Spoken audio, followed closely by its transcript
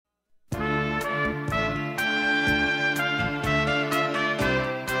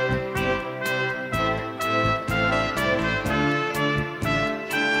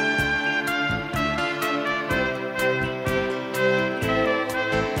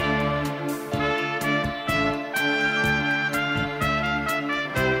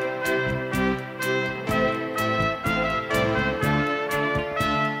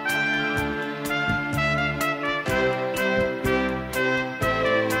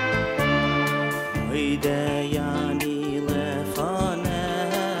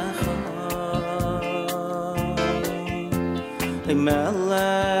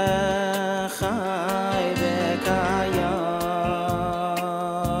melech chai v'kayam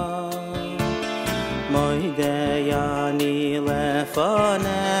moidei ani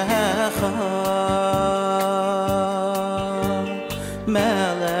lefanecha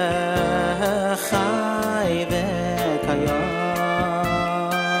melech chai v'kayam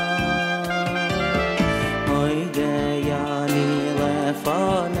moidei ani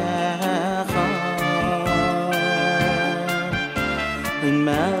lefanecha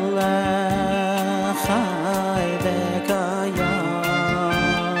melech chai v'kayam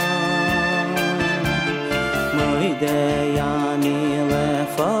moidei ani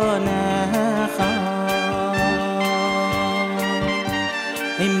lefanecha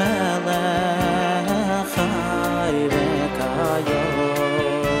melech chai v'kayam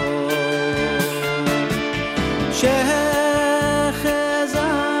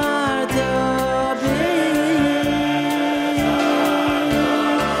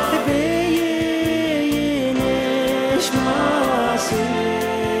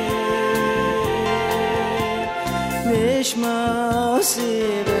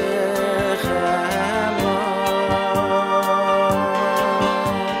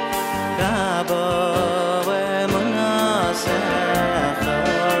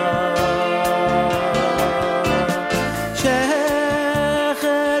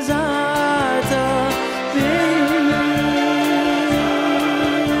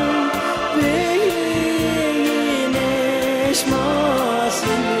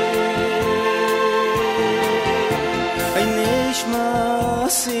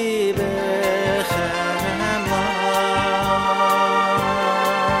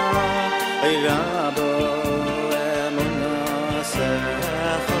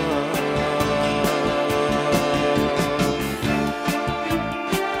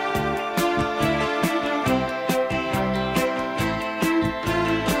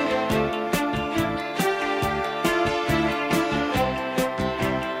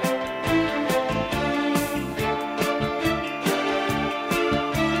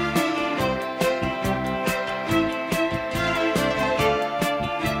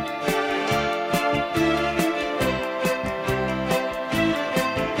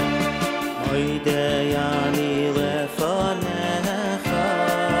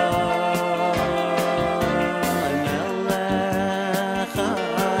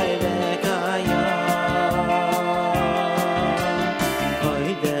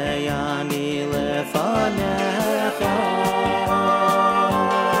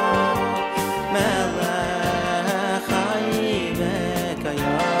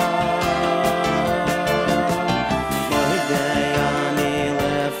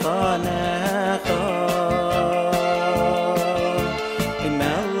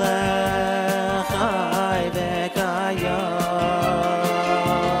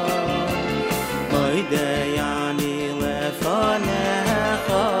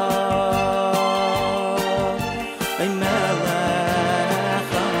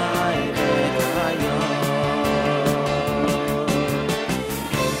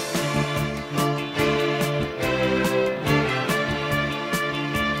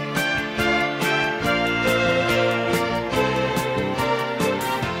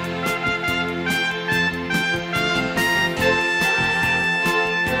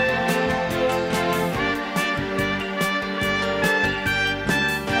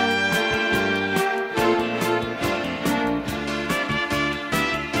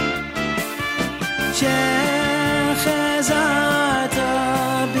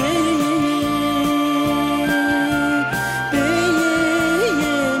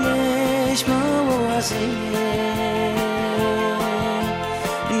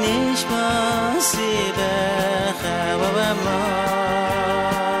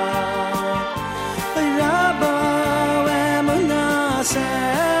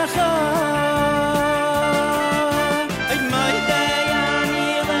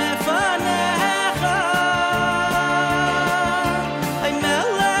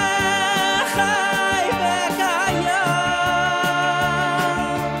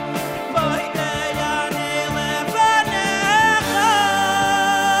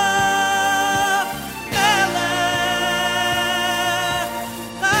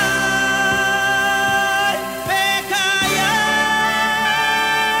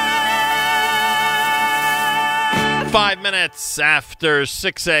After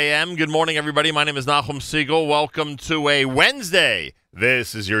 6 a.m. Good morning, everybody. My name is Nachum Siegel. Welcome to a Wednesday.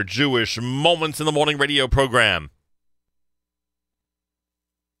 This is your Jewish Moments in the Morning radio program.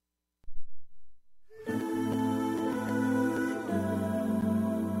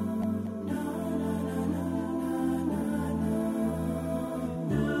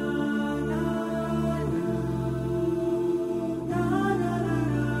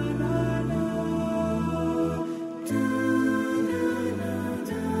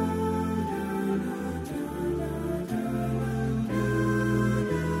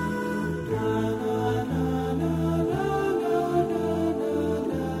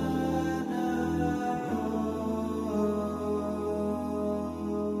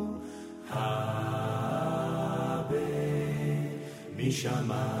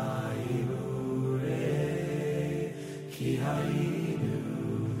 משמיים וראה כי היינו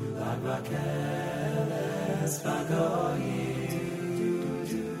לג וקלס בגויים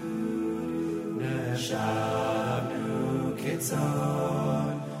נשבנו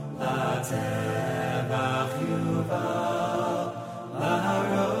כצאן לטבח יובל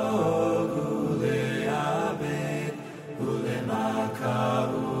להרוג ולאבד ולמכה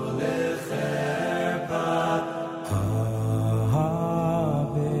ולחרפה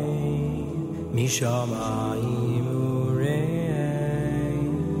משמיים וראה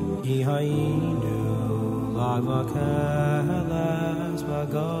כי היינו לג וקלס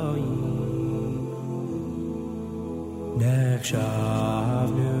בגויים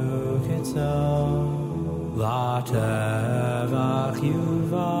נחשבנו כצאן לטבח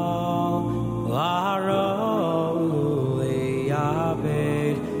יובל להרוג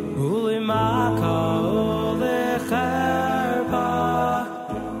ולאבד ולמכה ולחרפה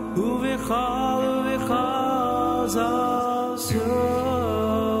ובכל זos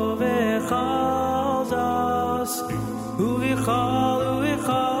ובכל זos ובכל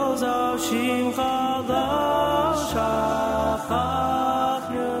זos שמך לא שכחנו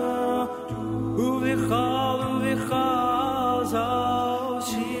ובכל זos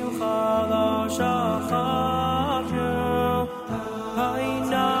שמך לא שכחנו אל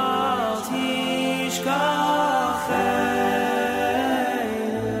תשכחנו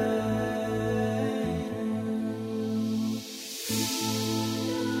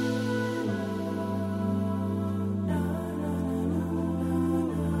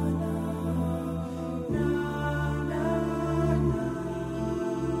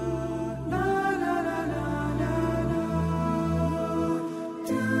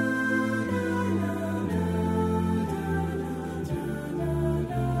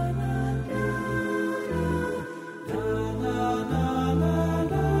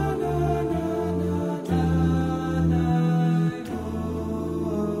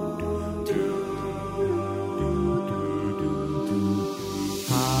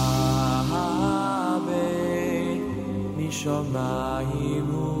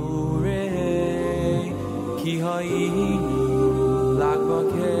משמיים וראה כי היינו לג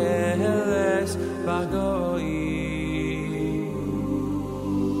וקלס בגויים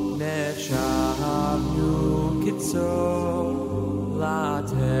נחשבנו כצאן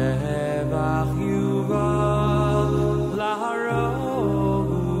לטבח יובל להרוג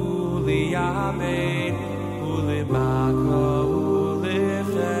ולאבד ולמכה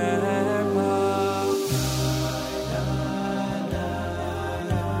ולחרפה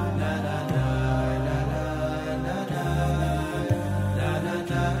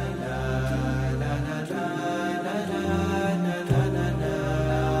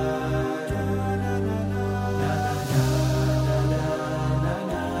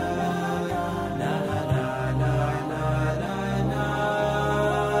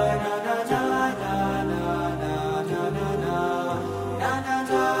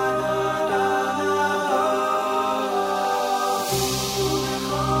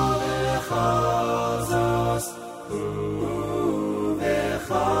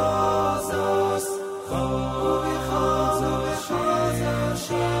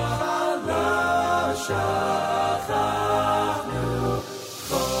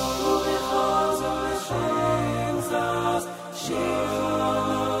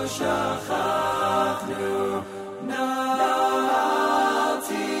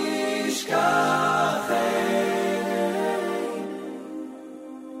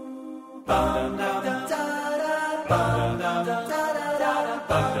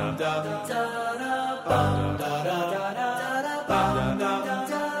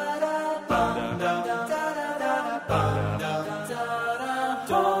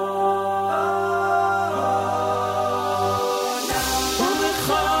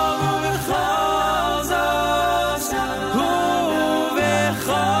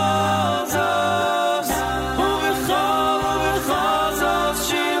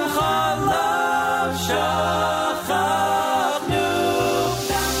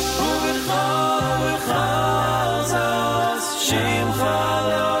ובכל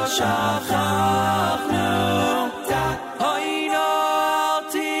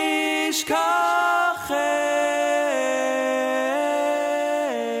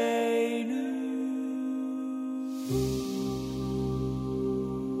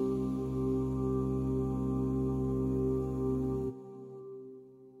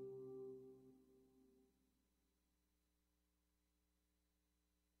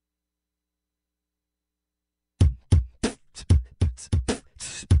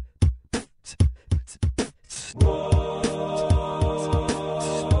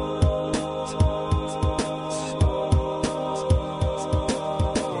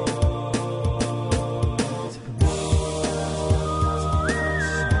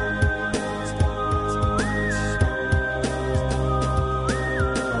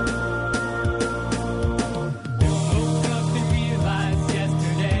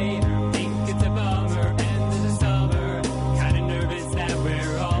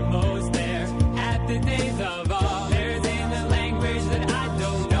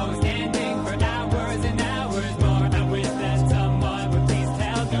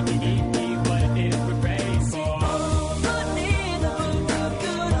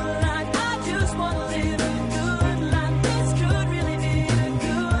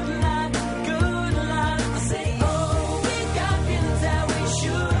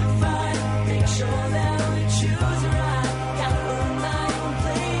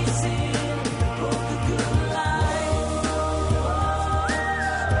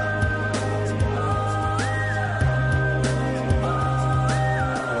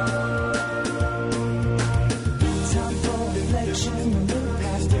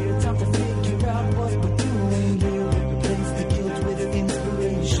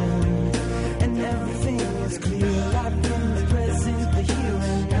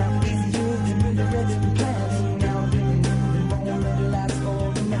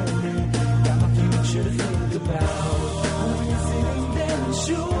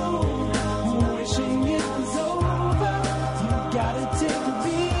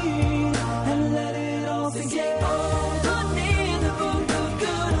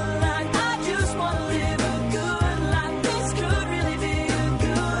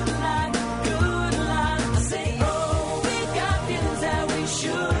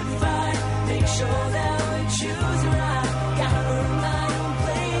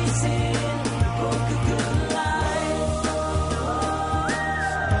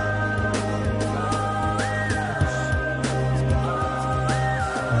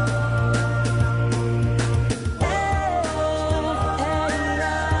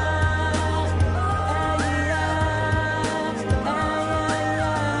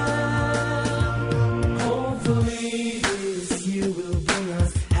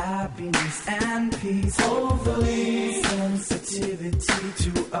justice and peace. Hopefully,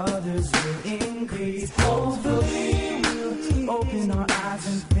 sensitivity to others will increase. Hopefully, we'll open our eyes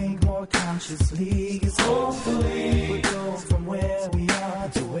and think more consciously. 'Cause hopefully, we'll go from where we are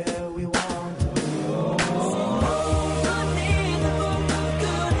to where we want to go.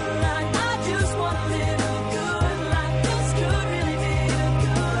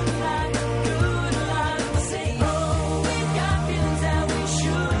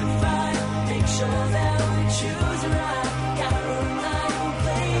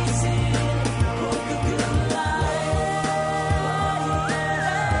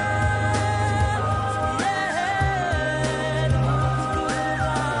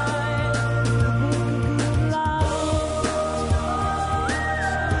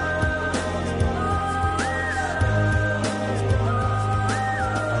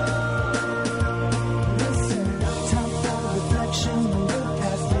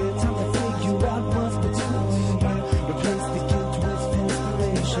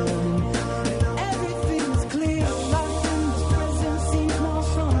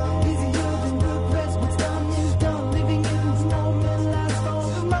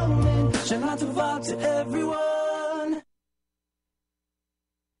 To everyone.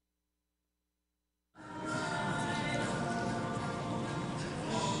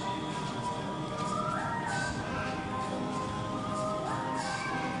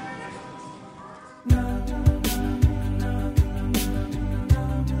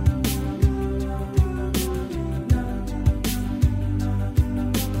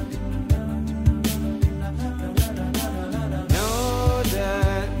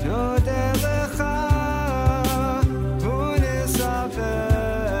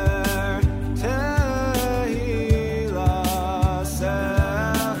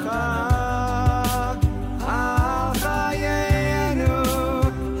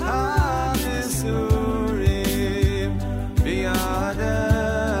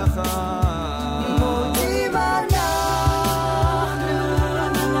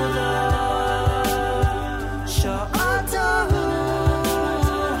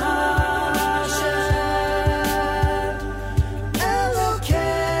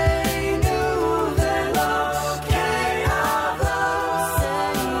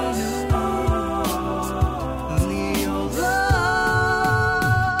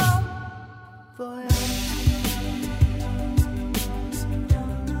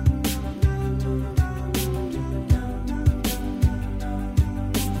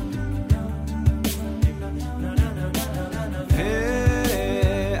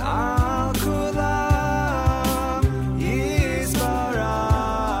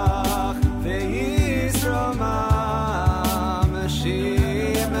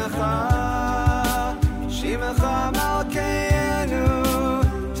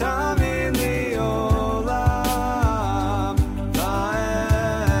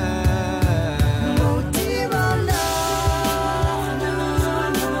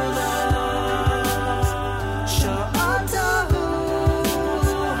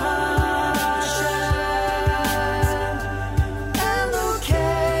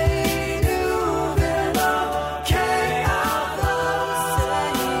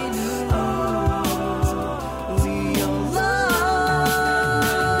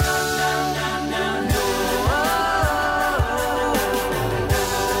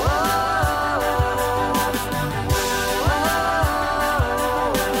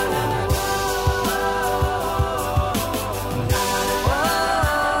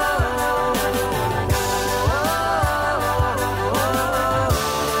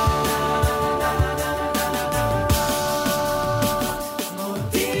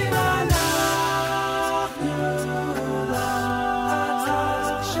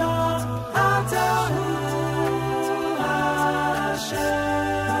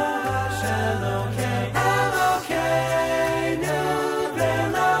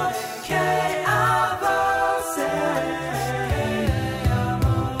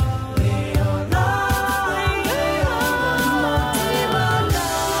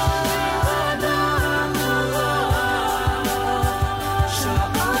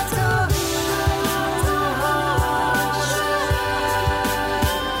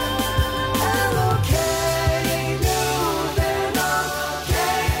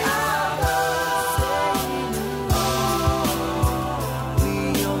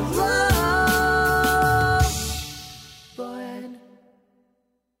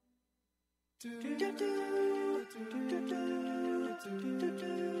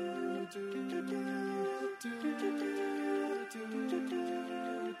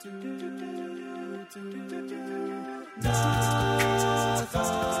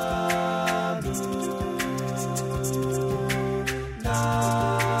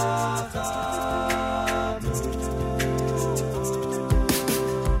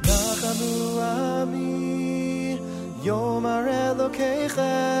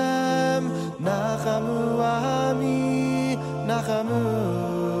 נחמו עמי, נחמו,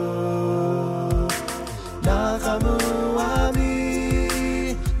 נחמו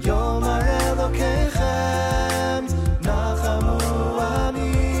עמי, יאמר אלוקיכם, נחמו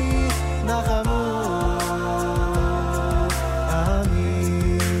עמי, נחמו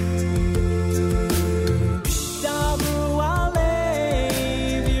עמי. דברו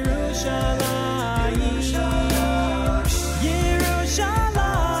עליו ירושלים,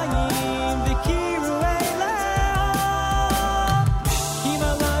 ירושלים וקירו אליה, כי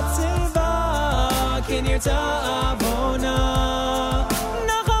מלאת צבא כנרצה עוונה.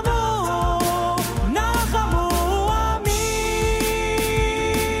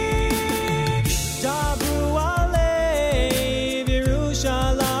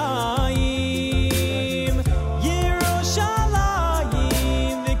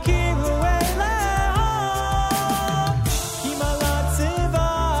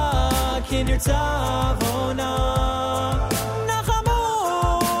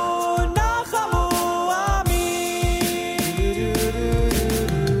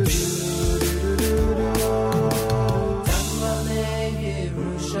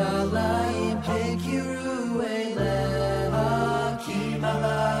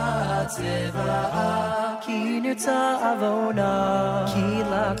 Avona ki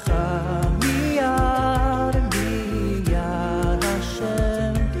lakha miyad miyad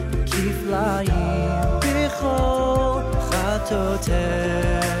Hashem kiflayim b'chol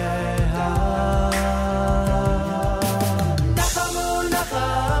chatoteha. Nachamu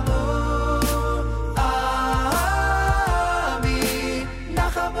nachamu ami,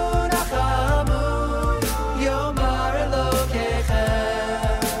 nachamu nachamu yomar Elokechem.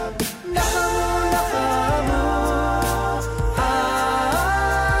 Nachamu nachamu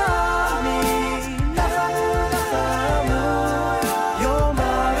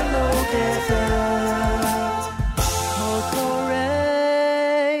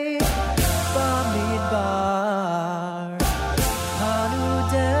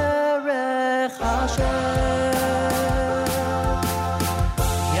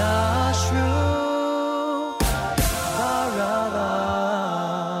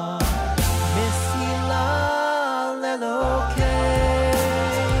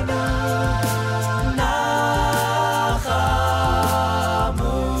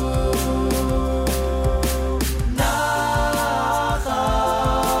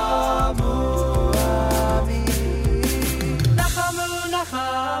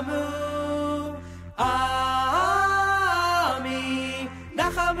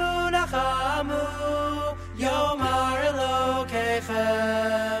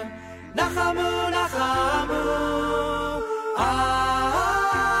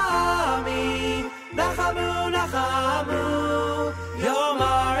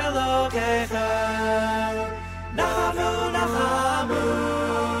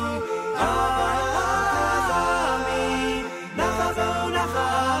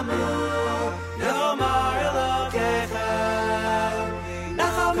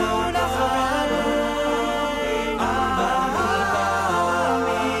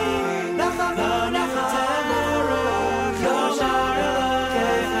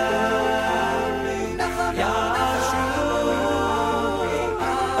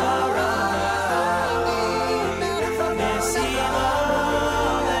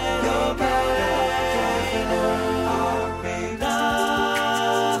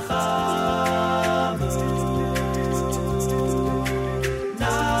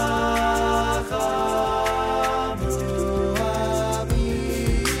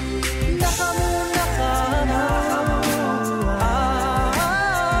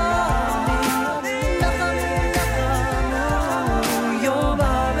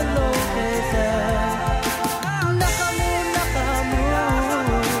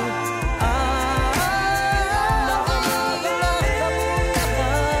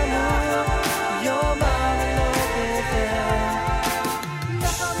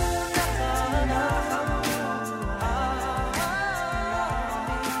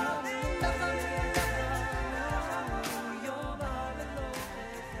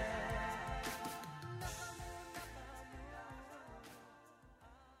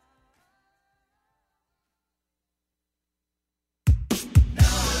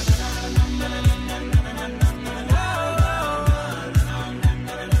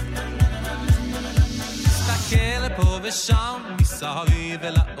ושם מסביב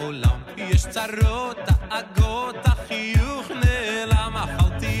אל העולם יש צרות, דאגות, החיוך נעלם, אך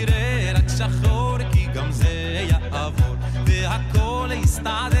אל תראה רק שחור כי גם זה יעבור והכל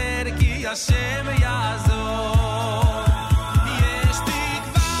יסתדר כי השם יעזור. יש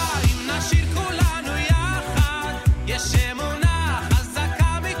תקווה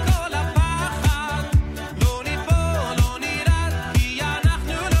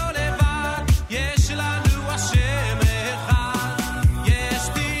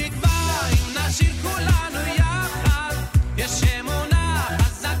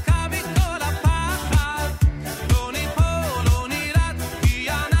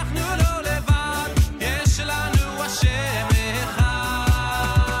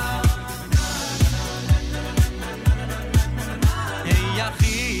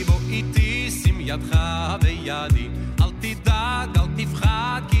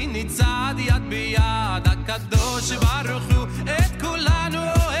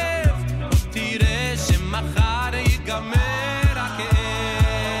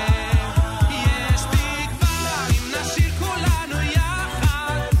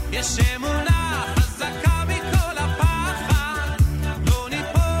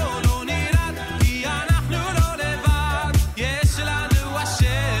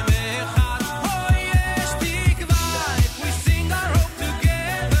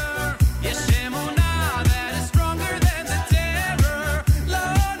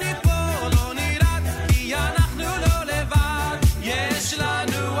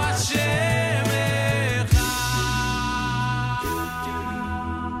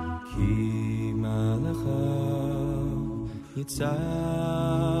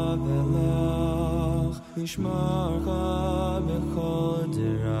ולך לשמרך בכל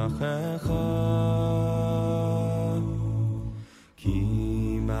דרכיך כי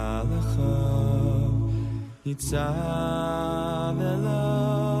מלאך ניצב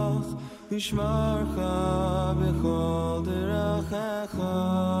ולך לשמרך בכל דרכיך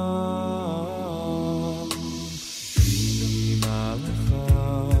כי מלאך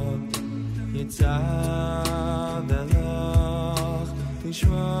ניצב ולך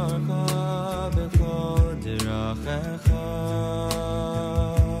לשמרך בכל דרכיך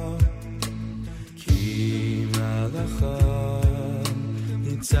כי מלאך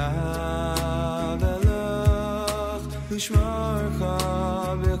ניצב ולך לשמרך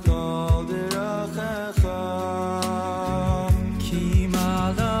בכל דרכיך כי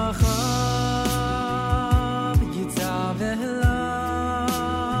מלאך ניצב ולך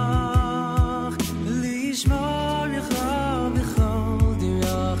לשמרך בכל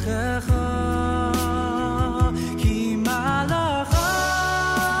דרכיך כי מלאך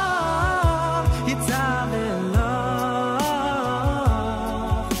ניצב ולך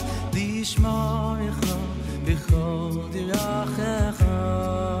לשמרך בכל דרכיך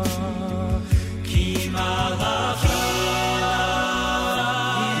כי מלאך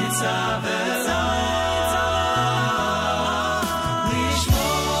ניצב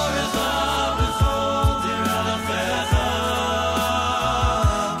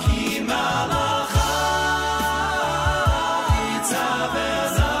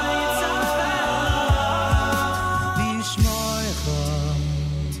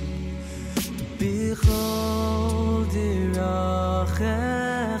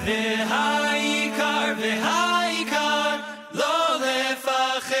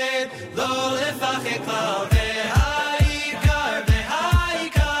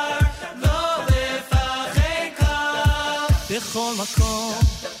בכל מקום,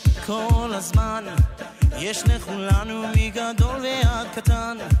 כל הזמן יש לכולנו מגדול ועד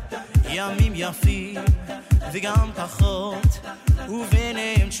קטן ימים יפים וגם פחות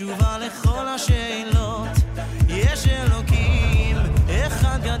וביניהם תשובה לכל השאלות יש אלוקים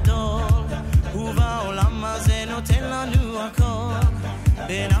אחד גדול ובעולם הזה נותן לנו הכל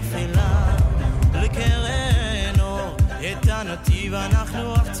בין אפלה לקרן אור את הנתיב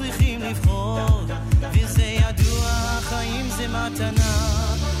אנחנו אף צריכים לבחור וזה ידוע החיים זה מתנה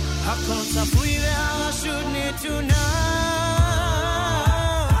הכל צפוי והרשות נתונה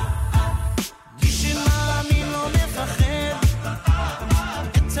מי שמאמין לא מפחד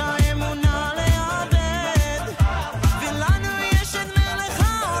את האמונה לאבד ולנו יש את מלך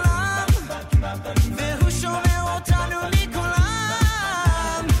העולם והוא שומר אותנו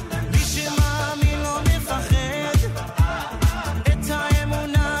מכולם מי שמאמין לא מפחד את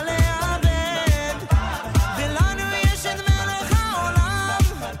האמונה לאבד ולנו יש את מלך העולם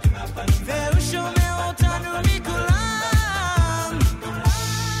והוא שומר אותנו מכולם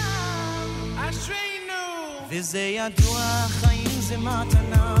אשרינו וזה ידוע החיים זה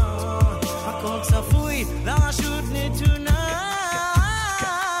מתנה הכל צפוי לרשות נתונה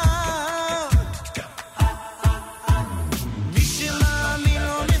מי שמאמין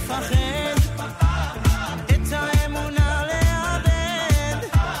לא מפחד את האמונה לאבד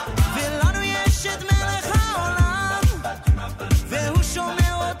ולנו יש את מלך העולם והוא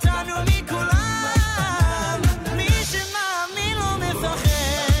שומר אותנו מכולם מי שמאמין לא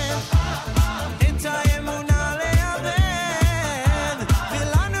מפחד את האמונה לאבד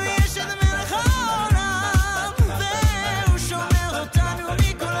ולנו יש את מלך העולם והוא שומר אותנו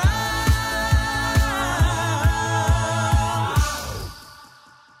מכולם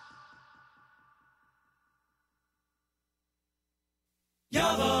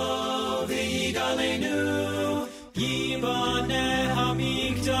יבוא ויגלנו ייבנה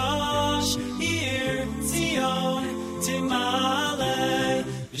המקדש עיר ציון תמלא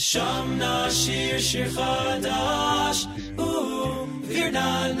ושם נשיר שיר חדש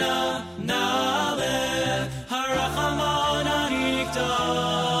ורננה נעלה הרחמן הנקדש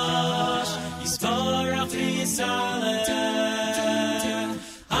יסברך ויסעלה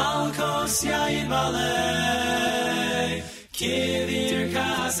על כוס יין מלא כברכת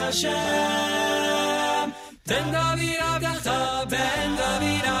השם בן דוד עבדך בן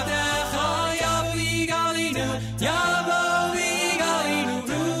דוד עבדך יבוא ויגלנו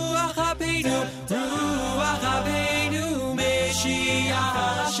רוח אבינו משיח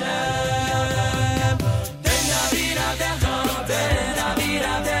השם בן דוד עבדך בן דוד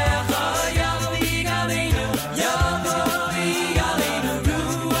עבדך יבוא ויגלנו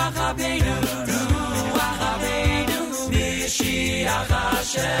רוח אבינו משיח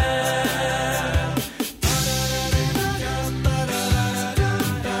השם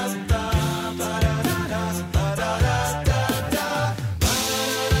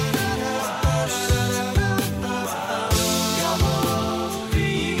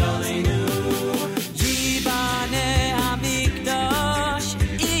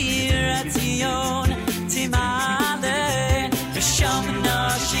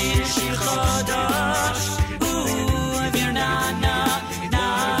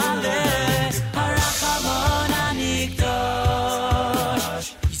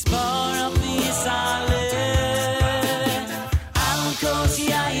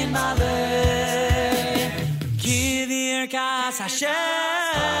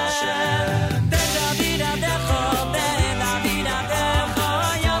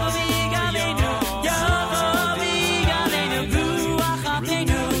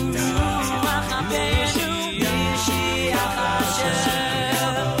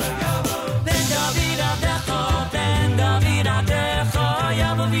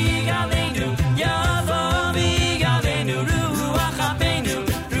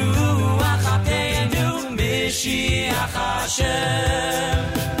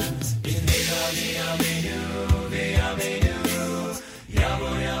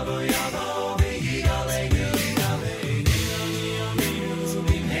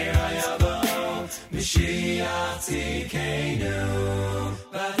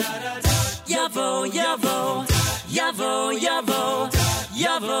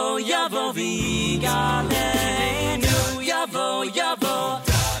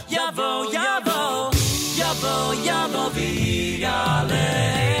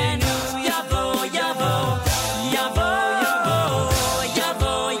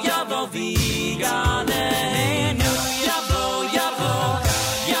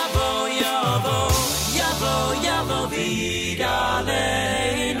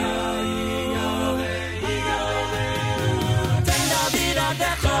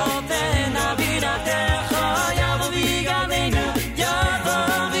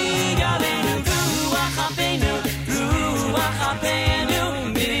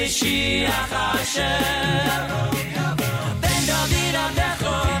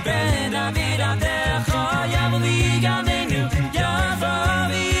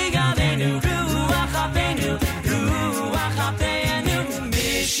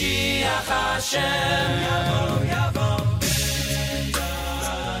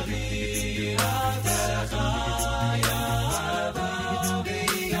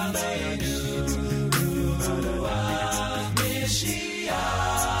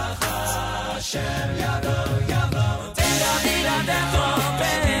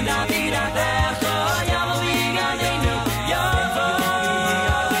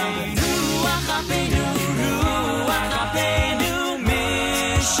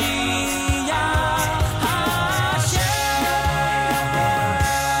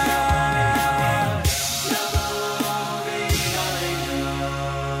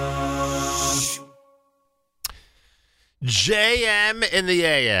JM in the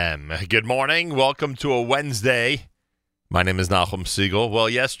AM. Good morning. Welcome to a Wednesday. My name is Nachum Siegel. Well,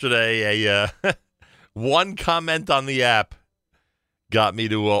 yesterday, one comment on the app got me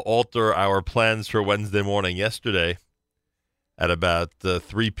to alter our plans for Wednesday morning. Yesterday, at about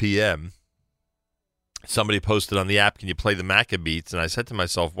 3 p.m., somebody posted on the app, "Can you play the Maccabeats?" And I said to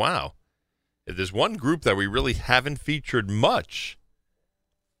myself, wow, if there's one group that we really haven't featured much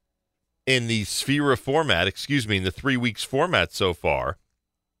in the Sphera format, in the 3 weeks format so far,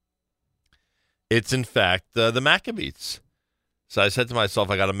 it's in fact the Maccabeats. So I said to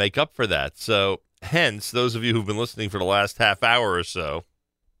myself, I got to make up for that. So hence, those of you who've been listening for the last half hour or so,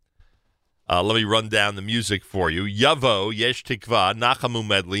 let me run down the music for you. Yavo, Yesh Tikva, Nachamu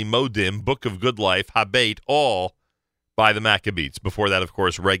Medley, Modim, Book of Good Life, Habait, all by the Maccabeats. Before that, of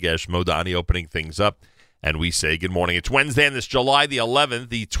course, Regesh Modani opening things up. And we say good morning. It's Wednesday, and this July the 11th,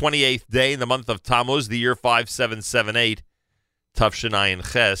 the 28th day in the month of Tammuz, the year 5778. Tafshin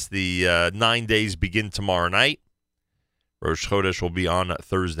Ayin Ches. The 9 days begin tomorrow night. Rosh Chodesh will be on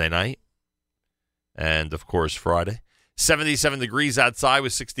Thursday night. And, of course, Friday. 77 degrees outside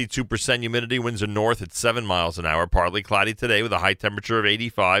with 62% humidity. Winds are north at 7 miles an hour. Partly cloudy today with a high temperature of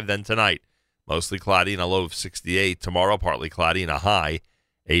 85. Then tonight, mostly cloudy and a low of 68. Tomorrow, partly cloudy and a high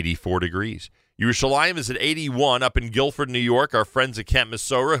 84 degrees. Yerushalayim is at 81 up in Guilford, New York. Our friends at Camp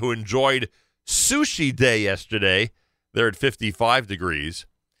Mesorah who enjoyed Sushi Day yesterday, they're at 55 degrees.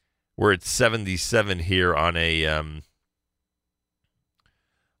 We're at 77 here on a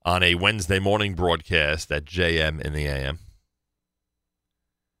Wednesday morning broadcast at JM in the AM.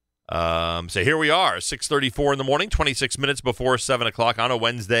 So here we are, 6:34 in the morning, 26 minutes before 7 o'clock on a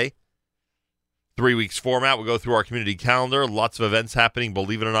Wednesday. 3 weeks format. We'll go through our community calendar. Lots of events happening,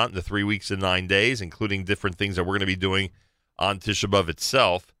 believe it or not, in the 3 weeks and 9 days, including different things that we're going to be doing on Tisha B'Av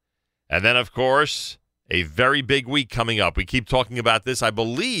itself. And then, of course, a very big week coming up. We keep talking about this. I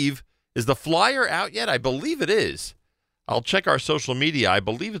believe, is the flyer out yet? I believe it is. I'll check our social media. I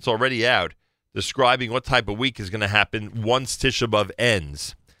believe it's already out, describing what type of week is going to happen once Tisha B'Av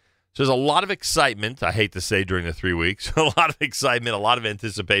ends. So there's a lot of excitement, I hate to say, during the 3 weeks. A lot of excitement, a lot of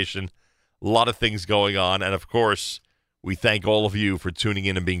anticipation. A lot of things going on, and of course, we thank all of you for tuning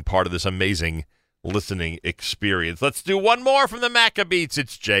in and being part of this amazing listening experience. Let's do one more from the Maccabeats.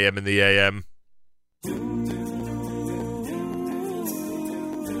 It's JM in the AM.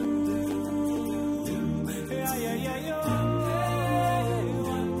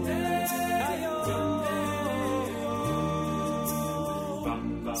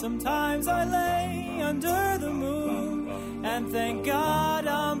 Sometimes I lay under the moon and thank God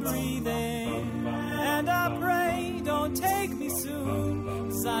I'm breathing. And I pray, don't take me soon,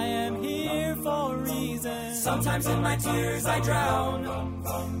 'cause I am here for a reason. Sometimes in my tears I drown,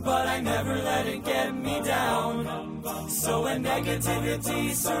 but I never let it get me down. So when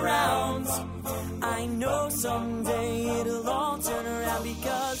negativity surrounds, I know someday it'll all turn around,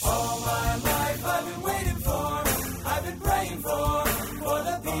 because all my life I've been waiting for, I've been praying for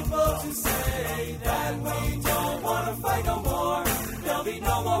the people to say that we don't want to fight no more. There'll be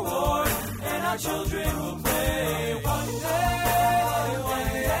no more war, and our children will play one day,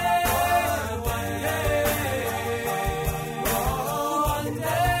 one day, one day. Oh, one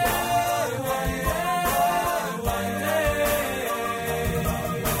day, one day, one day.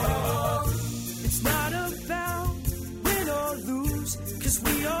 It's not about win or lose, 'cause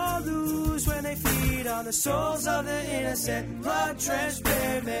we all lose when they feed on the souls of the innocent. Blood drenched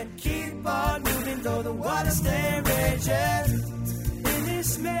pyramid, keep on moving though the water stay raging. In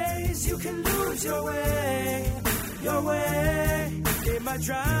this maze you can lose your way, your way. It might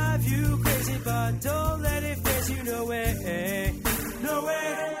drive you crazy, but don't let it face you, no way, no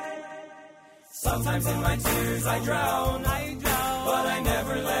way. Sometimes in my tears I drown, but I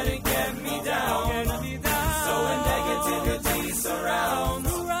never let it get me down. So when negativity surrounds,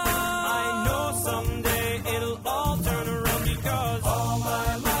 I know someday it'll all turn around, because all my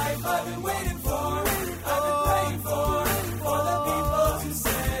life I've been waiting for, I've been praying for the people to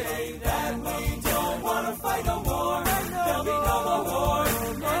say that we don't want to fight no more. There'll be no more war,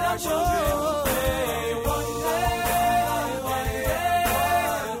 and our children will play one day, one day,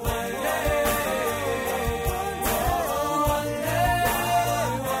 one day. One day,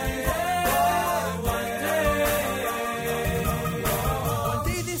 one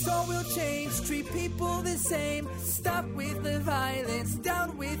day, this all will change. Treat people the same. Stop with the violence,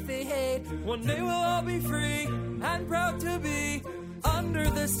 down with the hate. One day we'll all be free and proud to be under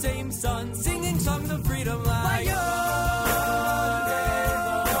the same sun, singing songs of freedom like yo,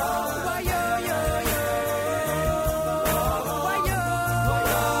 yo, yo, yo.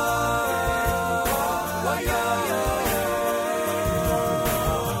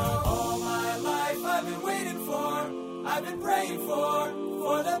 All my life I've been waiting for, I've been praying for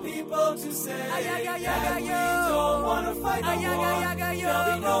the people to say that we don't want to fight no more. There'll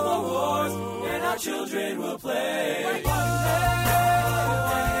be no more wars, and our children will play one day,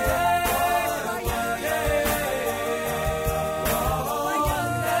 one day.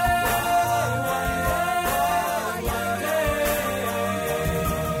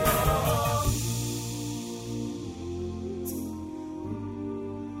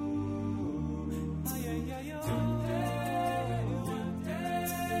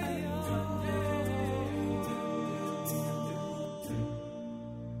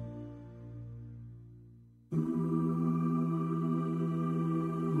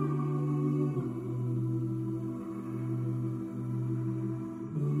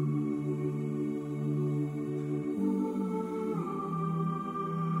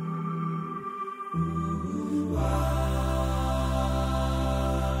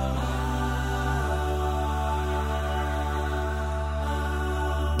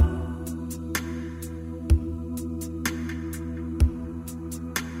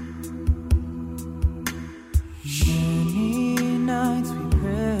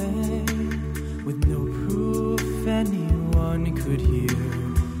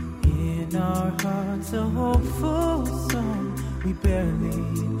 A hopeful song we barely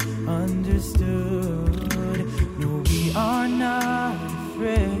understood. No, we are not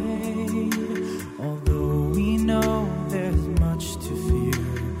afraid, although we know there's much to fear.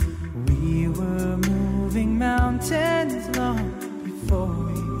 We were moving mountains long before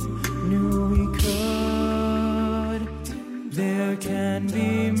we knew we could. There can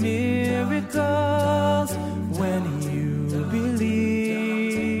be miracles when you believe.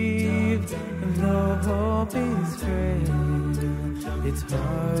 Though hope is frail, it's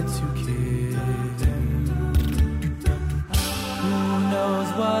hard to kill. Who knows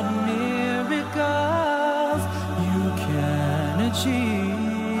what miracles you can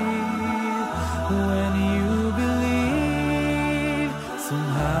achieve when you believe.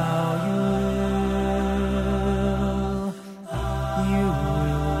 Somehow you will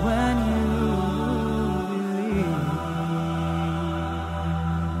when you believe.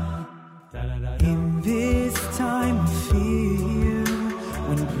 In this time of fear,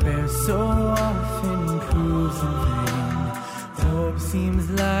 when prayer so often proves in vain, hope seems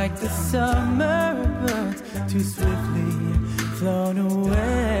like the summer birds too swiftly flown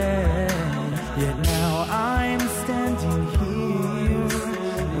away. Yet now I'm standing here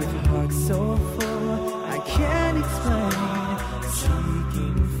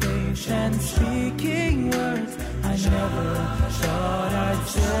thought I'd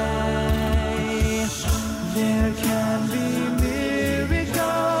say there can be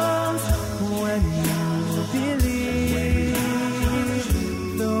miracles when you believe.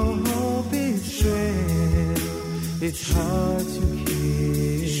 Though hope is shed, it's hard to keep.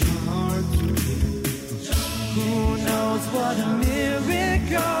 Who knows what a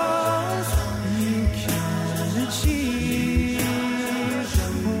miracles you can achieve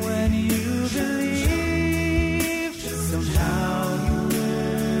when you believe. Somehow you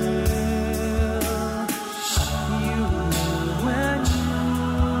will when you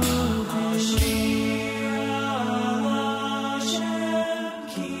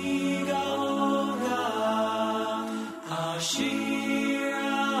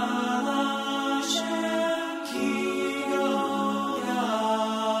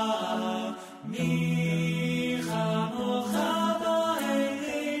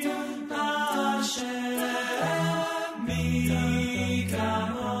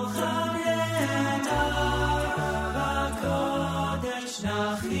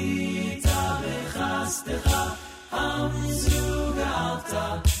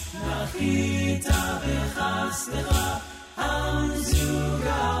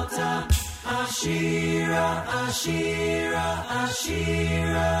Ashira, Ashira,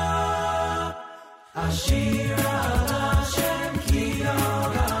 Ashira, Ashira, Hashem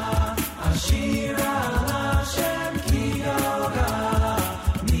Kiyoga, Ashira, Hashem Kiyoga,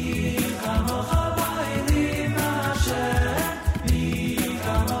 Mi kamocha ba'elim Hashem, Mi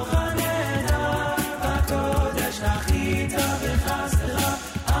kamocha nehedar b'kodesh, nachita b'chastecha,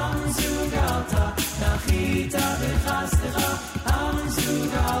 am zugalta, nachita b'chastecha, am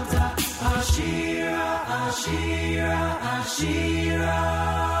zugalta. Ashira, Ashira, Ashira.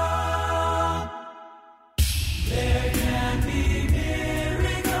 There can be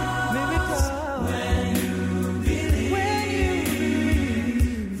miracles when you believe.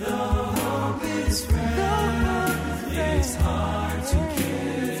 The hope is fresh. It's hard to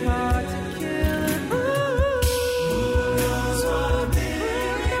kill. Who knows what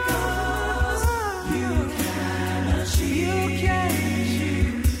miracles you can achieve?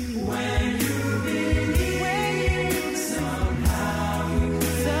 When you believe, somehow,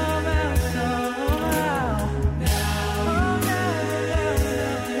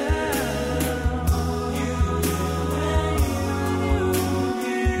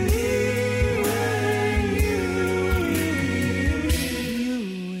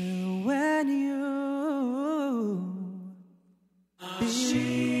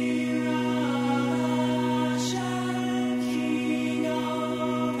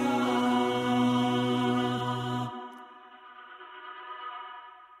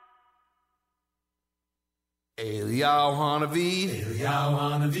 Eliyahu Hanavi, Eliyahu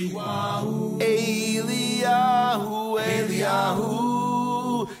Hanavi, Wahoo. Eliyahu, Eliyahu,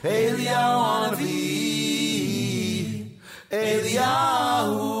 Eliyahu Hanavi,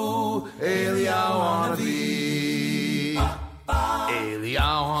 Eliyahu, Eliyahu Hanavi,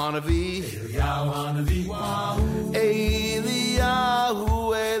 Eliyahu Hanavi, Eliyahu Hanavi, Wahoo. Eliyahu,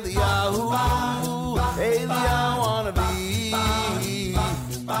 Eliyahu, Eliyahu Hanavi,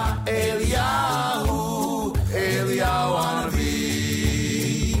 Eliyahu, Eliyahu Hanavi.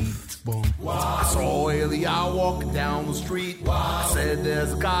 I saw Eliyahu walking down the street. I said,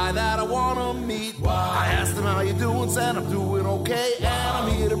 there's a guy that I want to meet. I asked him, how you doing? Said, I'm doing okay, and I'm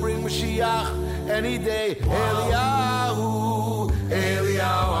here to bring Mashiach any day. Eliyahu,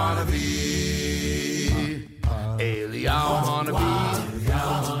 Eliyahu Hanavi, Eliyahu Hanavi,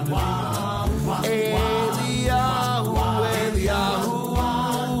 Eliyahu, Eliyahu,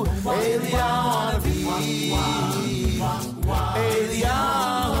 Eliyahu Hanavi,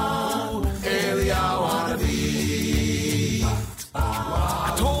 Eliyahu, Eliyahu Hanavi.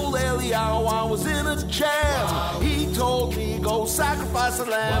 I told Eliyahu I was in a jam. He told me, go sacrifice a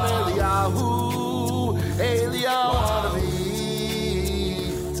lamb. Eliyahu, Eliyahu Hanavi,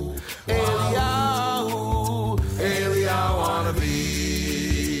 Eliyahu, Eliyahu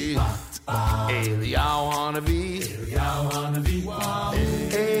Hanavi, Eliyahu Hanavi, Eliyahu Hanavi, Wahoo.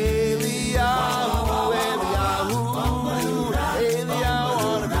 Eliyahu, Eliyahu, Eliyahu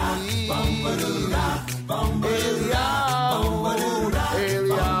Hanavi, Eliyahu,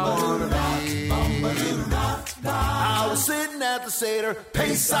 Eliyahu Hanavi. I was sitting at the Seder,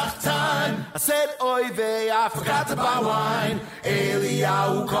 Pesach time. I said, oy vey, I forgot to buy wine.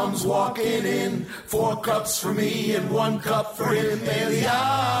 Eliyahu comes walking in, 4 cups for me and 1 cup for him.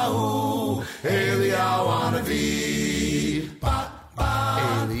 Eliyahu, Eliyahu Hanavi,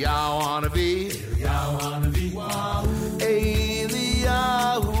 Eliyahu Hanavi, Eliyahu Hanavi, Wahoo.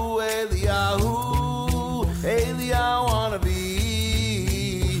 Eliyahu, Eliyahu, Eliyahu Hanavi,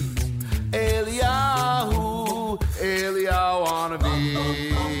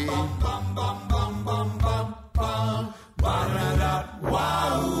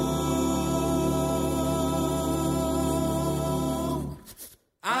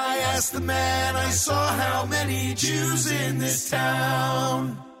 I asked the man I saw how many Jews in this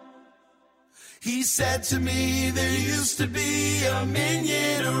town. He said to me there used to be a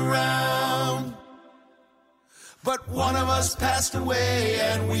minyan around. But one of us passed away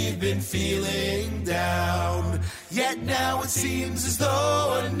and we've been feeling down. Yet now it seems as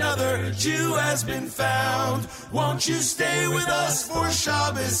though another Jew has been found. Won't you stay with us for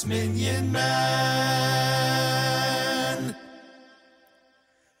Shabbos, Minyan Man?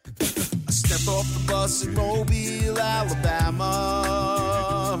 I stepped off the bus in Mobile, Alabama.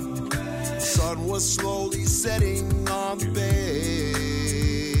 The sun was slowly setting on the bay.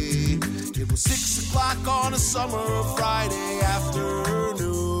 It was 6 o'clock on a summer Friday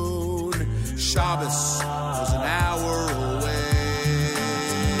afternoon. Shabbos was an hour away.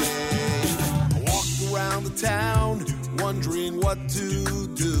 I walked around the town wondering what to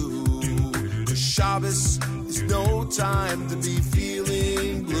do. 'Cause Shabbos is no time to be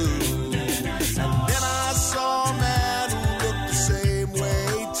feeling blue. And then I saw a man who looked the same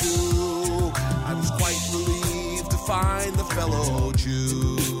way too. I was quite relieved to find the fellow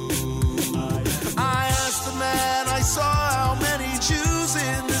Jew. I asked the man I saw how many Jews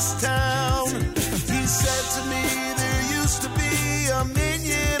in this town. He said to me there used to be a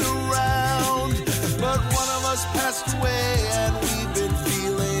minyan around. But one of us passed away and we've been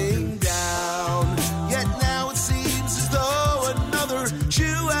feeling down. Yet now it seems as though another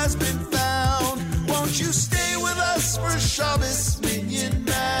Jew has been found. Won't you stay with us for Shabbos, Minyan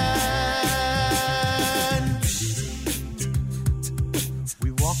Man?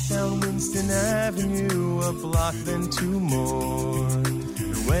 We walked down Winston Avenue, a block then two more.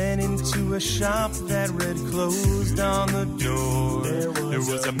 We went into a shop that read closed on the door. There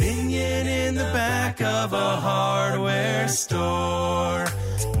was a minyan in the back of a hardware store.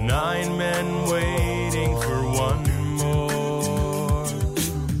 9 men waiting for one more.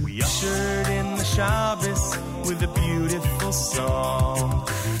 We ushered in the Shabbos with a beautiful song.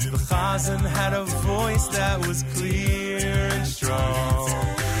 The Chazan had a voice that was clear and strong.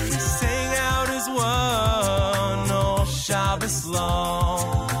 We sang out as one all Shabbos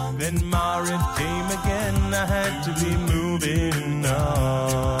long. Then Mariv came again, I had to be moving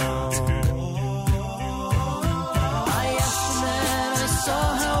on. I asked the man I saw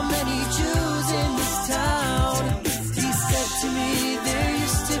how many Jews in this town. He said to me there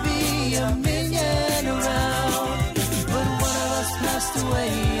used to be a minyan around. But one of us passed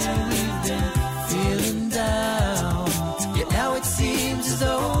away and we've been feeling down. Yet now it seems as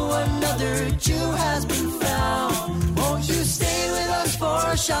though another Jew has been found. Won't you stay with us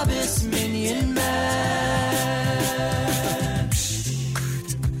for Shabbos, Minyan Man?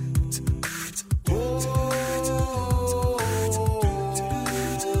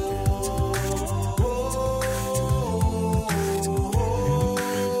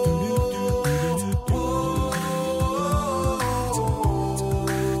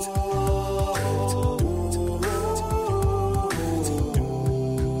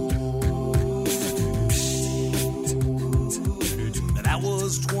 That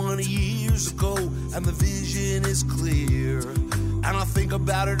was 20 years ago, and the vision is clear. And I think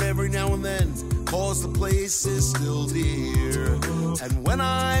about it every now and then, 'cause the place is still dear. And when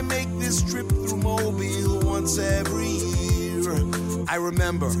I make this trip through Mobile once every year, I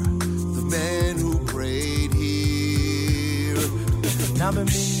remember the men who prayed here. Now the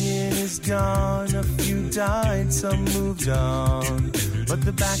minyan is gone, a few died, some moved on. But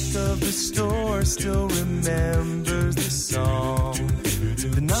the back of the store still remembers the song.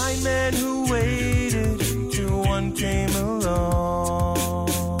 The 9 men who waited till one came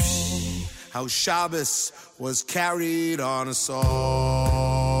along. How Shabbos was carried on a song.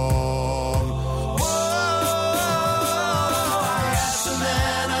 Whoa, I asked the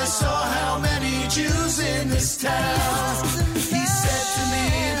man I saw how many Jews in this town. He said to me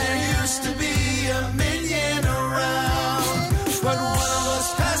there used to be a minyan around. But one of us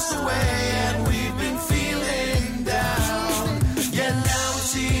passed away and we've been feeling down. Yet now it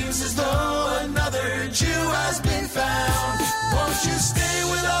seems as though another Jew has been found. Won't you stay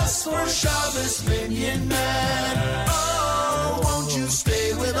with us for Shabbos, Minyan Man? Oh, won't you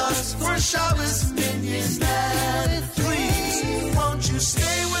stay with us for Shabbos, Minyan Man? Please, won't you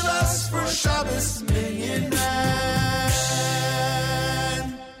stay with us for Shabbos, Minyan Man?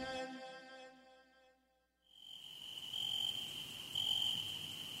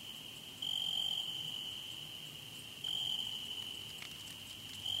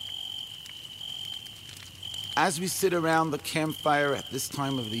 As we sit around the campfire at this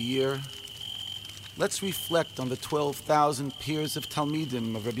time of the year, let's reflect on the 12,000 peers of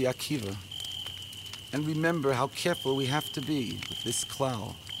Talmidim of Rabbi Akiva. And remember how careful we have to be with this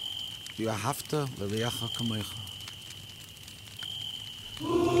klal. V'ahavta l'reacha kamocha.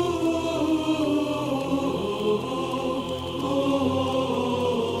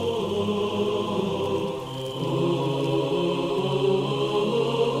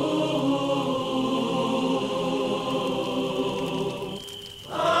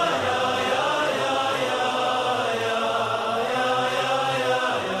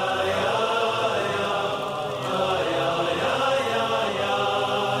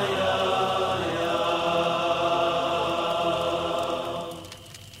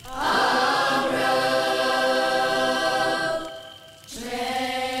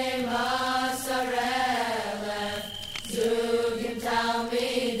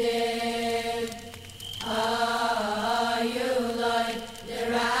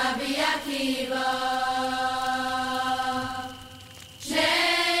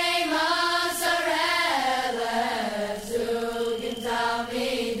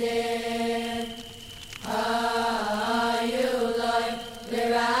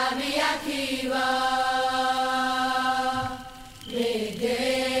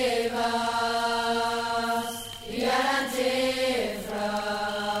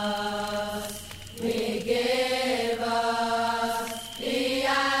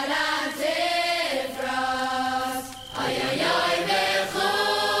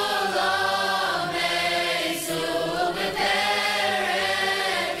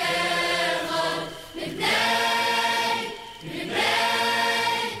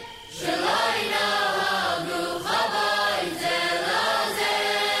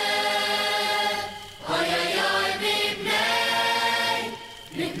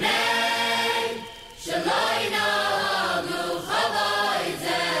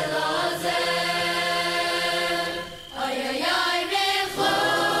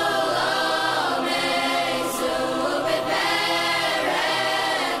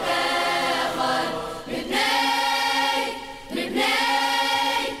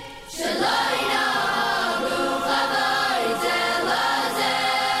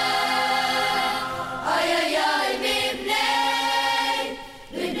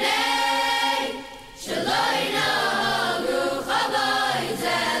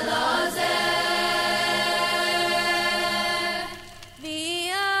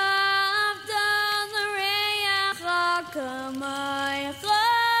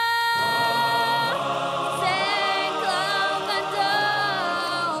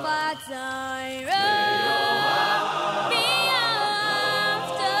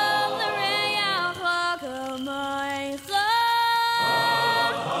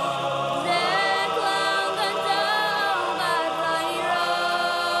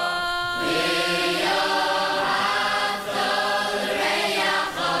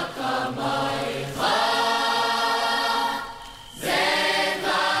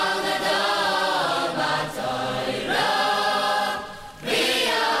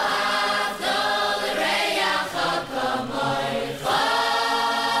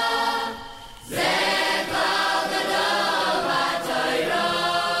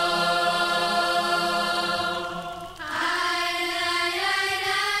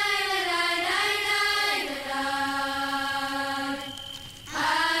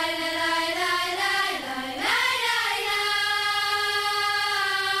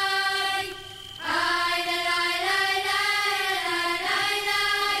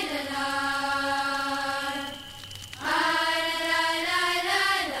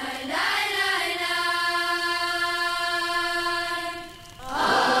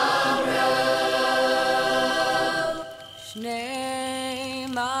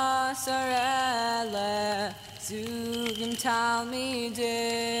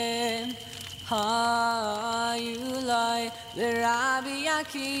 Talmidim Hayulai Rabbi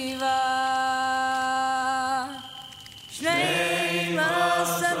Akiva Shnei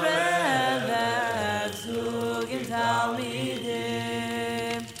Masarevet Zugim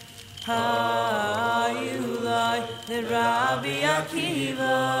Talmidim Hayulai Rabbi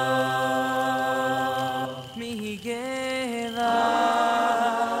Akiva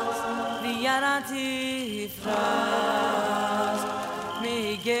Mihigevas Viaratifras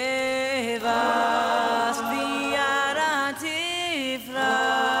Mihigevas Viaratifras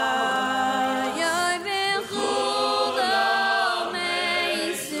Yoy bechuda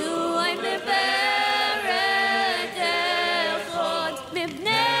meisu ay beberet echot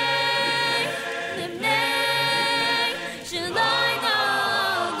mibnei shalai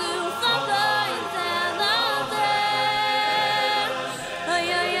nagu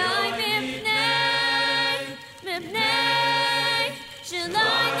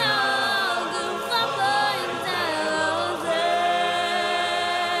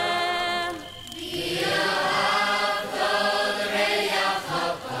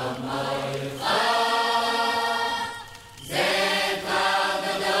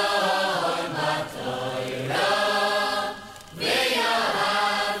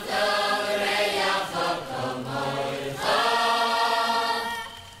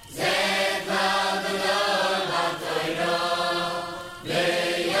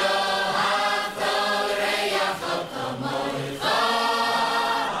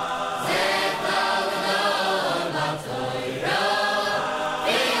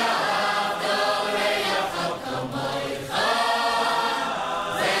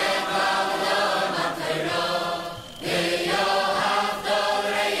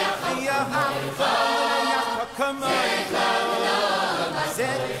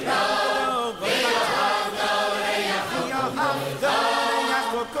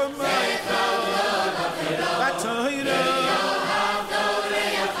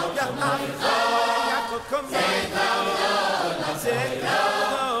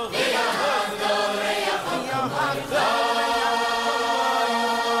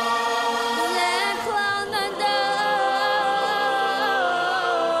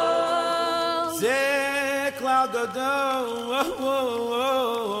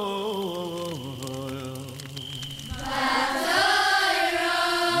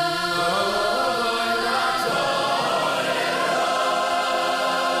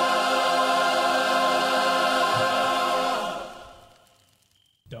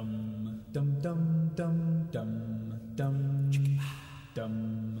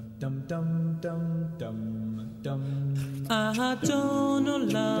Adon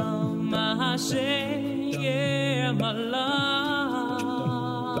olam Hashem malach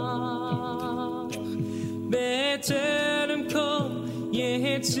B'telem kol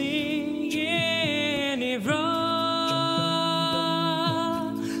yetzir nivra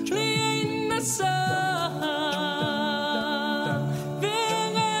Li'ein nasah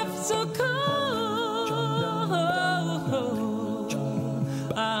v'ref zokah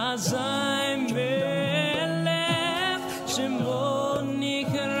B'azay melech shemo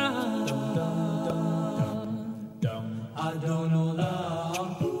nikra Adon olam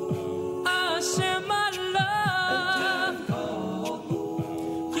Hashem malach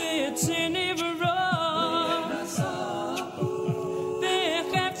yetzir nivra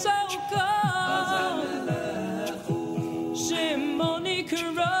v'ref zokah shemo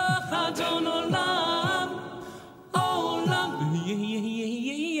nikra Adon olam olam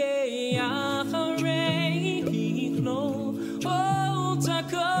acharei lo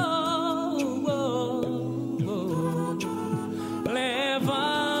otako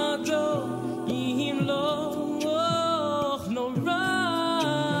levado im lo nora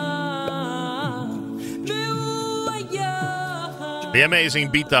v'hu hayah The amazing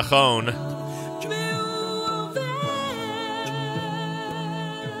Bitachon.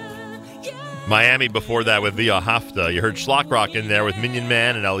 Miami before that with Via Hafta. You heard Schlock Rock in there with Minion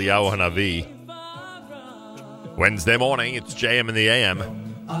Man and Eliyahu Hanavi. Wednesday morning, it's JM in the AM.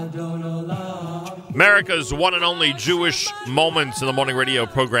 America's one and only Jewish Moments in the Morning radio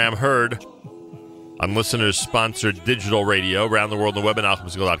program heard on listeners-sponsored digital radio around the world on the web at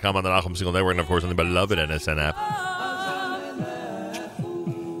NachumSegal.com, on the Nachum Segal Network, and of course on the beloved NSN app.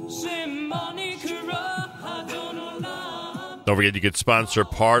 Don't forget you could sponsor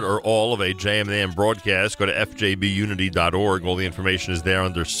part or all of a JM in the AM broadcast. Go to fjbunity.org. All the information is there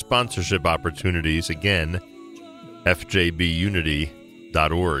under sponsorship opportunities. Again,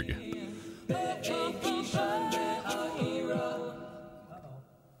 fjbunity.org.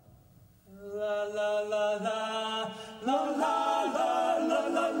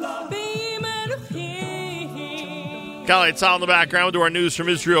 Galei Tzal in the background. We'll do our news from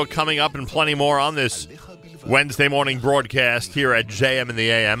Israel coming up and plenty more on this Wednesday morning broadcast here at JM in the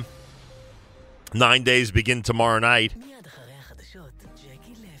AM. 9 days begin tomorrow night.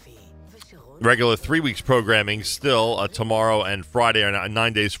 Regular 3 weeks programming still tomorrow and Friday. Our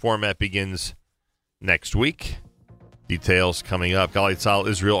 9 days format begins next week. Details coming up. Galei Tzal,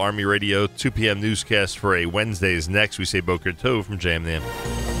 Israel Army Radio, 2 p.m. newscast for a Wednesday is next. We say Boker Tov from JM in the AM.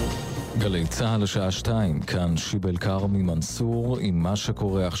 גלי צהל לשעה 2, כאן שיבל קרמי מנסור עם מה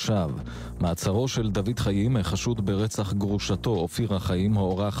שקורה עכשיו. מעצרו של דוד חיים, חשוד ברצח גרושתו אופירה חיים,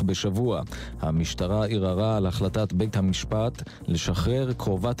 הוארך בשבוע. המשטרה ערערה על החלטת בית המשפט לשחרר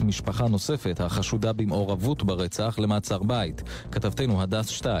קרובת משפחה נוספת החשודה במעורבות ברצח למעצר בית. כתבתנו הדס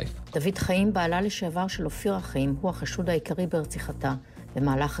שטייף. דוד חיים, בעלה לשעבר של אופירה חיים, הוא החשוד העיקרי ברציחתה.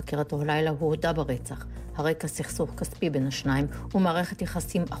 במהלך חקירתו הלילה הוא הודה ברצח. הרקע סכסוך כספי בין השניים ומערכת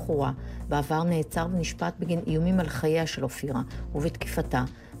יחסים אחורה. בעבר נעצר ונשפט בגין איומים על חייה של אופירה ובתקיפתה.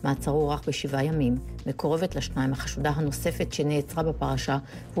 מעצרו הוארך ב7 ימים. מקורבת לשניים, החשודה הנוספת שנעצרה בפרשה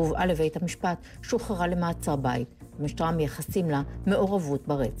והובאה לבית המשפט, שוחררה למעצר בית. המשטרה מייחסים לה מעורבות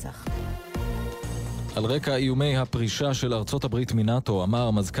ברצח. על רקע איומי הפרישה של ארצות הברית מנאטו,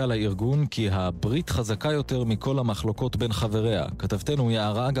 אמר מזכ"ל הארגון כי הברית חזקה יותר מכל המחלוקות בין חבריה. כתבתנו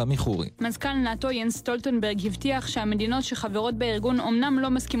יערה גם מחורי. מזכ"ל נאטו ינס סטולטנברג הבטיח שהמדינות שחברות בארגון אומנם לא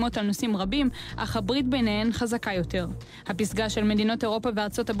מסכימות על נושאים רבים, אך הברית ביניהן חזקה יותר. הפסגה של מדינות אירופה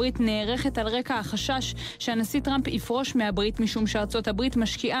וארצות הברית נערכת על רקע החשש שהנשיא טראמפ יפרוש מהברית משום שארצות הברית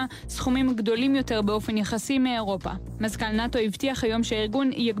משקיעה סכומים גדולים יותר באופן יחסי מאירופה. מזכ"ל נאטו הבטיח היום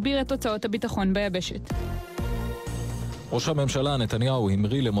שהארגון יגביר את הוצאות הביטחון ביבשת. ראש הממשלה נתניהו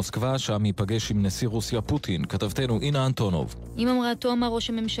המריא למוסקבה, שם ייפגש עם נשיא רוסיה פוטין. כתבתנו אינה אנטונוב. עם אמרתו אמר ראש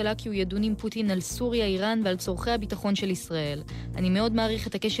הממשלה כי הוא ידון עם פוטין על סוריה, איראן ועל צורכי הביטחון של ישראל. אני מאוד מעריך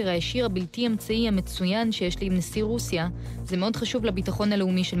את הקשר הישיר, הבלתי אמצעי, המצוין שיש לי עם נשיא רוסיה. זה מאוד חשוב לביטחון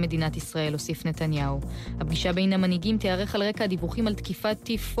הלאומי של מדינת ישראל, הוסיף נתניהו. הפגישה בין המנהיגים תיארך על רקע הדיווחים על תקיפת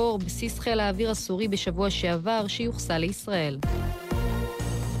T4 בסיס חיל האוויר הסורי בשבוע שעבר, שיוחסה לישראל.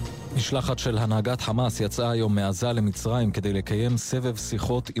 משלחת של הנהגת חמאס יצאה היום מעזה למצרים כדי לקיים סבב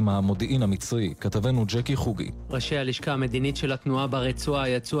שיחות עם המודיעין המצרי. כתבנו ג'קי חוגי. ראשי הלשכה המדינית של התנועה ברצועה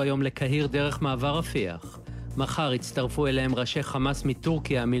יצאו היום לקהיר דרך מעבר רפיח. מחר הצטרפו אליהם ראשי חמאס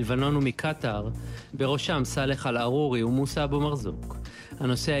מטורקיה, מלבנון ומקטר, בראשם סלח אל-ערורי ומוסא אבו מרזוק.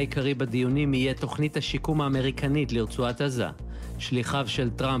 הנושא העיקרי בדיונים יהיה תוכנית השיקום האמריקנית לרצועת עזה. שליחיו של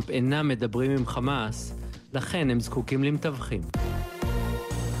טראמפ אינם מדברים עם חמאס, לכן הם זקוקים למתווכים.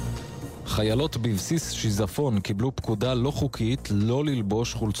 חיילות בבסיס שיזפון קיבלו פקודה לא חוקית לא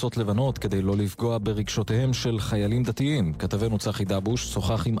ללבוש חולצות לבנות כדי לא לפגוע ברגשותיהם של חיילים דתיים. כתבנו צחי דבוש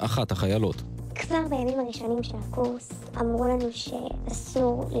שוחח עם אחת החיילות. כבר בימים הראשונים של הקורס אמרו לנו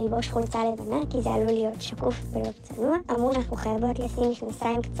שאסור ללבוש חולצה לבנה כי זה עלול להיות שקוף ולא צנוע. אמרו שאנחנו חייבות לשים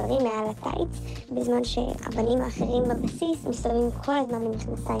מכנסיים קצרים מעל הטייץ, בזמן שהבנים האחרים בבסיס מסתובבים כל הזמן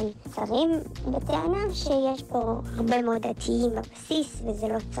במכנסיים קצרים, בטענה שיש פה הרבה מאוד דתיים בבסיס וזה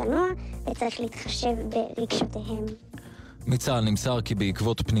לא צנוע וצריך להתחשב ברגשותיהם. מצה"ל נמסר כי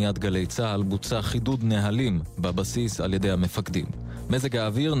בעקבות פניית גלי צה"ל בוצע חידוד נהלים בבסיס על ידי המפקדים. מזג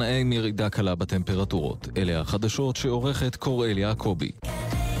האוויר נאה עם ירידה קלה בטמפרטורות. אלה החדשות שעורכת קוראל יעקובי.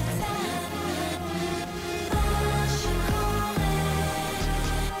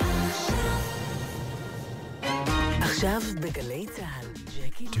 עכשיו בגלי צה"ל,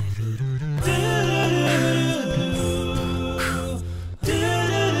 ג'קי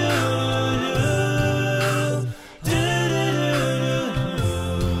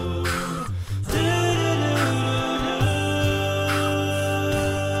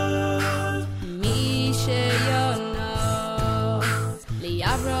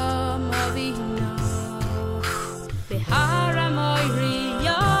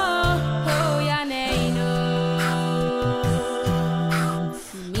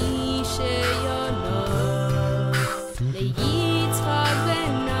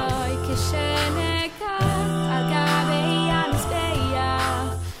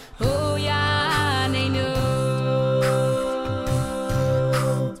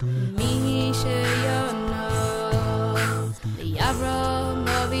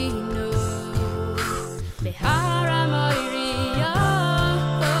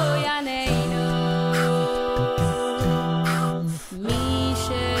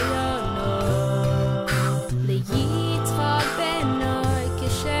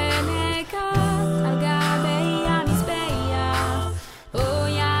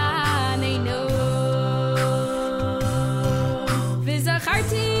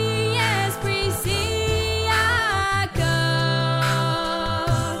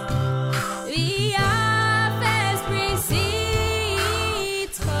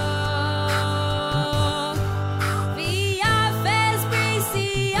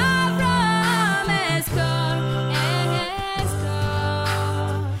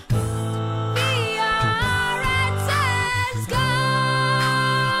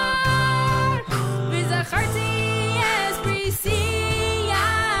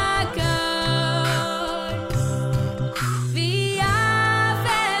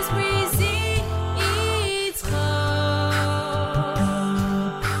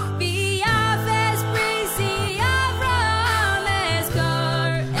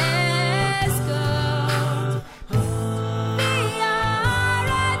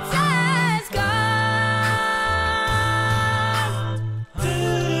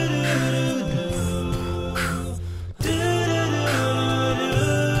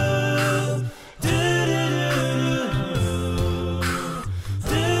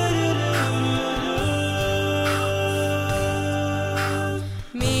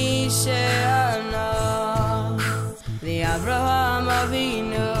Abraham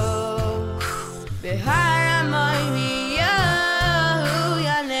Avinu,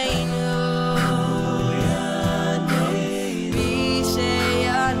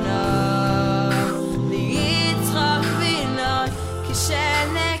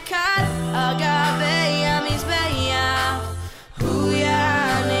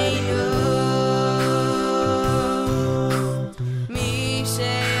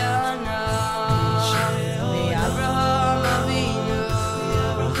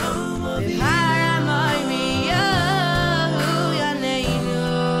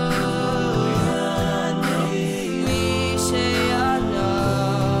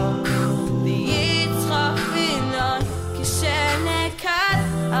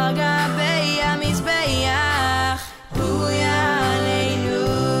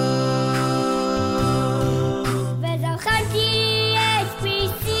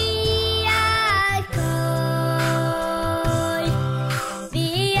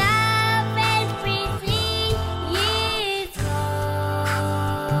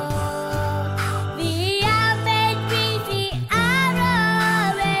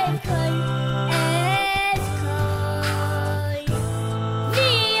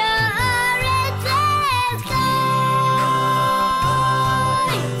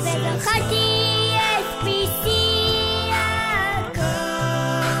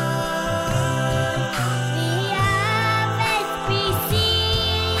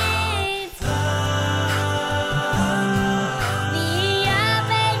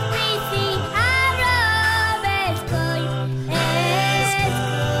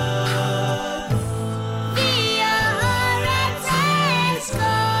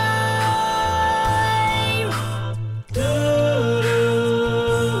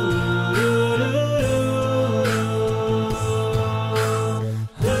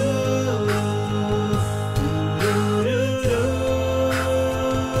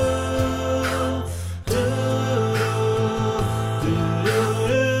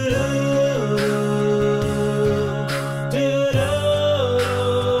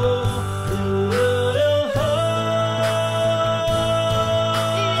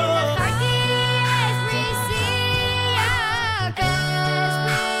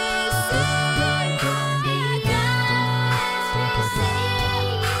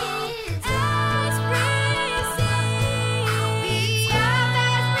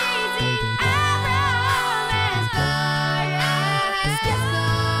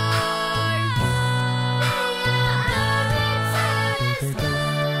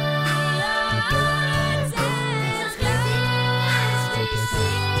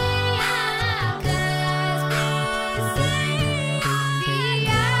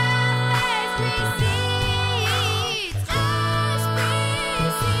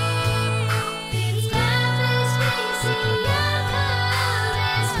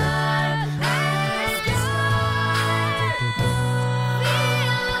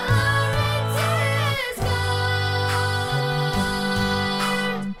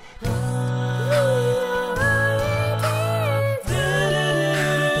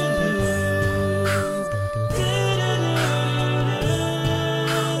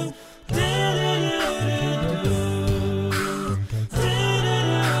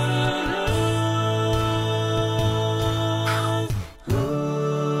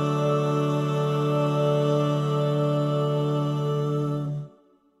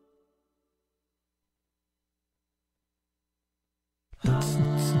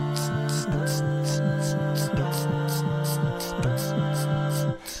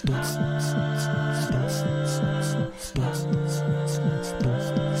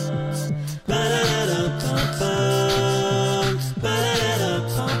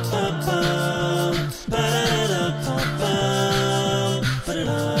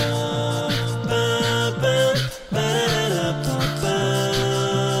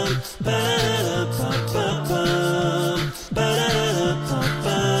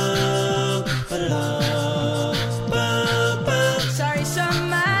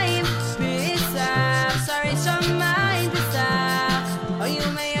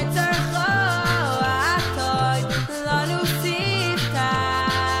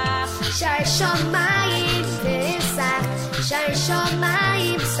 שמיים פסח, שערי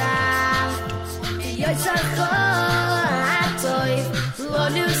שמיים פסח, יצחו הטוב, לא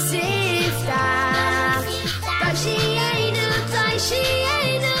נוסיפתך, תשיינו,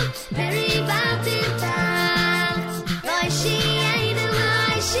 תשיינו, בריבת איתך, תשיינו,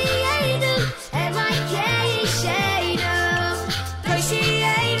 תשיינו, אלי כאישנו,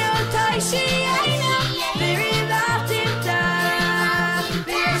 תשיינו, תשיינו, בריבת איתך,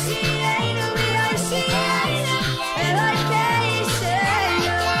 תשיינו, תשיינו, אלי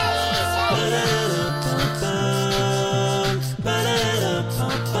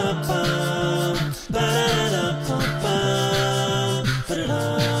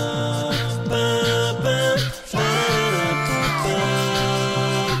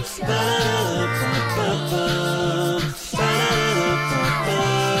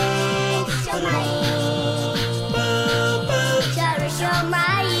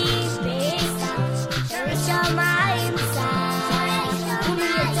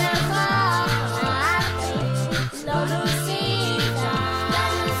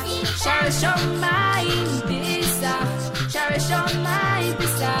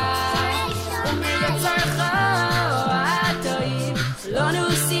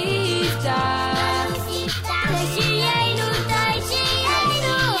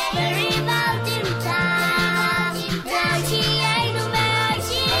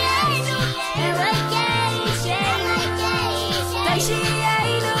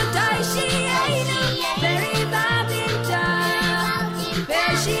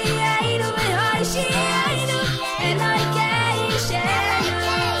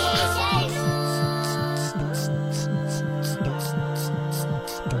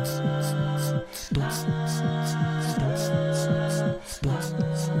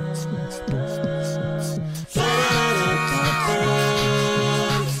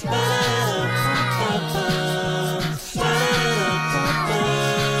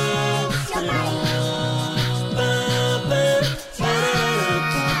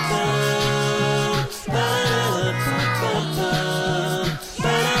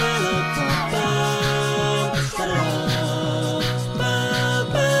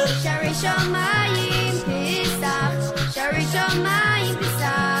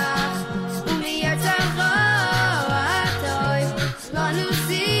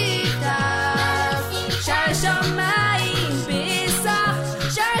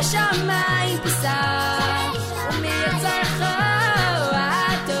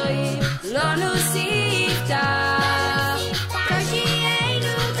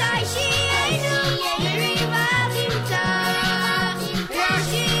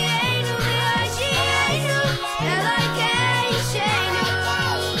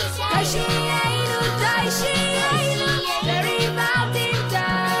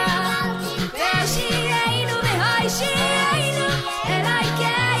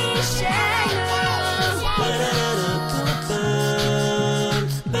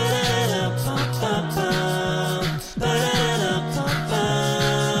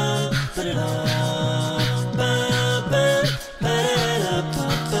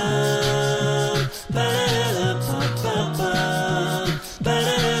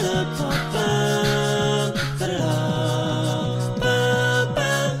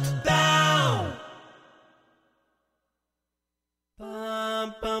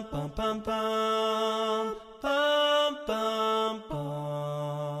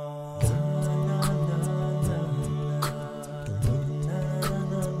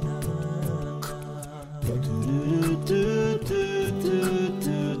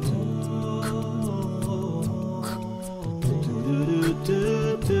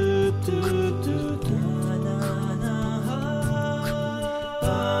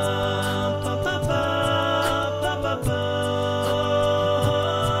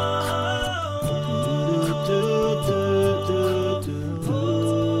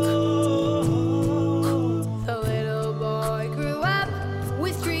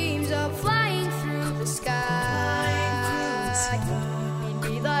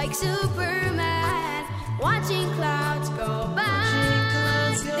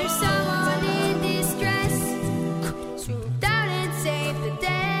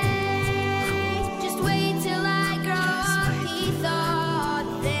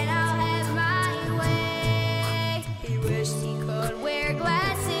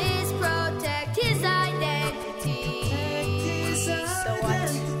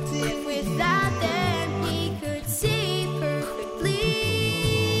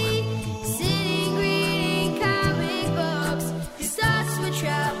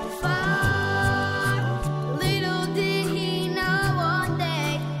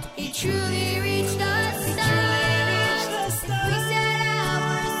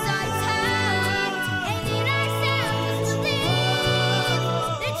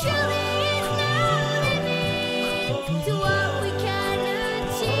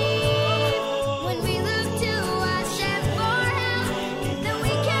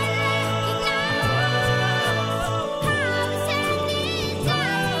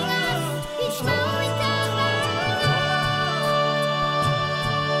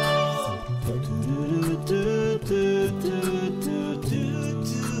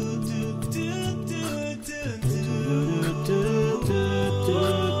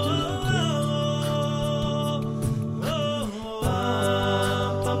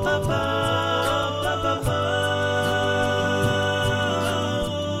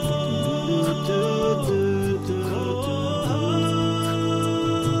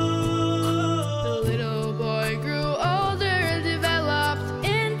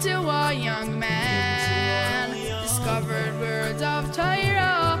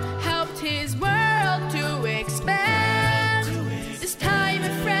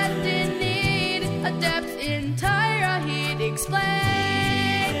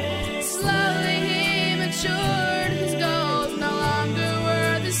slave. Slowly he matured, his goals no longer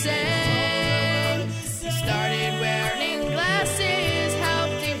were the same. He started wearing glasses,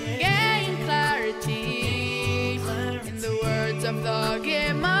 helped him gain clarity. In the words of the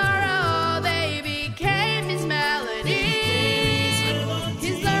Gemara, they became his melodies.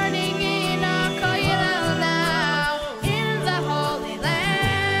 He's learning in a kollel now, in the Holy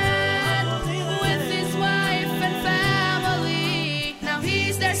Land, with his wife and family. Now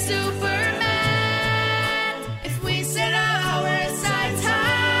he's their Superman. If we set our sights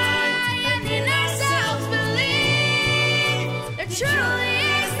high and in ourselves believe, there truly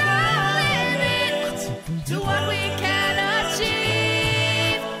is no limit to what we can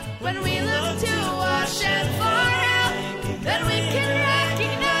achieve. When we look to Hashem for help, then we can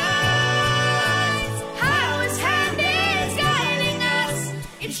recognize how His hand is guiding us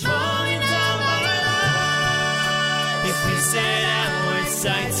each moment of our lives. If we set our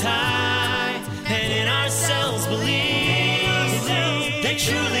sights high and in ourselves believe, there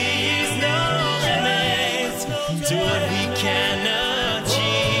truly is no limit to what we can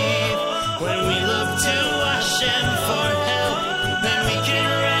achieve. When we look to Hashem for help, then we can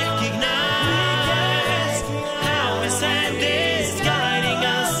recognize how His hand is guiding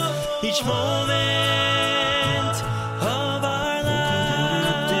us each moment of our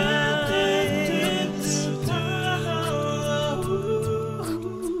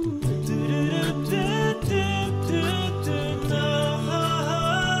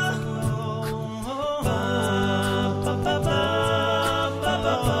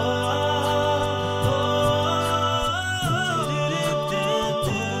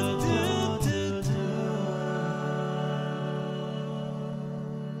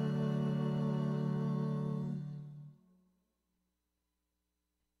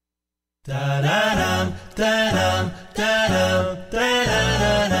Da-da-dum, da-dum, da-dum,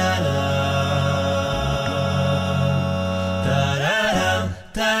 da-da-da-da-da. Da-da-dum,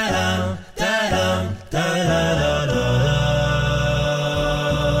 da-dum, da-dum, da-da-da-da-da.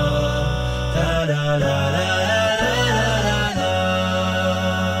 Da-da-da-da-da-da-da-da.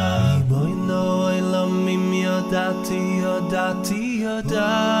 Ribono olamim yodati, yodati, yodati.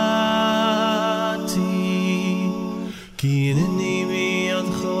 Ki ineni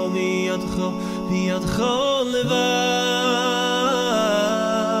biyadcho, biyadcho, biyadcho levad.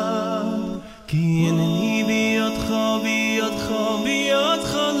 Ki ineni biyadcho, biyadcho,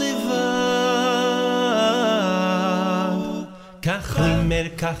 biyadcho levad. Kach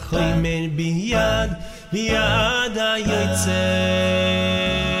oimer biyad, biyad hayoytzer.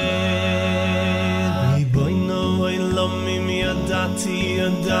 Ribono olamim yodati,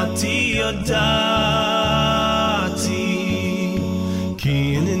 yodati, yodati. Ki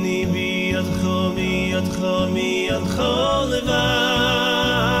ineni biyadcho, biyadcho, biyadcho levad.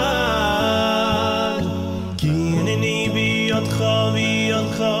 Ki ineni biyadcho,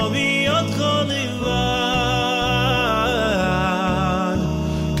 biyadcho, biyadcho levad.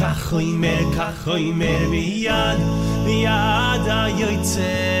 Kach oimer biyad, biyad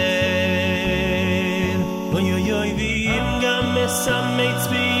hayoytzer. Oy oy oy v'im gam mesametz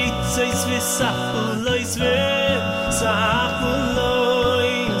b'yitzos v'sachulois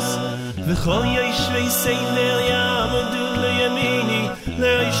v'sachulois v'chol yoshvei seiler ya'amodu leyamini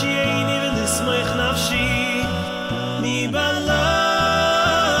le'oshiyeni v'nismoich nafshi mi balade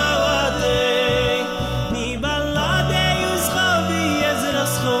uzcha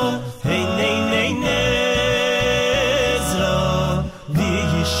v'yezrascho hey nei nei nezra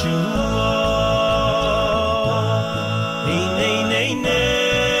v'yeshua.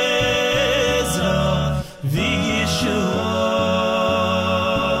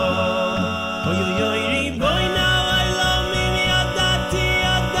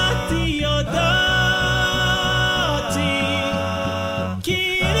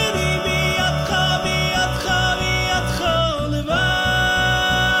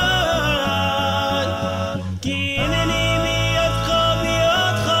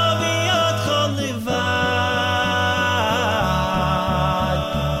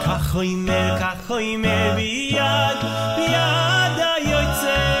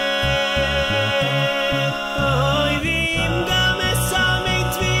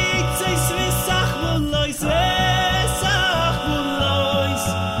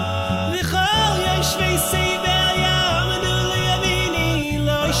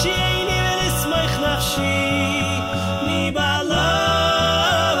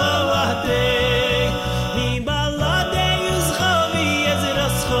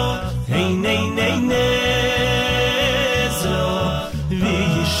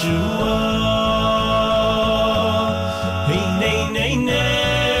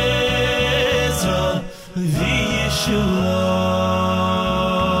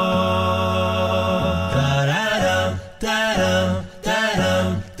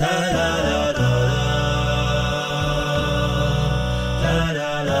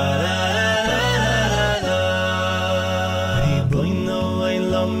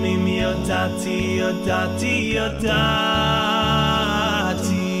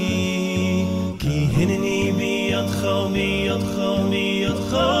 כי הנני בידך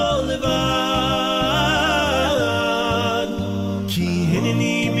לבד כי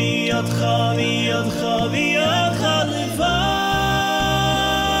הנני בידך לבד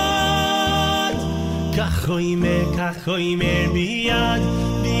כך אומר ביד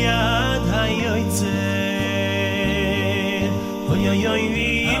היוצר אוי אוי אוי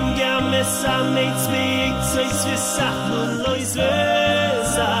ואם גם מסמץ ויצויס וסח מולויס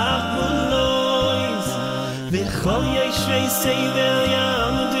וכל ישבי סייבר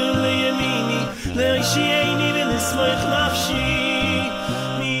יעמדו לימיני להישייני ולשמח נפשי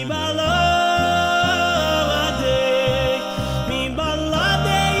מבלעדי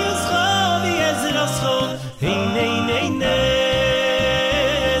יוזכו ויעזרסכו הנה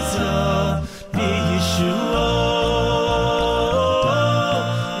עזרו וישועו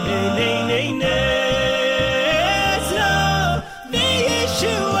הנה עזרו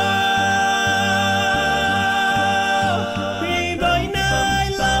וישועו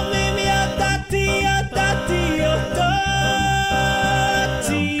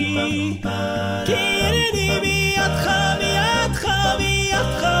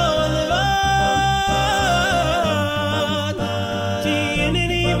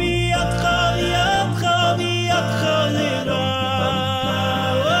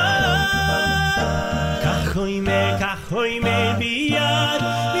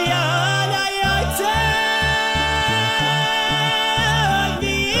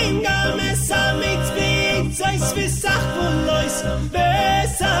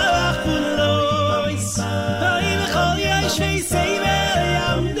בסך פולויס ואי לכל ישבי סייבר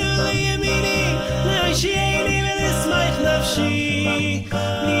יעמדו לימיני להישייני ולשמח נפשי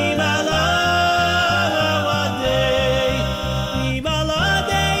מבלעדי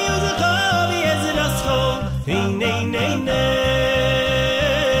יוזכו ויעזרסכו הנה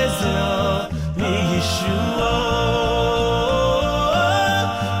עזרו וישועו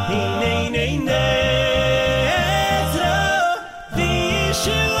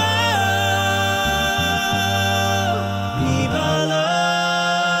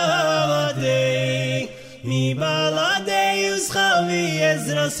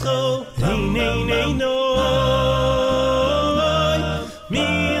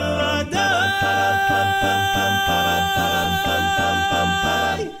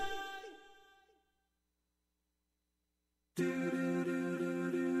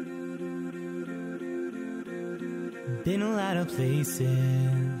Been a lot of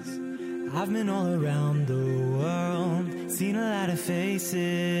places, I've been all around the world, seen a lot of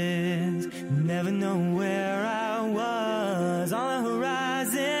faces, never know where I was on the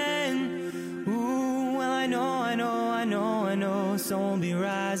horizon. Ooh, well I know, so I'll be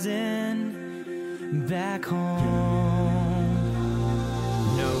rising back home.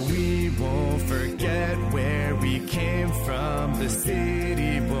 No, we won't forget where we came from. The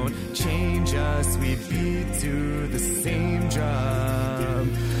city won't change us, we beat to the same drum.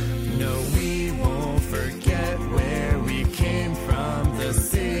 No, we won't forget where we came from. The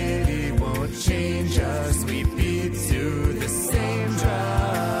city won't change us, we beat to the same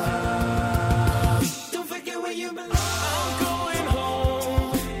drum. Don't forget where you belong. I'm going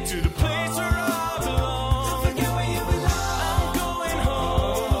home to the place where I belong. Don't forget where you belong. I'm going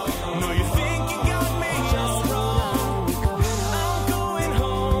home. No, you think you got me just wrong. I'm going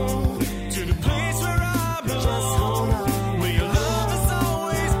home to the place where I belong. Where your love has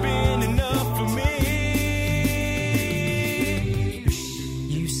always been enough for me.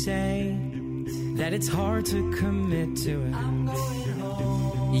 You say that it's hard to commit to it.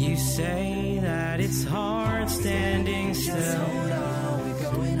 You say that it's hard standing still.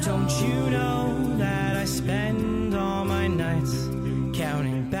 Don't you know that I spend all my nights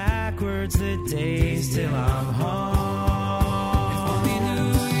counting backwards the days till I'm home? If only New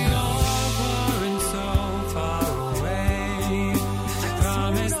York weren't so far away. I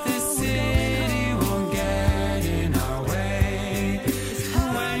promise this city won't get in our way.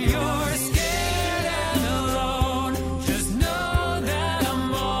 When you're scared and alone, just know that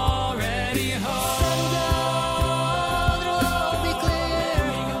I'm already home. Be clear.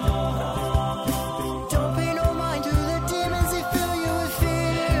 Don't pay no mind to the demons that fill you with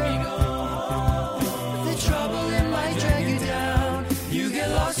fear. The trouble that might drag you down. You get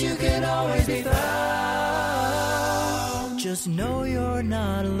lost, you can always be found. Just know you're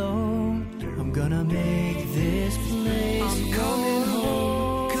not alone. I'm gonna make this place. I'm coming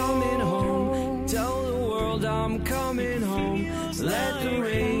home. Tell the world I'm coming home. Let the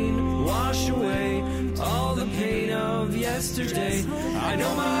rain wash away all the pain of yesterday. I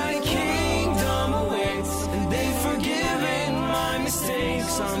know my kingdom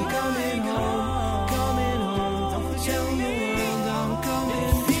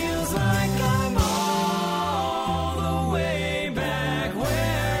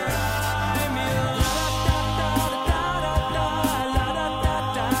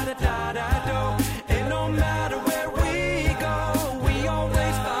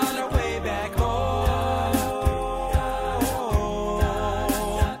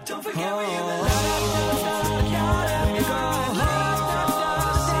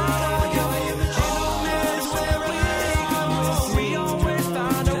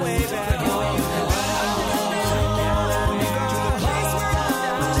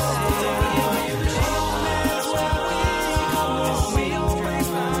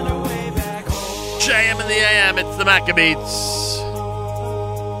the AM, it's the Maccabeats.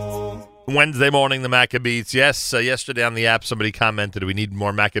 Wednesday morning, the Maccabeats. Yes, yesterday on the app, somebody commented we need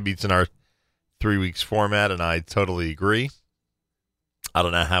more Maccabeats in our 3 weeks format, and I totally agree. I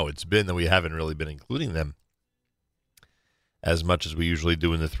don't know how it's been that we haven't really been including them as much as we usually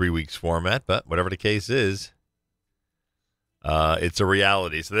do in the 3 weeks format, but whatever the case is, it's a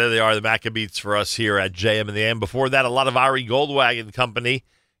reality. So there they are, the Maccabeats for us here at JM in the AM. Before that, a lot of Ari Goldwagon Company.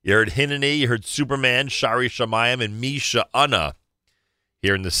 You heard Hineni, you heard Superman, Shari Shamayim, and Misha Anna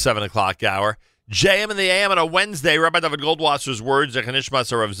here in the 7 o'clock hour. JM in the AM on a Wednesday. Rabbi David Goldwasser's words,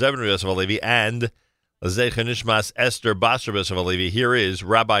 Zechanishmas Rav Zevin Yosef Alevi, and Zechanishmas Esther Basar Yosef Alevi. Here is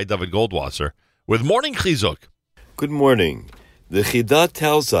Rabbi David Goldwasser with Morning Chizuk. Good morning. The Chidah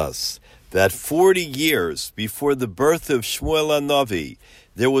tells us that 40 years before the birth of Shmuel HaNavi,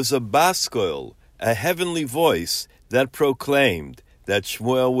 there was a baskol, a heavenly voice, that proclaimed that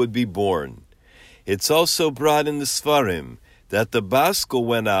Shmuel would be born. It's also brought in the Sfarim that the baskol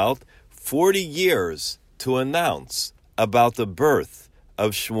went out 40 years to announce about the birth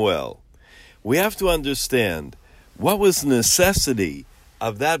of Shmuel. We have to understand what was the necessity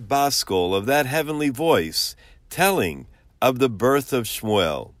of that baskol, of that heavenly voice, telling of the birth of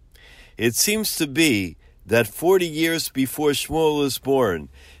Shmuel. It seems to be that 40 years before Shmuel was born,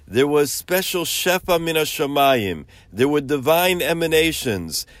 there was special shefa min hashamayim. There were divine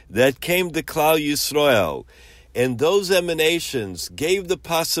emanations that came to Klal Yisrael. And those emanations gave the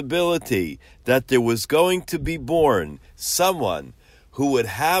possibility that there was going to be born someone who would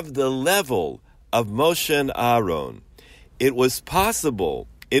have the level of Moshe and Aaron. It was possible,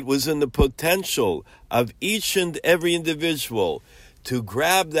 it was in the potential of each and every individual to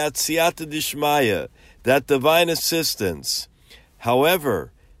grab that siyata dishmaya, that divine assistance.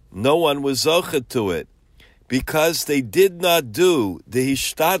 However, no one was zocheh to it because they did not do the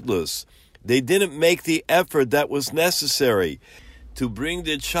hishtadlus. They didn't make the effort that was necessary to bring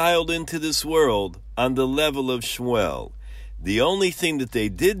their child into this world on the level of Shmuel. The only thing that they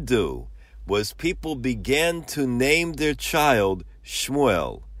did do was people began to name their child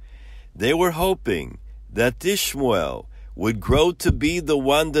Shmuel. They were hoping that this Shmuel would grow to be the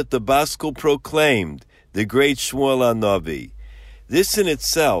one that the baskol proclaimed, the great Shmuel HaNavi. This in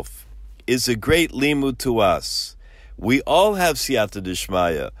itself is a great limud to us. We all have siyata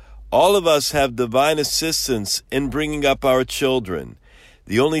dishmaya. All of us have divine assistance in bringing up our children.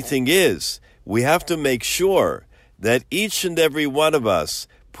 The only thing is, we have to make sure that each and every one of us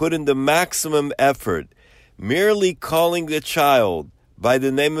put in the maximum effort. Merely calling the child by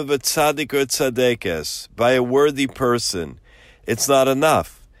the name of a tzaddik or tzaddikes, by a worthy person, it's not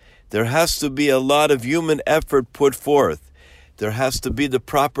enough. There has to be a lot of human effort put forth. There has to be the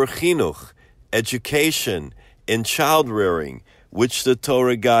proper chinuch, education, and child rearing, which the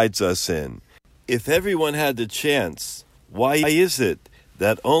Torah guides us in. If everyone had the chance, why is it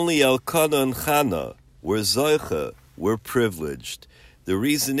that only Elkanah and Chana were zoicha, were privileged? The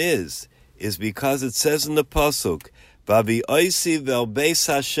reason is because it says in the pasuk, Bavi oisi vel beis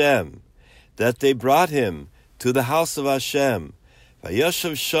Hashem, that they brought him to the house of Hashem,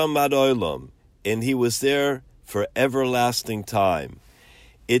 vayoshav sham ad olam, and he was there for everlasting time.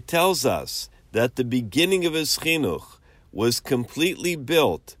 It tells us that the beginning of his chinuch was completely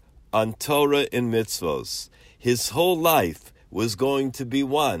built on Torah and mitzvos. His whole life was going to be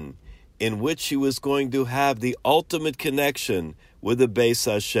one in which he was going to have the ultimate connection with the Beis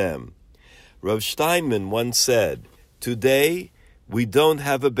Hashem. Rav Steinman once said, today we don't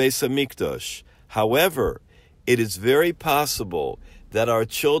have a Beis HaMikdash. However, it is very possible that our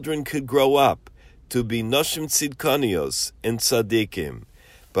children could grow up to be Noshim Tzidkonios and Tzadikim.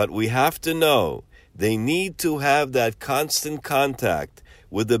 But we have to know they need to have that constant contact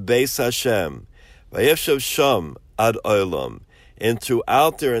with the Beis Hashem, Vayeshav Sham ad Olam, and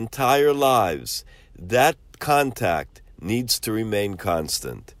throughout their entire lives, that contact needs to remain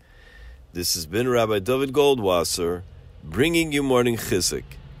constant. This has been Rabbi David Goldwasser, bringing you Morning Chizuk.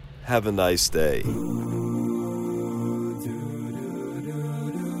 Have a nice day.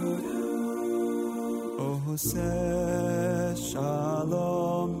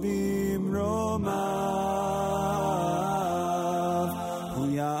 Shalom bimromav, hu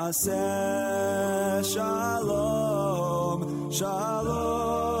yaseh shalom,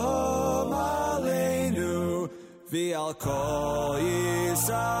 shalom aleinu, v'al kol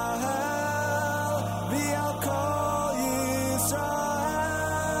Yisrael, v'al kol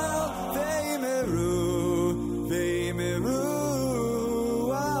Yisrael, v'yimeru,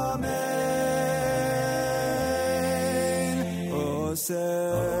 v'yimeru, amen.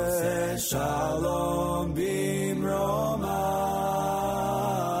 Oseh shalom bimromav,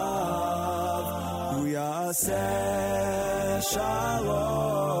 hu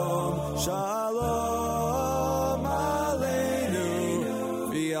Shalom, Shalom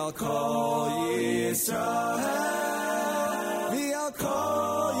Aleinu, V'al Kol Yisrael, V'al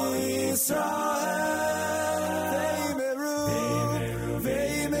Kol Yisrael, V'yimeru,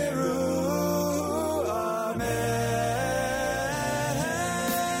 V'yimeru, Amen.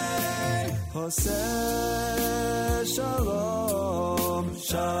 Hoseh Shalom,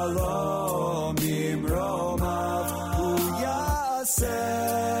 Shalom Imromav, Uyaseh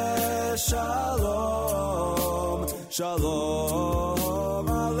Shalom, Shalom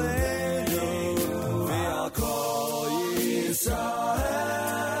Aleinu, V'al Kol Yisrael,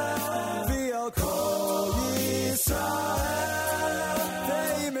 V'al Kol Yisrael,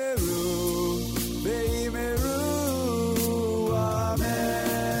 V'yimeru, V'yimeru, Amen.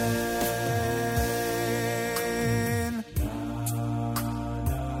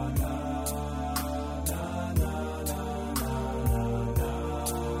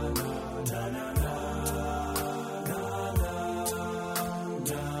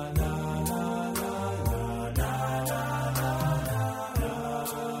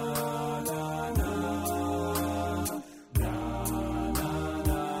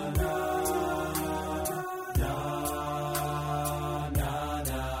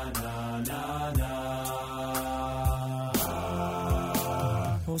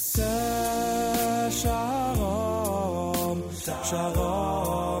 Oseh Shalom,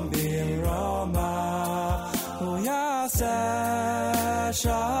 Shalom B'Romah, Uyaseh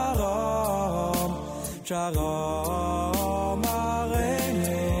Shalom, Shalom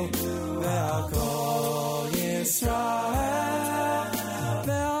Aleinu, V'al Kol Yisrael,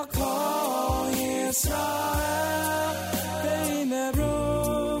 V'al Kol Yisrael,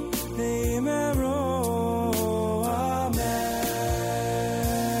 V'yimeru, V'yimeru, Amen.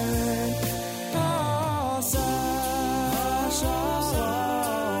 Oseh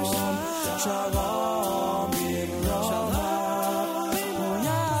Shalom, Shalom B'Romah,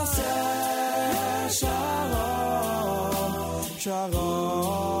 Uyaseh Shalom,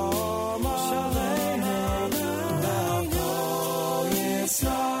 Shalom Aleinu, V'al Kol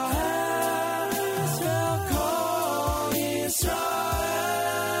Yisrael, V'al Kol Yisrael,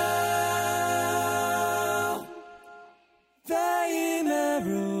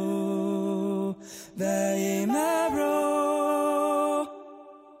 V'yimeru, V'yimeru,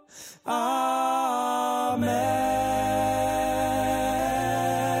 Amen.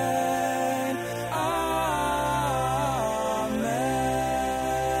 Amen.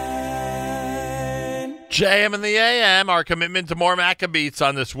 JM and the AM, our commitment to more Maccabeats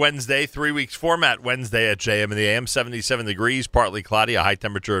on this Wednesday, 3 weeks format Wednesday at JM and the AM, 77 degrees, partly cloudy, a high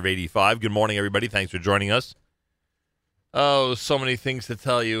temperature of 85. Good morning, everybody. Thanks for joining us. Oh, so many things to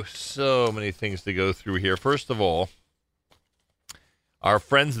tell you, so many things to go through here. First of all, our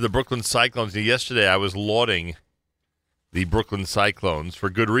friends of the Brooklyn Cyclones. Yesterday, I was lauding the Brooklyn Cyclones for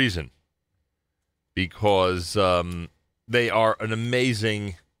good reason, because they are an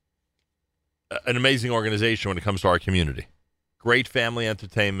amazing organization when it comes to our community. Great family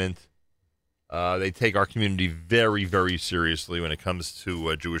entertainment. They take our community very, very seriously when it comes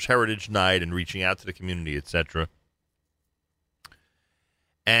to Jewish Heritage Night and reaching out to the community, etc.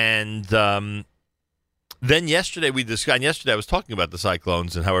 And then yesterday we discussed. Yesterday I was talking about the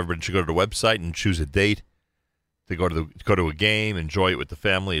Cyclones and how everybody should go to the website and choose a date to go to a game, enjoy it with the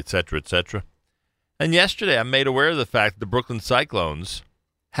family, etc., etc. And yesterday I'm made aware of the fact that the Brooklyn Cyclones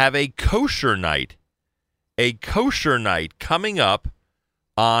have a kosher night coming up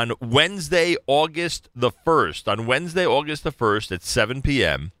on Wednesday, August the 1st. On Wednesday, August the 1st at 7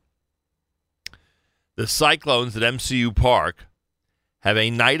 p.m., the Cyclones at MCU Park have a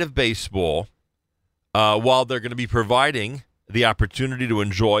night of baseball while they're going to be providing the opportunity to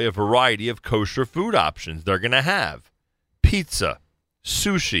enjoy a variety of kosher food options. They're going to have pizza,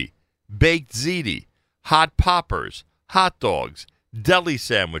 sushi, baked ziti, hot poppers, hot dogs, deli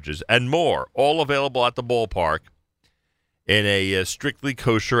sandwiches, and more, all available at the ballpark in a strictly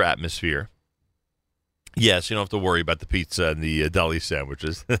kosher atmosphere. Yes, you don't have to worry about the pizza and the deli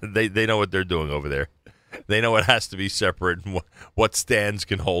sandwiches. They know what they're doing over there. They know it has to be separate and what stands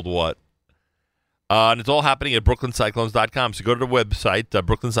can hold what. And it's all happening at brooklyncyclones.com. So go to the website,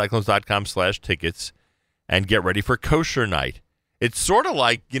 brooklyncyclones.com/tickets, and get ready for kosher night. It's sort of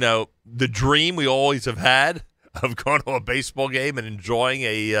like, the dream we always have had of going to a baseball game and enjoying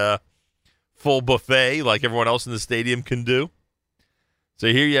a full buffet like everyone else in the stadium can do. So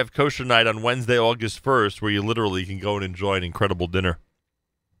here you have kosher night on Wednesday, August 1st, where you literally can go and enjoy an incredible dinner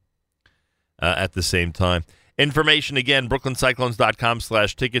at the same time. Information, again,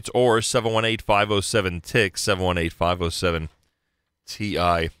 brooklyncyclones.com/tickets or 718-507-TICKS,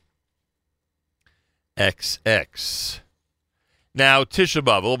 TIXX. Now, Tisha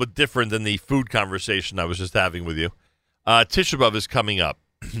B'Av, a little bit different than the food conversation I was just having with you. Tisha B'Av is coming up.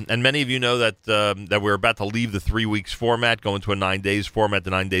 And many of you know that we're about to leave the 3 weeks format, go into a 9 days format. The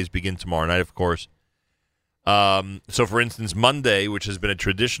 9 days begin tomorrow night, of course. So, for instance, Monday, which has been a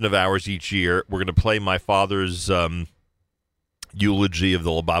tradition of ours each year, we're going to play my father's eulogy of the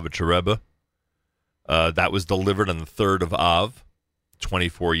Lubavitcher Rebbe. That was delivered on the 3rd of Av,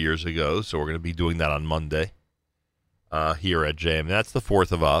 24 years ago. So we're going to be doing that on Monday here at JM. That's the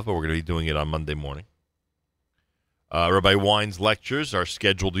 4th of Av, but we're going to be doing it on Monday morning. Rabbi Wine's lectures are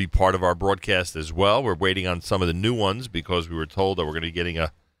scheduled to be part of our broadcast as well. We're waiting on some of the new ones because we were told that we're going to be getting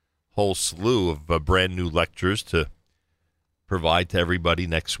a whole slew of brand new lectures to provide to everybody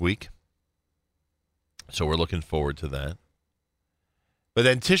next week. So we're looking forward to that. But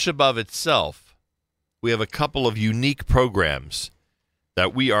then Tisha B'Av itself, we have a couple of unique programs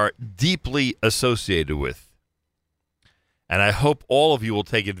that we are deeply associated with. And I hope all of you will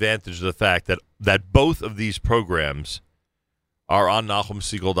take advantage of the fact that both of these programs are on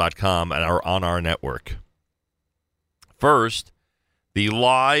NachumSegal.com and are on our network. First, the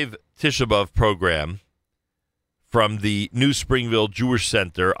live Tisha B'Av program from the New Springville Jewish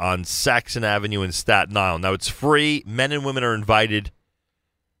Center on Saxon Avenue in Staten Island. Now, it's free. Men and women are invited.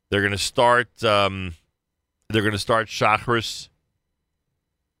 They're going to start Shacharis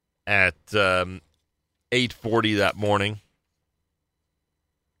at 8:40 that morning.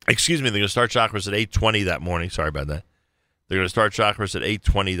 Excuse me, they're going to start Shacharis at 8:20 that morning. Sorry about that. They're going to start Shacharis at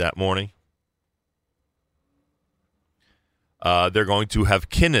 8:20 that morning. They're going to have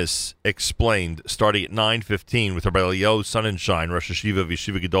Kinnis explained starting at 9:15 with Rabbi Eliyahu Sonnenschein, Rosh Hashiva of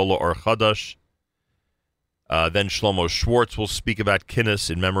Yeshiva Gedola Or Chadash. Then Shlomo Schwartz will speak about Kinnis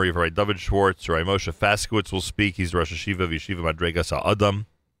in memory of Rabbi David Schwartz. Rabbi Moshe Faskowitz will speak. He's the Rosh Hashiva of Yeshiva Madregas HaAdam.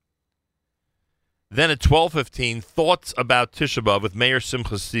 Then at 12:15, Thoughts About Tisha B'Av with Mayor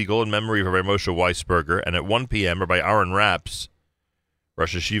Simcha Siegel in memory of Rabbi Moshe Weisberger. And at 1 p.m., Rabbi Aaron Rapps,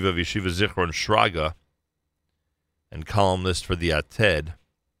 Rosh Hashiva of Yeshiva Zichron Shraga, and columnist for the Ated.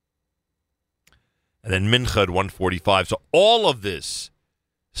 And then Mincha at 1:45. So all of this,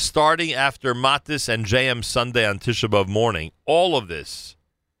 starting after Matis and JM Sunday on Tisha B'Av morning, all of this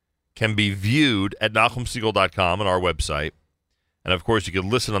can be viewed at NachumSegal.com on our website. And, of course, you can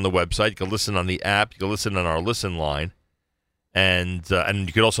listen on the website. You can listen on the app. You can listen on our listen line. And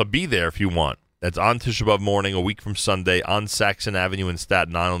you can also be there if you want. That's on Tisha B'Av morning, a week from Sunday, on Saxon Avenue in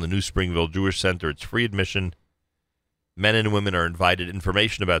Staten Island, the New Springville Jewish Center. It's free admission. Men and women are invited.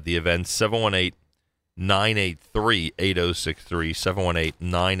 Information about the event, 718-983-8063,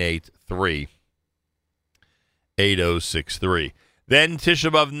 718-983-8063. Then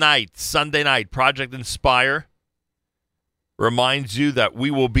Tisha B'Av night, Sunday night, Project Inspire reminds you that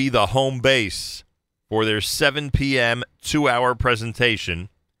we will be the home base for their 7 p.m. 2-hour presentation,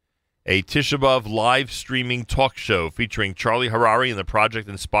 a Tisha B'Av live streaming talk show featuring Charlie Harari and the Project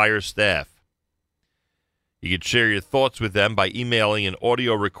Inspire staff. You can share your thoughts with them by emailing an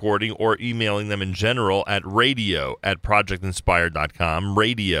audio recording or emailing them in general at radio@projectinspire.com,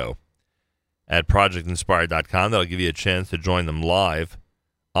 radio@projectinspire.com. That'll give you a chance to join them live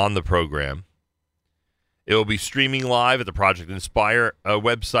on the program. It will be streaming live at the Project Inspire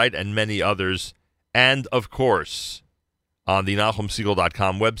website and many others, and, of course, on the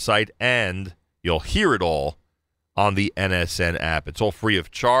NachumSegal.com website, and you'll hear it all on the NSN app. It's all free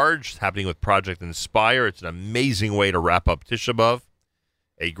of charge. It's happening with Project Inspire. It's an amazing way to wrap up Tisha B'Av,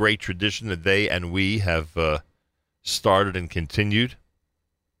 a great tradition that they and we have started and continued.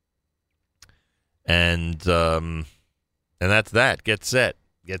 And that's that. Get set.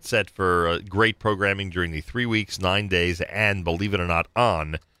 Get set for great programming during the 3 weeks, 9 days, and, believe it or not,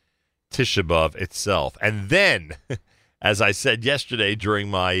 on Tisha B'Av itself. And then, as I said yesterday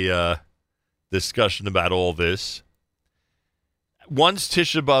during my discussion about all this, once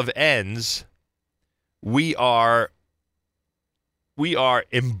Tisha B'Av ends, we are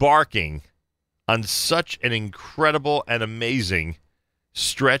embarking on such an incredible and amazing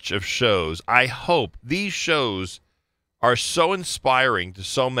stretch of shows. I hope these shows are so inspiring to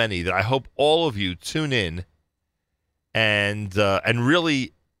so many that I hope all of you tune in and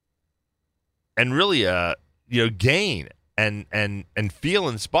really gain and feel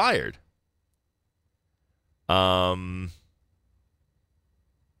inspired. About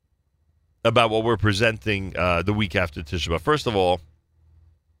what we're presenting the week after Tisha B'Av. First of all,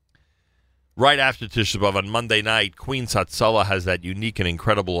 right after Tisha B'Av on Monday night, Queen's Hatzalah has that unique and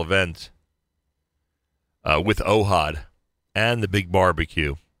incredible event with Ohad and the big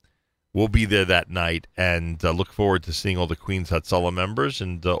barbecue we'll be there that night, and look forward to seeing all the Queens Hatzalah members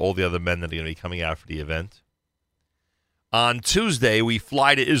and all the other men that are going to be coming out for the event. On Tuesday, we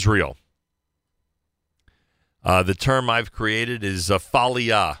fly to Israel. The term I've created is a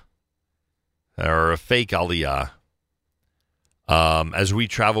faliyah, or a fake aliyah, as we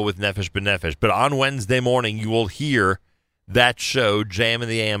travel with Nefesh B'Nefesh. But on Wednesday morning, you will hear that show, JM in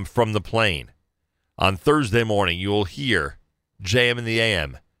the AM, from the plane. On Thursday morning, you will hear JM in the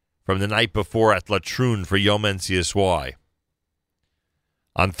AM from the night before at Latrun for Yom NCSY.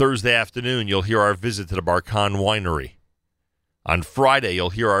 On Thursday afternoon, you'll hear our visit to the Barkan Winery. On Friday,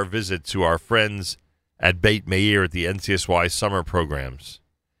 you'll hear our visit to our friends at Beit Meir at the NCSY summer programs.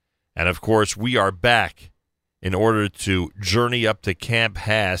 And, of course, we are back in order to journey up to Camp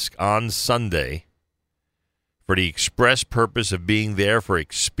Hask on Sunday for the express purpose of being there for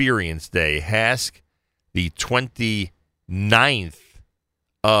Experience Day. Hask, the 29th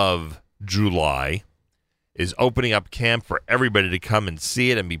of July, is opening up camp for everybody to come and see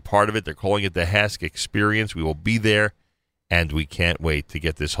it and be part of it. They're calling it the Hask Experience. We will be there, and we can't wait to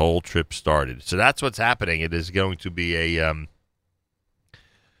get this whole trip started. So that's what's happening. It is going to be a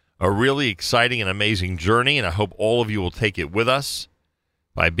really exciting and amazing journey, and I hope all of you will take it with us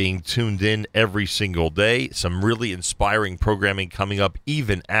by being tuned in every single day. Some really inspiring programming coming up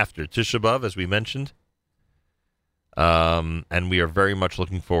even after Tisha B'Av, as we mentioned. And we are very much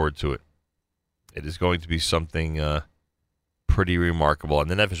looking forward to it. It is going to be something pretty remarkable. And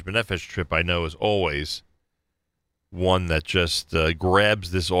the Nefesh B'Nefesh trip, I know, is always one that just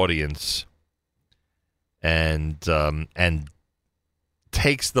grabs this audience and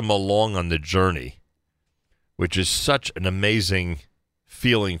takes them along on the journey, which is such an amazing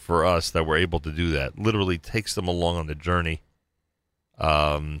feeling for us that we're able to do that. Literally takes them along on the journey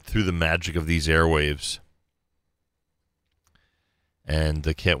through the magic of these airwaves. And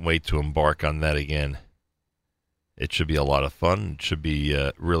I can't wait to embark on that again. It should be a lot of fun. It should be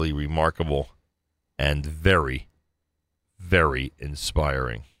really remarkable and very, very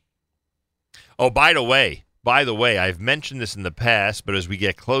inspiring. Oh, by the way, I've mentioned this in the past, but as we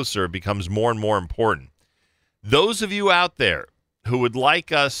get closer, it becomes more and more important. Those of you out there who would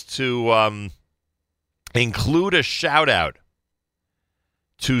like us to include a shout-out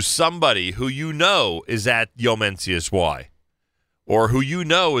to somebody who you know is at Yom NCSY, or who you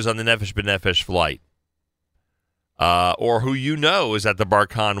know is on the Nefesh B'Nefesh flight, or who you know is at the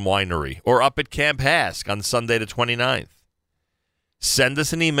Barkan Winery, or up at Camp Hask on Sunday the 29th, send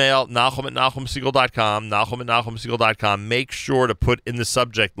us an email, Nachum@NachumSegal.com, Nachum@NachumSegal.com. Make sure to put in the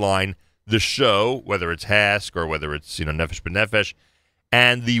subject line the show, whether it's Hask or whether it's Nefesh B'Nefesh,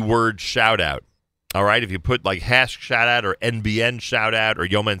 and the word shout-out. All right? If you put like Hask shout-out or NBN shout-out or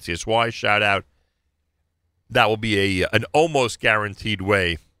Yom NCSY shout-out, that will be an almost guaranteed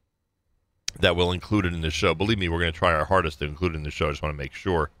way that we'll include it in the show. Believe me, we're going to try our hardest to include it in the show. I just want to make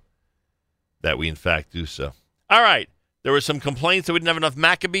sure that we, in fact, do so. All right. There were some complaints that we didn't have enough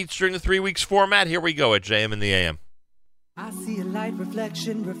Maccabees during the 3 weeks format. Here we go at JM in the AM. I see a light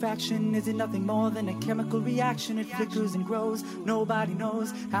reflection, refraction. Is it nothing more than a chemical reaction? It flickers and grows. Nobody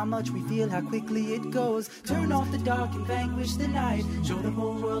knows how much we feel, how quickly it goes. Turn off the dark and vanquish the night. Show the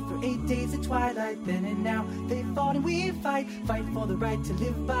whole world for 8 days of twilight. Then and now they fought and we fight. Fight for the right to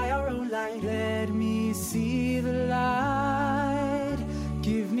live by our own light. Let me see the light.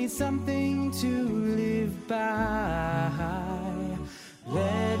 Give me something to live by.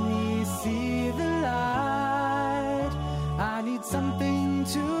 Let me see the light. I need something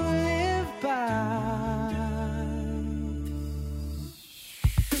to live by.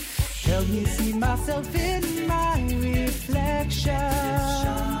 Help me see myself in my reflection.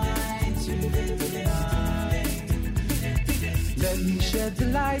 Shine to the light. Let me shed the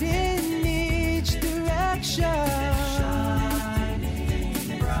light in each direction.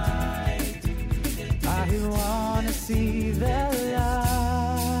 Shining bright. I wanna see the light.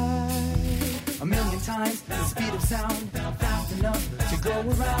 A million times the speed of sound, fast enough to go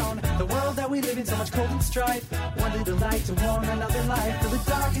around the world that we live in, so much cold and strife. One little light to warm another life, for the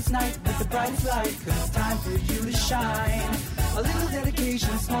darkest night with the brightest light, 'cause it's time for you to shine. A little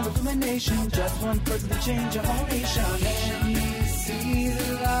dedication, small illumination, just one person to change a whole nation. Let me see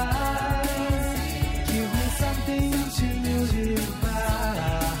the light, give me something to live by.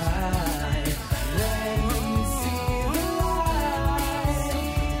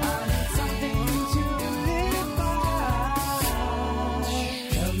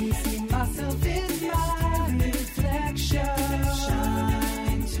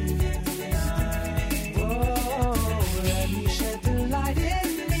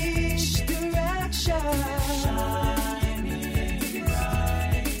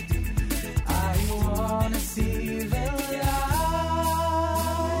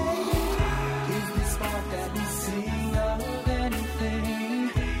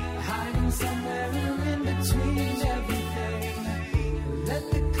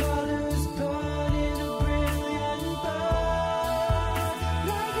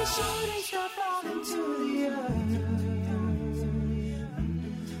 Shooting star falling to the earth.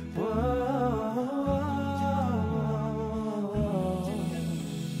 Whoa.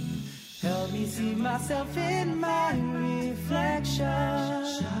 Help me see myself in my reflection.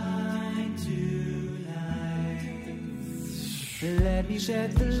 Shine tonight. Let me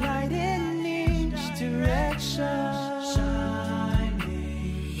shed the light in each direction.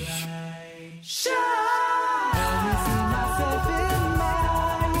 Shining bright. Shine. Help me see myself in my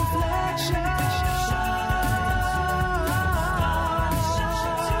reflection.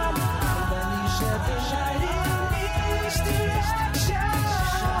 Let me shed the light in each direction.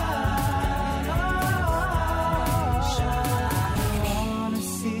 I wanna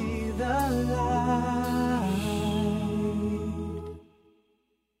see the light.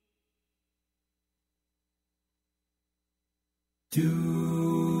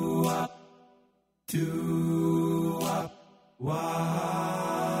 Do up, do up, what?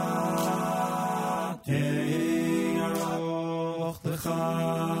 Hey, Aroch Lecha,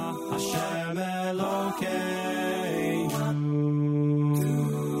 Hashem Elokeinu. Do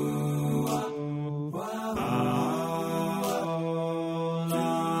up,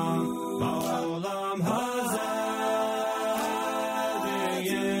 ba'olam hazeh,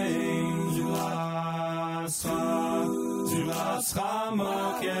 de'yein zulascha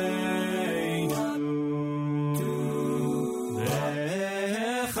mokeinu. V'chayei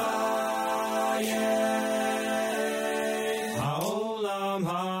ha'olam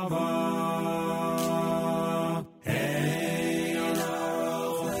haba. Hey,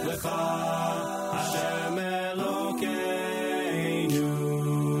 Aroch Lecha, Hashem Elokeinu.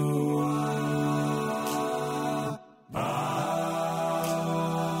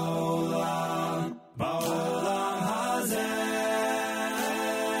 Ba'olam hazeh,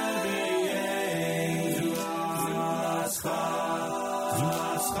 de'yein zulascha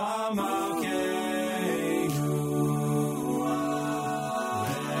mokeinu.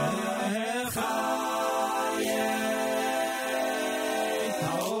 V'chayei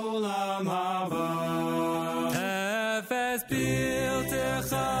ha'olam haba. Efes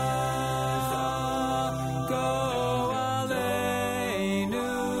piltecha go aleinu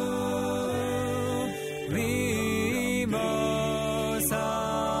limosa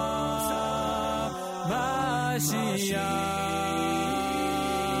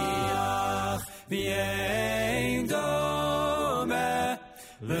Mashiach v'yein domeh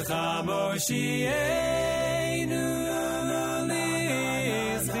lecha Moshienu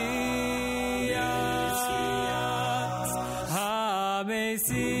lizchiyas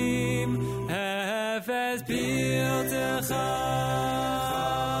hamesim efes piltecha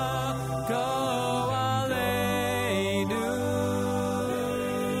go aleinu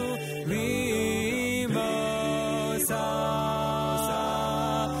limosa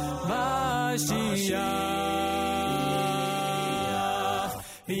Mashiach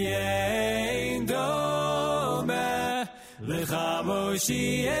v'yein domeh lecha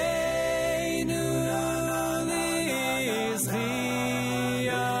Moshienu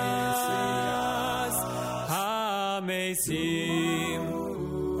lizchiyas hamesim.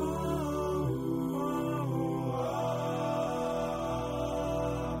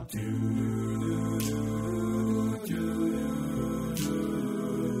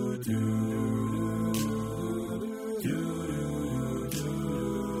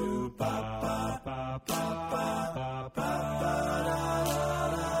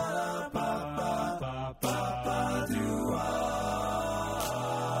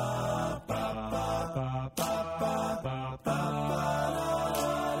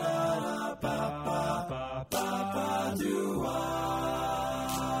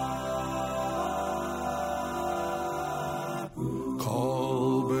 Kol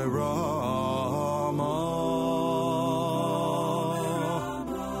berama,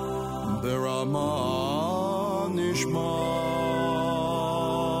 berama nishma.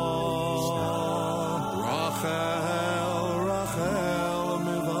 Rachel, Rachel,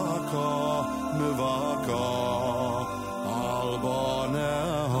 mivaka, mivaka, al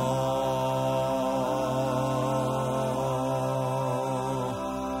baneha.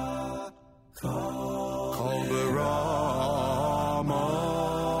 Kol berama,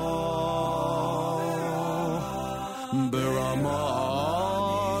 berama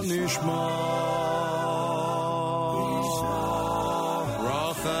nishma.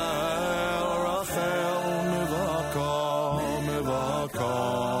 Rachel, Rachel, mivaka, mivaka,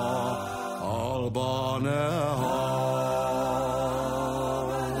 al baneha.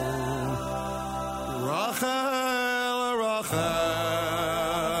 Rachel, Rachel,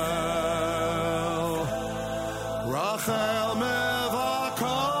 Rachel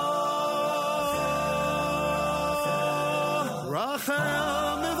mevaka.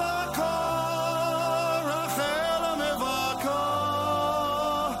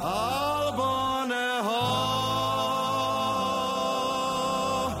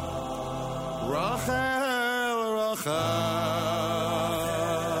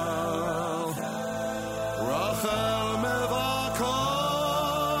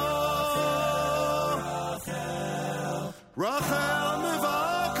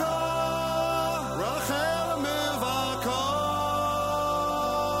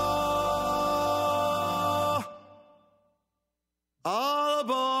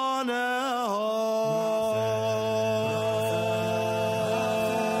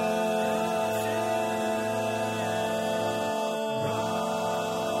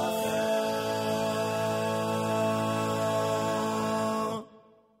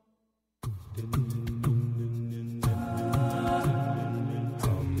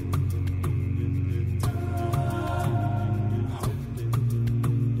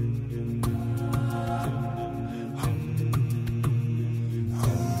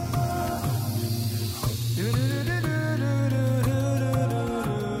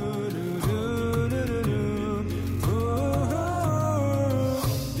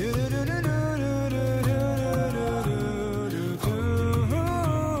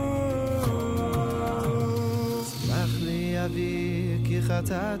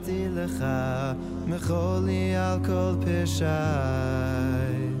 חטאתי לך, מחול לי על כל פשעי.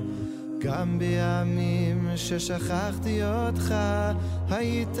 גם בימים ששכחתי אותך,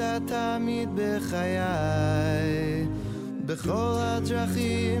 היית תמיד בחיי. בכל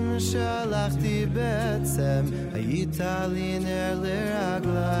הדרכים שהלכתי בעצם, היית לי נר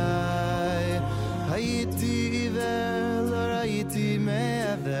לרגלי. הייתי עיוור, לא ראיתי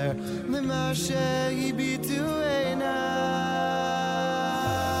מעבר למה שהביטו עיניי.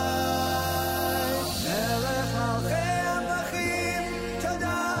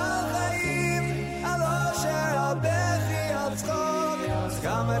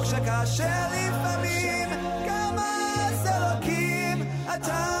 כמה שקשה לפעמים, כמה אלוקים,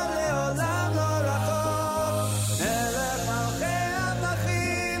 אתה לעולם לא רחוק. מלך מלכי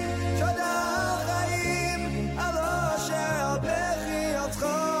המלכים, תודה על חיים, על אושר, על בכי, על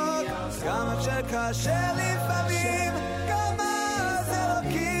צחוק. כמה שקשה לפעמים, כמה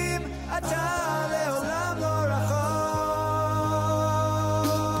אלוקים, אתה לעולם לא רחוק.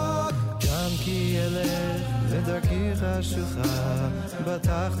 גם כי ילך לדרכי חשוכה,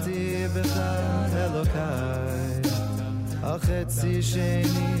 בטחתי בך אלוקיי. על חצי שני,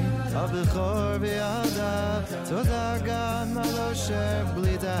 על בכור וילדה, תודה גם על אושר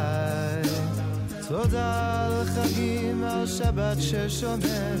בלי די. תודה על חגים, על שבת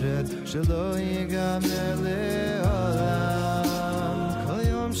ששומרת, שלא ייגמר לעולם. כל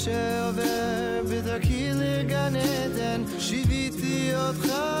יום שעובר בדרכי לגן עדן, שיביתי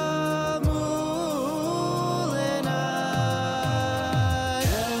אותך מול עיניי.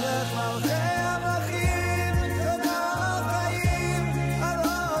 מלך מלכי המלכים, תודה על חיים, על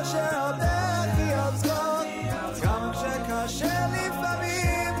אושר, על בכי, על צחוק. גם שקשה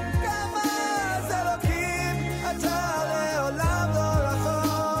לפעמים, כמה אלוקים, אתה לעולם לא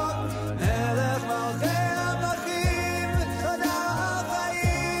רחוק. מלך מלכי המלכים, תודה על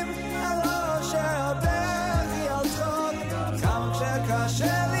חיים, על אושר, על בכי, על צחוק. גם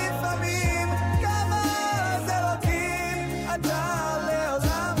שקשה לפעמים, כמה אלוקים, אתה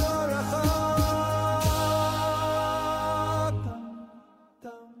לעולם לא רחוק.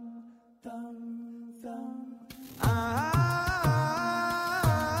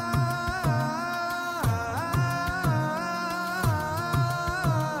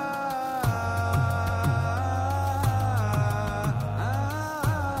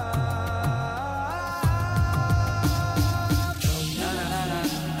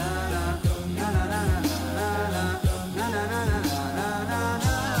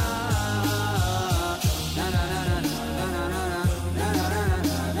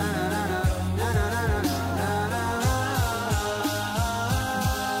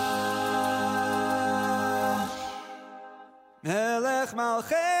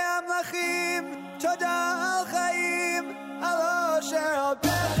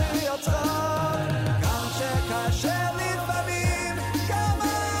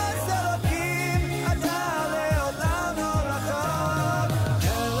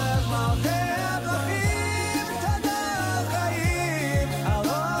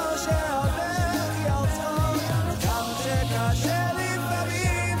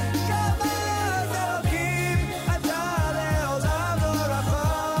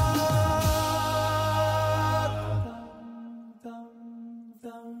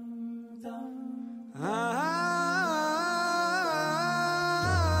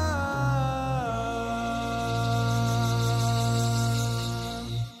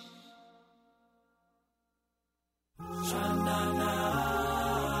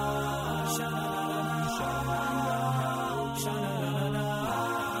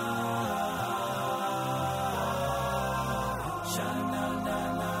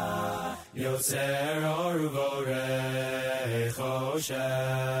 יוצר אור ובורא חושך,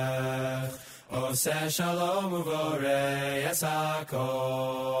 עושה שלום ובורא הכל.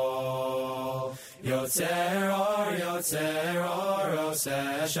 יוצר אור,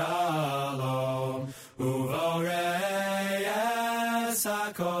 עושה שלום ובורא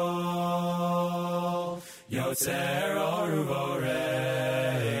הכל. יוצר אור ובורא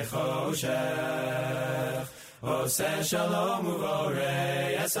חושך, עושה שלום ובורא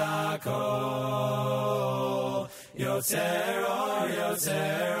הכל. יוצר אור,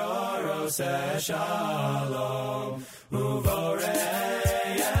 עושה שלום ובורא הכל.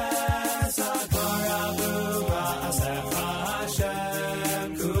 רבו מעשיך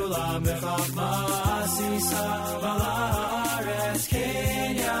השם, כולם בחוכמה עשיסה, ולארץ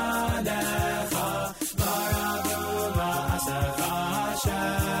קנייניך. ברבו מעשיך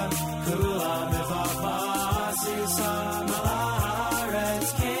השם, כולם בחוכמה עשיסה, ולארץ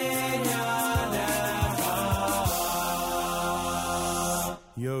קנייניך.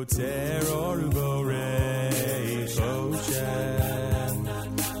 יוצר אור ובורא חושך,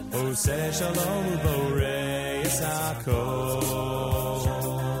 עושה שלום ובורא הכל.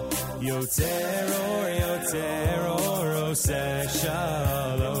 יוצר אור, עושה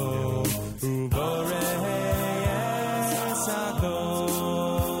שלום ובורא הכל.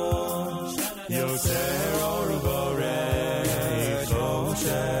 יוצר אור ובורא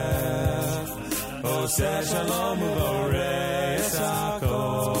חושך, עושה שלום ובורא הכל.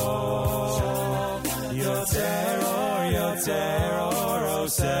 יוצר אור,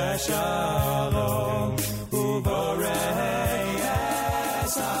 עושה שלום ובורא הכל.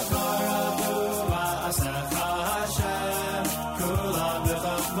 רבו מעשיך השם, כולם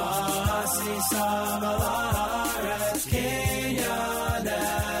בחוכמה עשיסה, ולארץ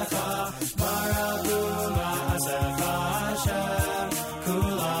קנייניך. ברבו מעשיך השם,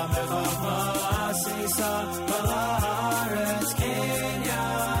 כולם בחוכמה עשיסה, ולארץ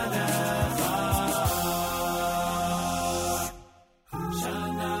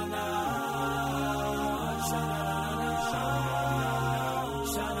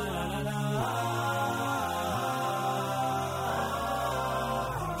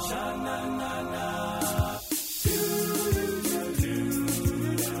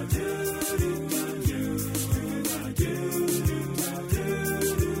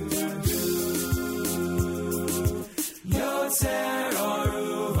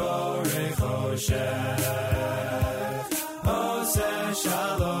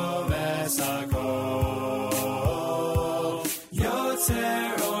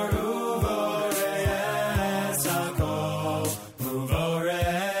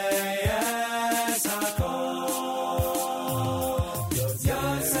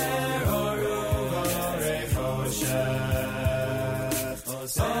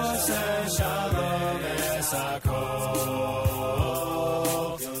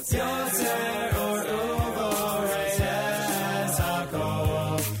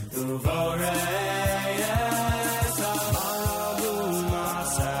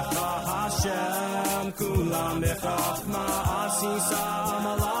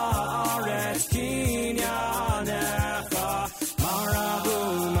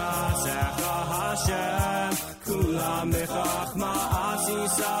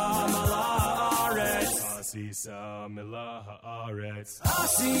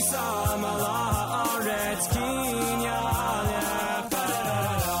קנייניך.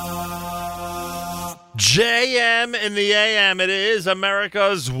 JM in the AM. It is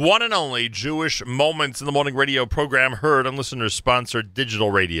America's one and only Jewish Moments in the Morning radio program, heard on listeners-sponsored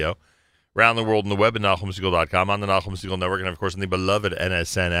digital radio around the world on the web at NachumSegal.com, on the Nachum Segal Network, and, of course, on the beloved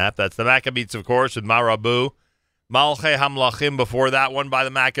NSN app. That's the Maccabeats, of course, with Marabu. Malchei Hamlachim before that one by the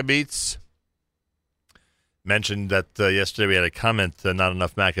Maccabeats. Mentioned that yesterday we had a comment, not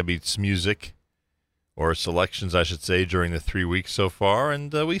enough Maccabeats music, or selections, I should say, during the 3 weeks so far,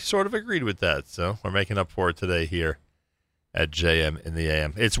 and we sort of agreed with that, so we're making up for it today here at JM in the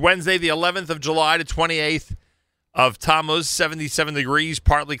AM. It's Wednesday, the 11th of July, the 28th of Tammuz, 77 degrees,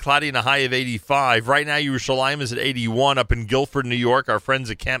 partly cloudy, and a high of 85. Right now, Yerushalayim is at 81. Up in Guilford, New York, our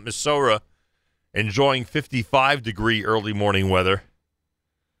friends at Camp Mesorah enjoying 55-degree early morning weather.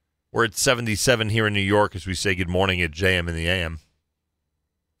 We're at 77 here in New York as we say good morning at JM in the AM.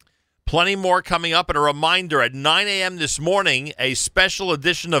 Plenty more coming up, and a reminder, at 9 a.m. this morning, a special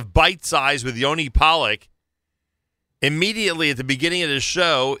edition of Bite Size with Yoni Pollack. Immediately at the beginning of the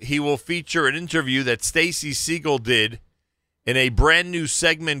show, he will feature an interview that Stacy Siegel did in a brand new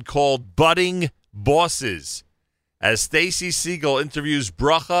segment called Budding Bosses, as Stacy Siegel interviews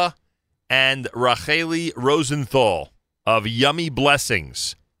Bracha and Racheli Rosenthal of Yummy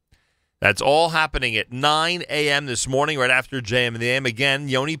Blessings. That's all happening at 9 a.m. this morning, right after JM and the AM. Again,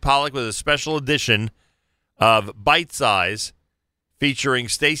 Yoni Pollack with a special edition of Bite Size, featuring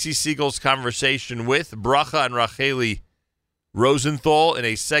Stacy Siegel's conversation with Bracha and Racheli Rosenthal in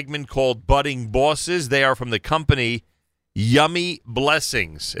a segment called Budding Bosses. They are from the company Yummy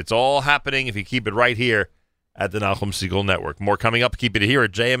Blessings. It's all happening if you keep it right here at the Nachum Siegel Network. More coming up. Keep it here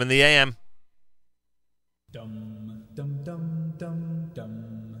at JM and the AM. Dum dum dum dum dum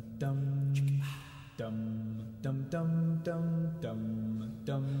dum dum dum dum dum dum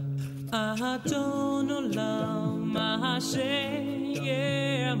dum. Adon olam Hashem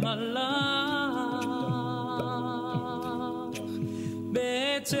malach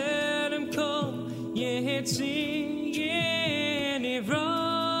beterem kol yetzin nivra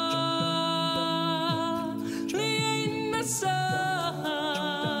lein nasa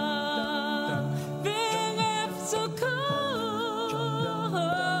ve'ef zokah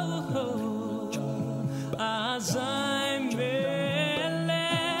azayim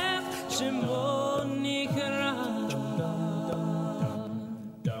melech shemo nikra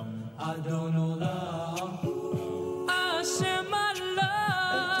Adon olam Hashem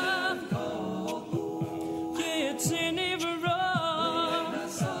malach yetzin nivra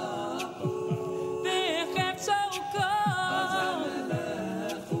ve'ef zokah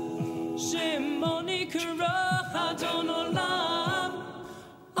shemo nikra Adon olam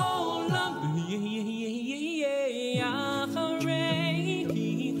olam acharei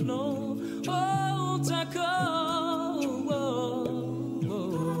kiklo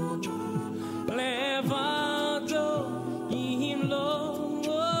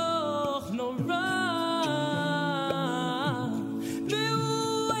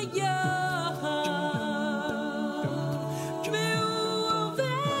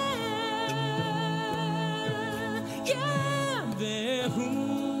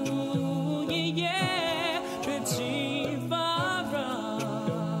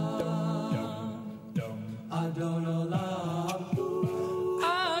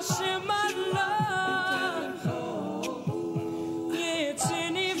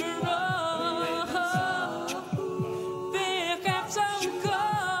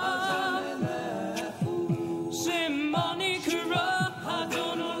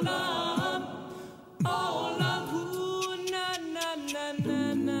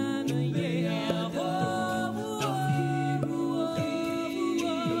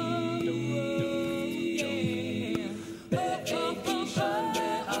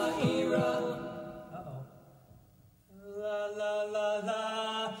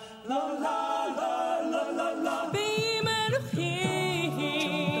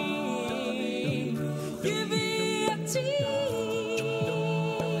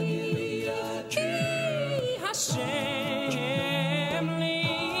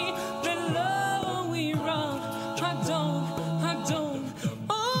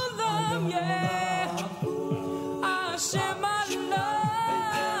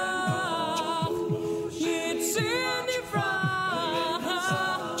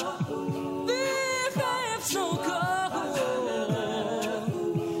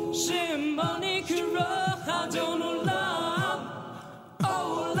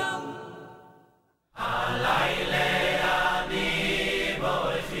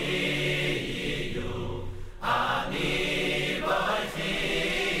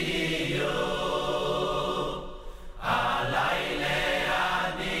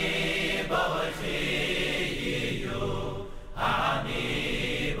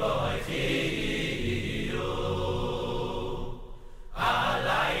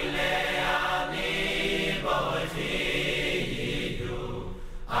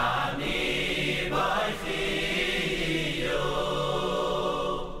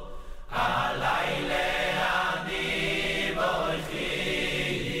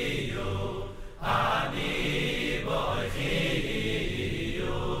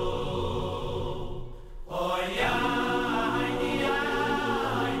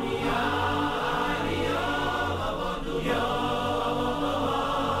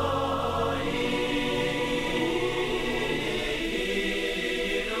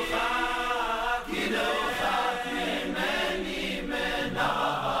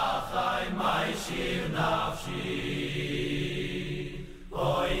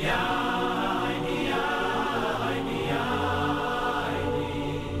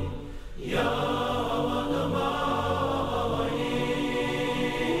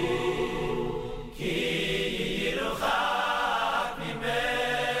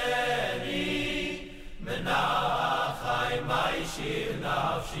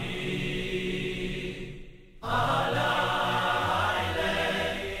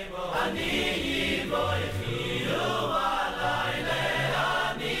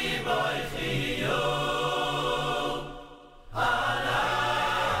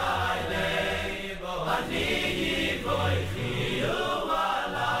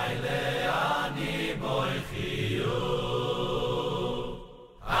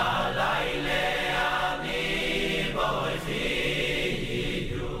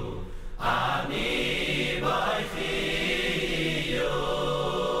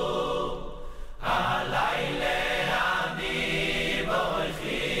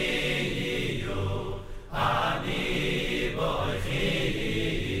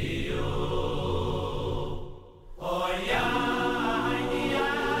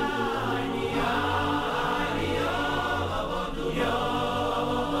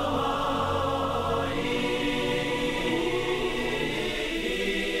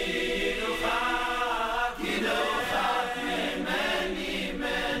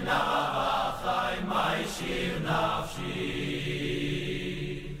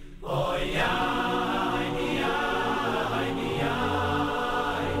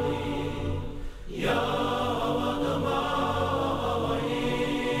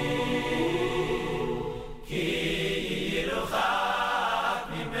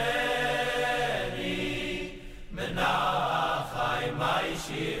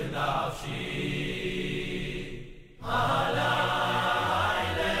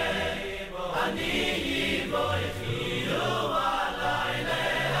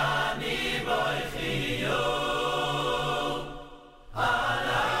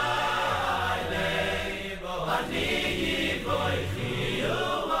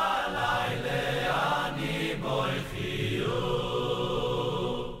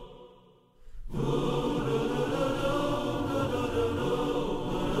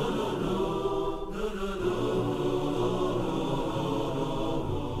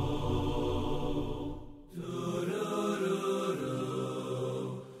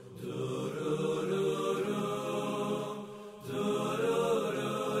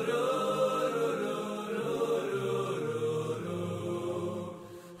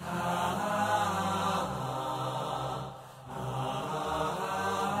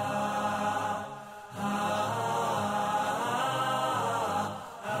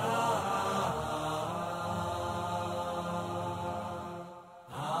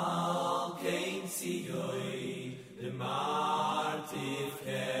Tzion,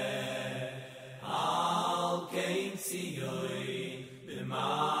 b'martivke. Al kein Tzion,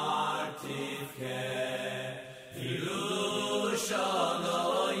 b'martivke.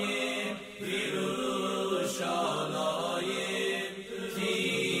 Yerushalayim, Yerushalayim,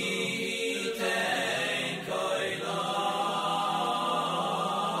 titen koilam.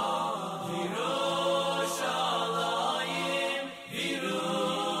 Yerushalayim,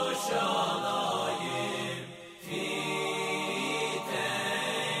 Yerushalayim, titen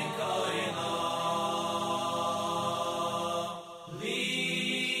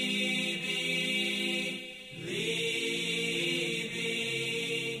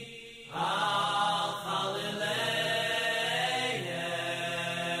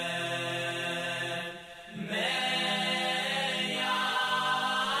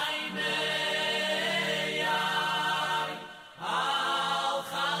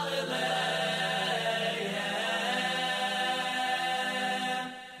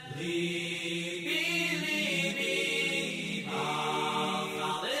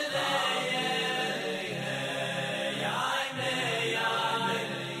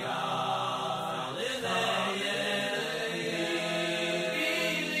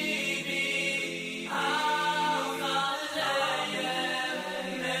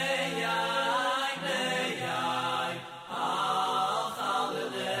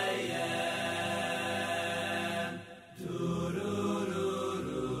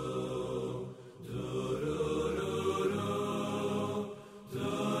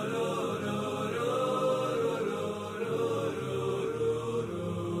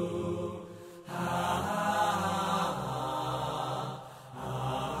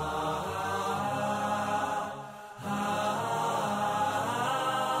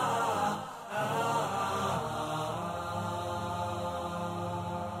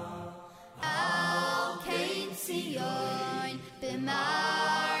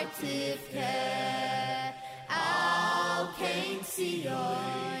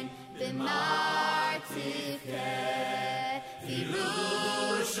Zion, b'martivke,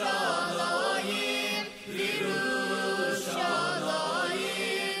 Yerushalayim,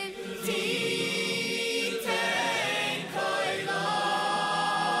 Yerushalayim, titen koilam.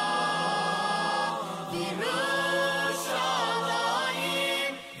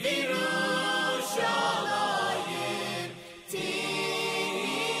 Yerushalayim, Yerushalayim,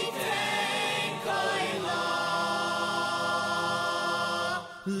 titen koilam.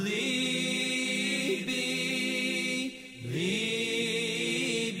 Libi,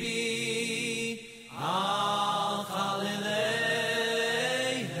 al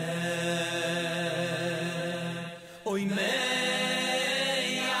chalileihem. Oy meyai,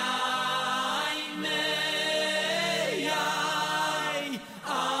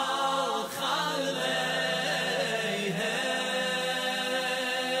 al chalileihem.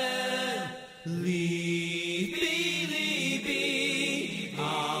 Libi,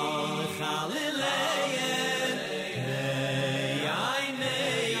 al chalileihem. Meyai,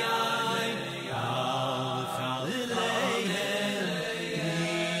 al chalileihem.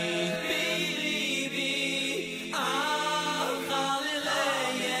 Libi, al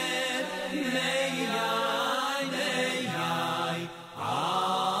chalileihem. Meyai,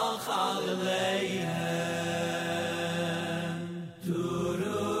 al chalileihem.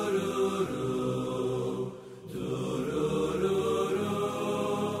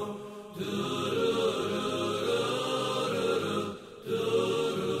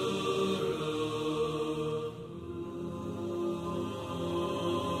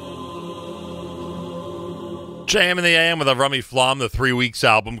 JM in the AM with Avrami Flom, the 3 Weeks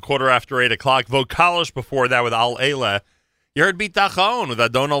album, 8:15. Vocalish before that with Al Eila. You heard Bitachon with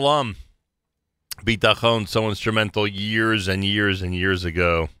Adon Olam. Bitachon, so instrumental years and years and years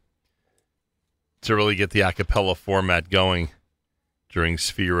ago to really get the a cappella format going during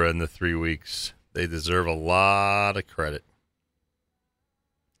Sphera in the 3 weeks. They deserve a lot of credit.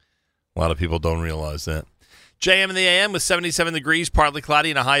 A lot of people don't realize that. JM in the AM with 77 degrees, partly cloudy,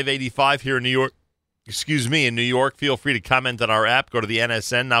 and a high of 85 here in New York. In New York. Feel free to comment on our app. Go to the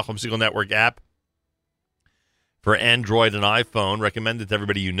NSN, Nachum Segal Network app for Android and iPhone. Recommend it to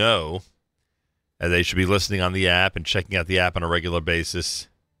everybody you know. And they should be listening on the app and checking out the app on a regular basis.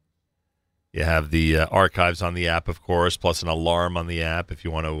 You have the archives on the app, of course, plus an alarm on the app if you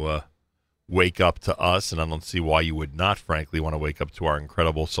want to wake up to us. And I don't see why you would not, frankly, want to wake up to our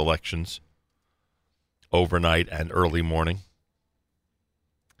incredible selections overnight and early morning.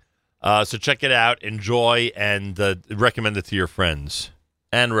 So check it out, enjoy, and recommend it to your friends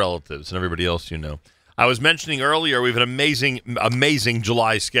and relatives and everybody else you know. I was mentioning earlier we have an amazing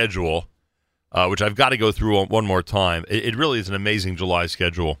July schedule. which I've got to go through one more time. It really is an amazing July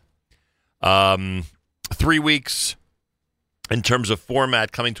schedule. 3 weeks in terms of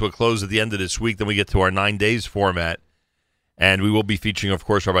format coming to a close at the end of this week. Then we get to our 9 days format. And we will be featuring, of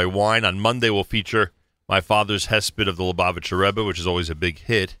course, Rabbi Wein. On Monday, we'll feature My Father's Hesped of the Lubavitcher Rebbe, which is always a big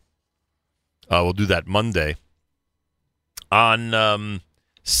hit. We'll do that Monday. On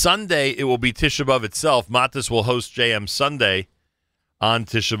Sunday, it will be Tisha B'Av itself. Matis will host JM Sunday on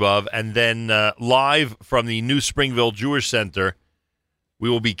Tisha B'Av. And then live from the New Springville Jewish Center, we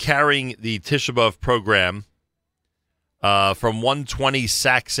will be carrying the Tisha B'Av program from 120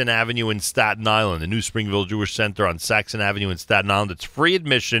 Saxon Avenue in Staten Island, the New Springville Jewish Center on Saxon Avenue in Staten Island. It's free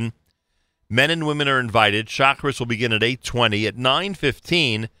admission. Men and women are invited. Shacharis will begin at 8:20. At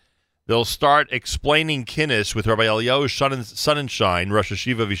 9:15, they'll start explaining Kinnis with Rabbi Eliyahu Sonnenschein, Rosh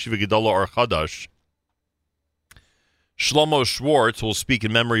Hashiva V'Yeshiva Gedola Or Chadash. Shlomo Schwartz will speak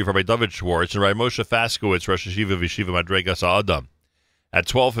in memory of Rabbi David Schwartz, and Rabbi Moshe Faskowitz, Rosh Hashiva V'Yeshiva Madregas Ha'adam. At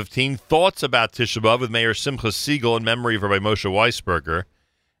 12:15, thoughts about Tisha B'Av with Mayor Simcha Siegel in memory of Rabbi Moshe Weisberger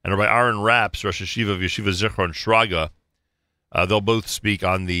and Rabbi Aaron Rapps, Rosh Hashiva V'Yeshiva Zichron Shraga. They'll both speak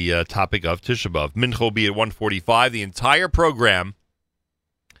on the topic of Tisha B'Av. Mincha will be at 1:45. The entire program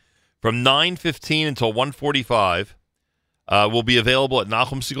from 9:15 until 1:45 will be available at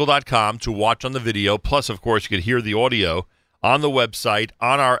NachumSiegel.com to watch on the video. Plus, of course, you can hear the audio on the website,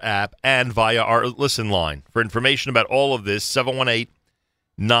 on our app, and via our listen line. For information about all of this,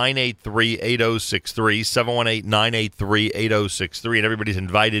 718-983-8063, 718-983-8063, and everybody's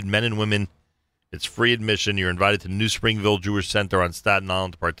invited, men and women. It's free admission. You're invited to New Springville Jewish Center on Staten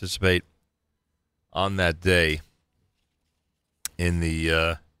Island to participate on that day in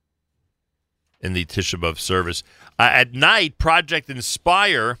the Tisha B'Av service. At night, Project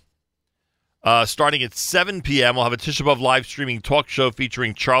Inspire, starting at 7 p.m., we'll have a Tisha B'Av live streaming talk show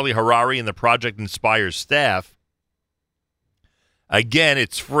featuring Charlie Harari and the Project Inspire staff. Again,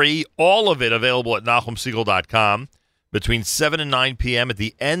 it's free. All of it available at NachumSiegel.com between 7 and 9 p.m. at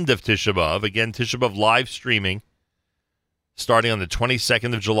the end of Tisha B'Av. Again, Tisha B'Av live streaming starting on the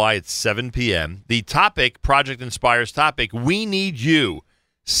 22nd of July at 7 p.m. The topic, Project Inspire's topic, we need you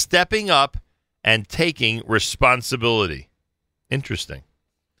stepping up and taking responsibility. Interesting.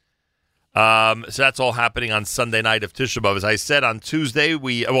 So that's all happening on Sunday night of Tisha B'Av. As I said, on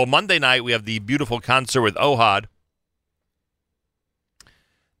Monday night, we have the beautiful concert with Ohad.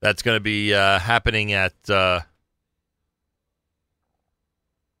 That's going to be happening at...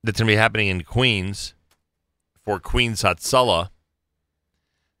 That's going to be happening in Queens for Queens Hatzalah.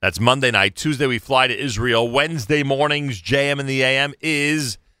 That's Monday night. Tuesday, we fly to Israel. Wednesday mornings, JM in the AM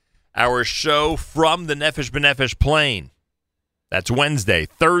is our show from the Nefesh B'Nefesh plane. That's Wednesday.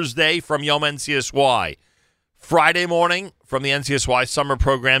 Thursday from Yom NCSY. Friday morning from the NCSY summer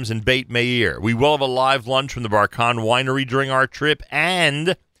programs in Beit Meir. We will have a live lunch from the Barkan Winery during our trip,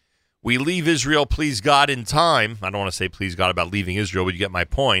 and we leave Israel, please God, in time. I don't want to say please God about leaving Israel, but you get my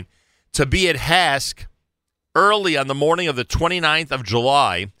point. To be at HASC early on the morning of the 29th of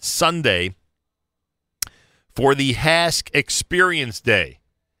July, Sunday, for the HASC Experience Day.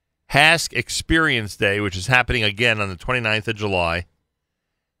 HASC Experience Day, which is happening again on the 29th of July.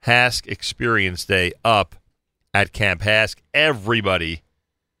 HASC Experience Day up at Camp HASC. Everybody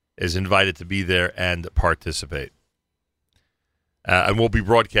is invited to be there and participate. And we'll be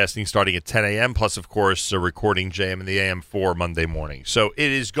broadcasting starting at 10 a.m., plus, of course, recording JM in the AM for Monday morning. So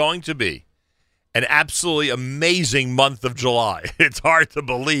it is going to be an absolutely amazing month of July. It's hard to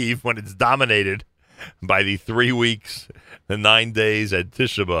believe when it's dominated by the 3 weeks, the 9 days at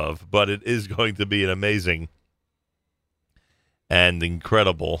Tisha B'Av, but it is going to be an amazing and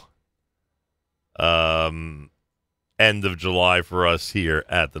incredible end of July for us here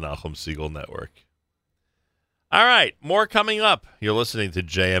at the Nachum Siegel Network. All right, more coming up. You're listening to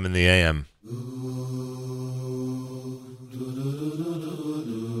JM in the AM.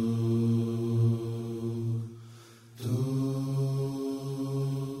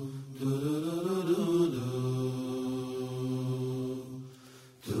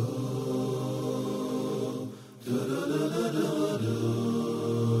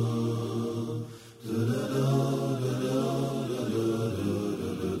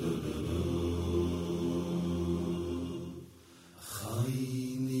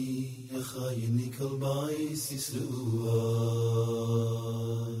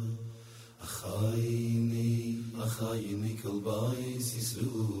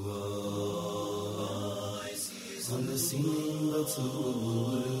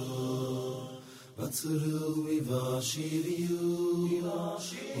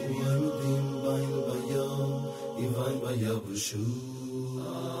 Shul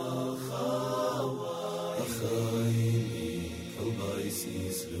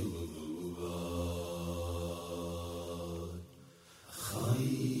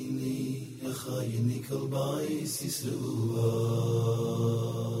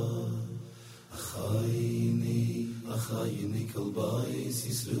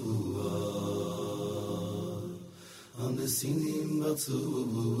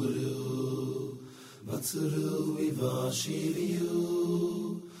Batzuru ivashiriu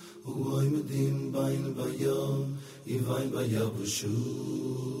Uoy medim bain bayom Ivain bayabushu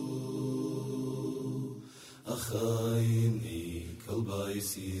Achayni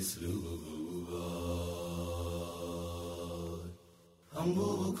kalbais yisruva Ambu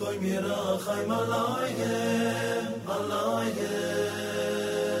koy mirachay malayhem Malayhem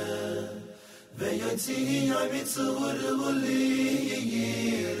Veyotzi yoy mitzuru li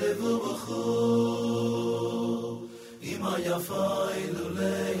Levuchu Ima yafailu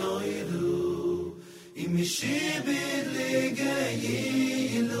leyoilu Imishibid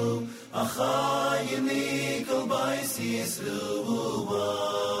ligeilu Achayini kol bais yisrubai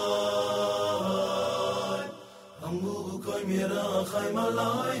Amu koy mirachay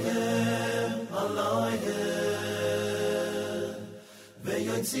malayhem Malayhem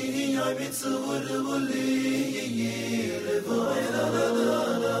Veyotzi yoy mitzuru li Levuchu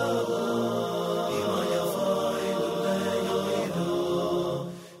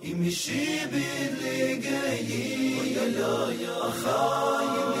Mishibid ligayi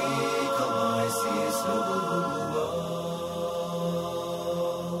Achayini kabais yisruba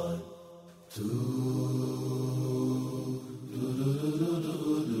Tu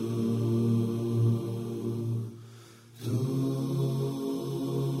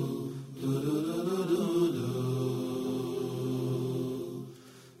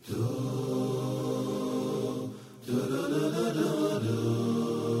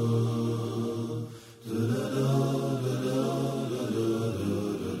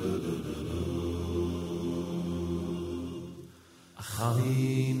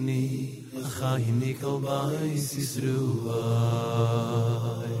Achayini kol bais yisruai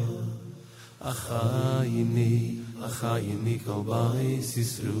Achayini kol bais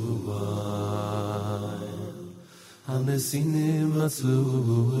yisruai Hanesinim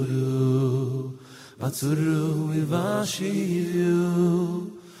batzuru ivashiru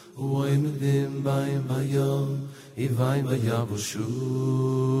Uoy medim bain bayom Ivain bayabushu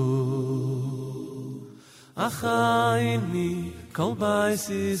Achayini kol bais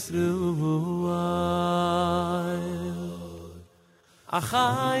yisruai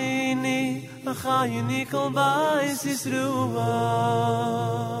Achayini kol bais yisruai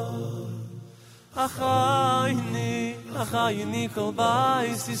Achayini kol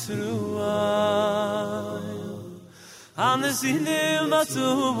bais yisruai Hanesinim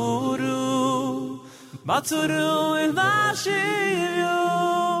batzuru ivashiru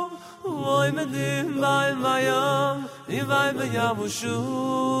Oy medim bain bayom Ivain bayabushu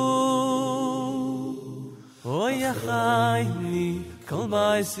Oy achayni kol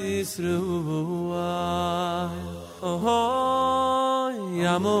bais yisruai Oy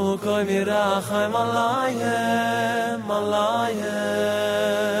yamu koy mirachay malayhem Malayhem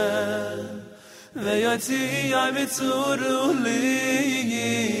Veyotzi yoy mitzuru li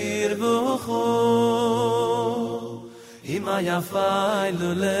yirbuchu Ima yafailu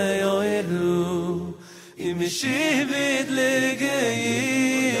leyoilu Imishibid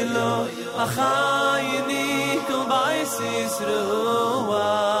ligeilu Achayini kol bais yisruai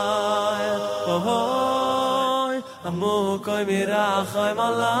Ohoy Amu koy mirachay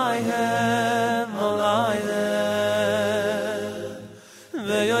malayhem Malayhem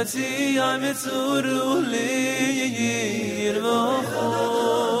Veyotzi yoy mitzuru li yirbuchu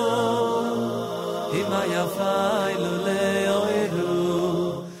Ima yafailu leyoilu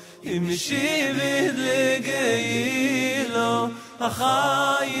Imishibid ligeilu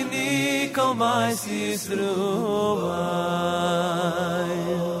Achayini kol bais yisruai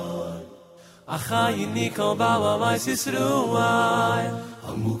Achayini kol bais yisruai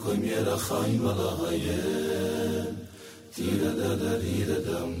Amu koy mirachay malayhem Tira da da da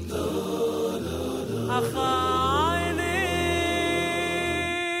dam da da Achayini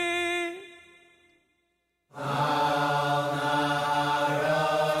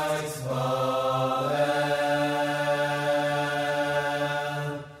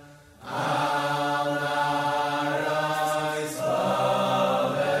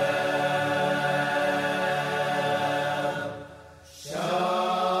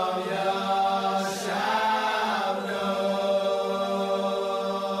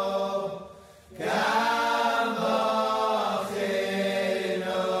Gamba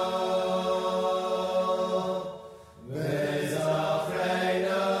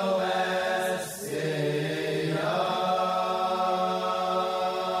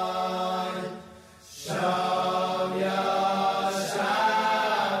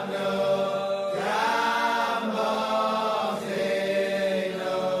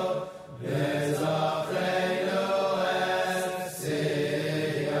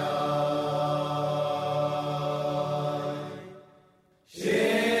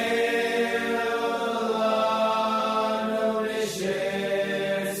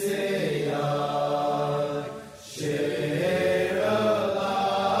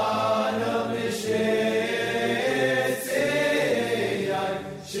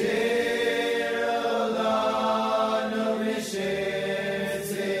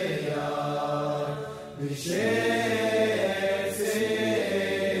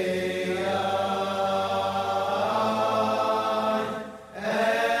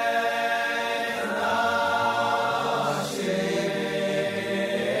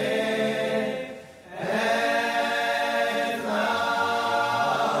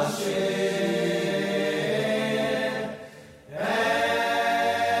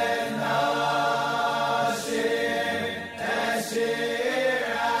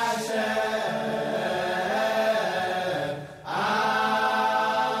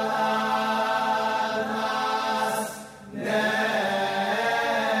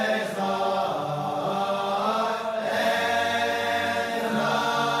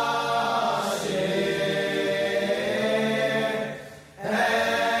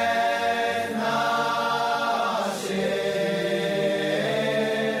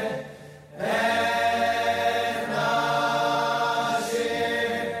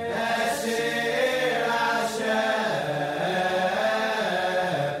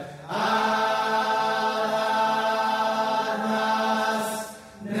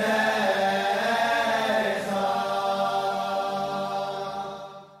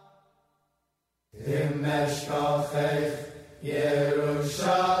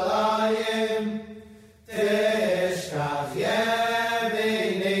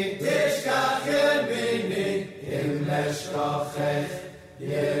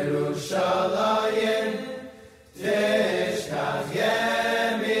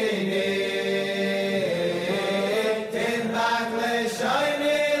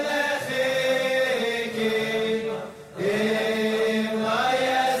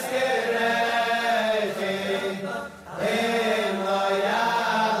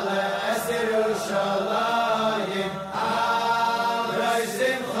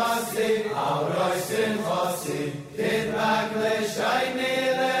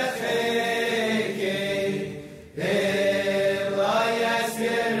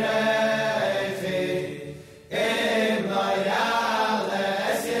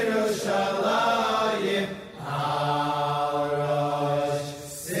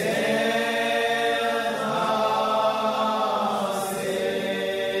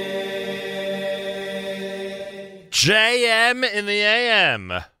JM in the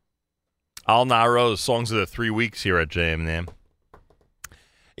AM. Al Naro's songs of the 3 weeks here at JM in the AM.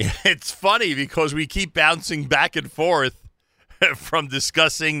 It's funny because we keep bouncing back and forth from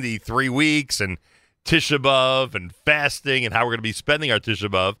discussing the 3 weeks and Tisha B'Av and fasting and how we're going to be spending our Tisha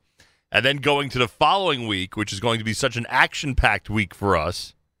B'Av, and then going to the following week, which is going to be such an action-packed week for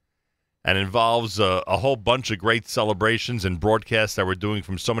us and involves a whole bunch of great celebrations and broadcasts that we're doing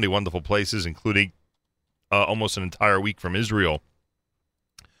from so many wonderful places, including almost an entire week from Israel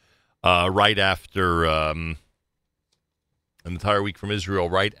right after an entire week from Israel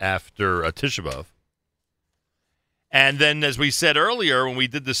right after Tisha B'Av. And then, as we said earlier, when we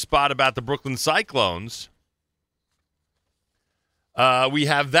did the spot about the Brooklyn Cyclones, we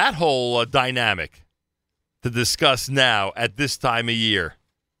have that whole dynamic to discuss now at this time of year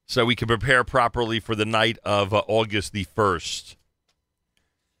so we can prepare properly for the night of August the 1st.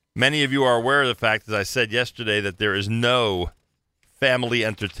 Many of you are aware of the fact, as I said yesterday, that there is no family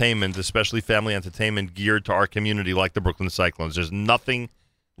entertainment, especially family entertainment geared to our community like the Brooklyn Cyclones. There's nothing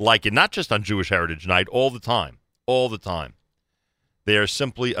like it, not just on Jewish Heritage Night, all the time. All the time. They are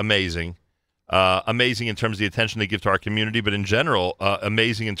simply amazing. Amazing in terms of the attention they give to our community, but in general,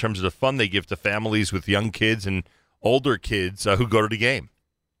 amazing in terms of the fun they give to families with young kids and older kids who go to the game.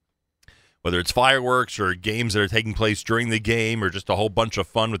 Whether it's fireworks or games that are taking place during the game or just a whole bunch of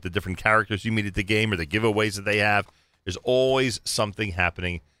fun with the different characters you meet at the game or the giveaways that they have, there's always something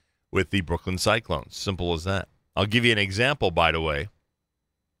happening with the Brooklyn Cyclones. Simple as that. I'll give you an example, by the way,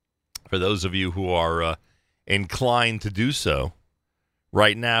 for those of you who are inclined to do so.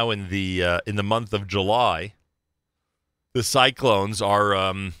 Right now in the month of July, the Cyclones are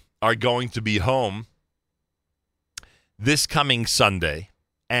going to be home this coming Sunday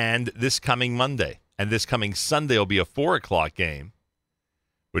and this coming Monday. And this coming Sunday will be a 4:00 game,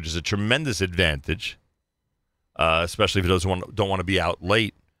 which is a tremendous advantage, especially for those who don't want to be out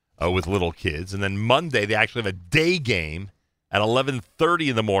late with little kids. And then Monday, they actually have a day game at 11:30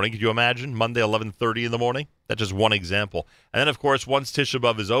 in the morning. Could you imagine? Monday, 11:30 in the morning? That's just one example. And then, of course, once Tisha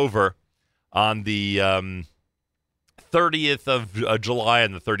B'Av is over on the 30th of July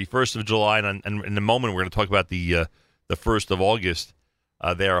and the 31st of July, and in a moment we're going to talk about the 1st of August,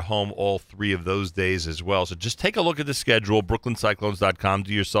 they are home all 3 of those days as well. So just take a look at the schedule, brooklyncyclones.com.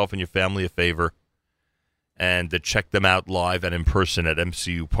 Do yourself and your family a favor and check them out live and in person at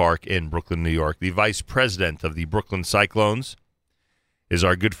MCU Park in Brooklyn, New York. The vice president of the Brooklyn Cyclones is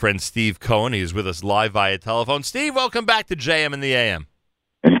our good friend Steve Cohen. He is with us live via telephone. Steve, welcome back to JM in the AM.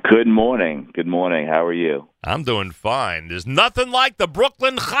 Good morning. Good morning. How are you? I'm doing fine. There's nothing like the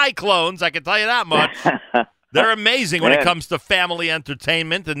Brooklyn Cyclones, I can tell you that much. They're amazing when it comes to family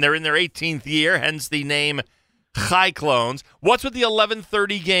entertainment, and they're in their 18th year, hence the name Cyclones. What's with the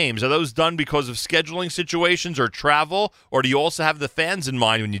 11:30 games? Are those done because of scheduling situations or travel, or do you also have the fans in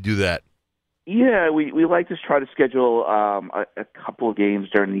mind when you do that? Yeah, we like to try to schedule a couple of games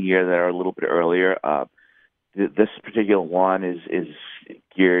during the year that are a little bit earlier. This particular one is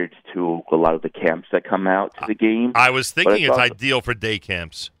geared to a lot of the camps that come out to the game. I was thinking it's ideal for day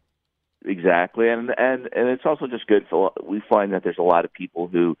camps. Exactly, and it's also just good for. We find that there's a lot of people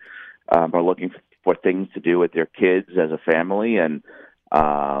who are looking for things to do with their kids as a family, and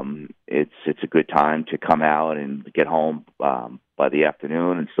it's a good time to come out and get home by the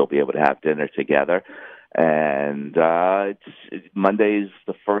afternoon and still be able to have dinner together. And Monday's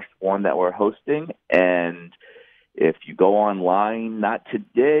the first one that we're hosting, and if you go online, not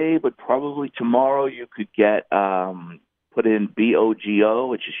today, but probably tomorrow, you could get put in BOGO,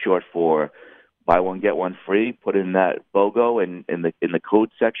 which is short for buy one get one free. Put in that BOGO, and in the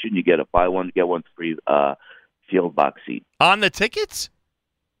code section, you get a buy one get one free field box seat on the tickets.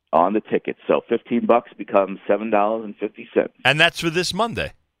 On the tickets, so $15 becomes $7.50, and that's for this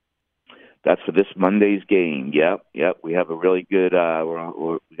Monday. That's for this Monday's game. Yep. We have a really good.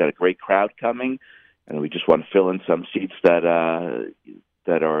 We got a great crowd coming, and we just want to fill in some seats that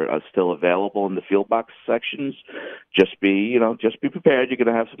are still available in the field box sections. Just be prepared. You're going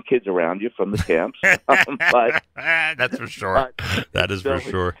to have some kids around you from the camps, but that's for sure. That is for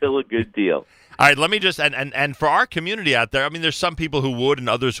sure. It's still a good deal. All right, let me just and for our community out there, I mean, there's some people who would and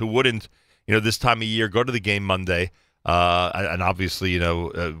others who wouldn't. This time of year, go to the game Monday. And obviously,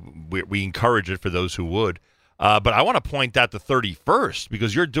 we encourage it for those who would. But I want to point out the 31st,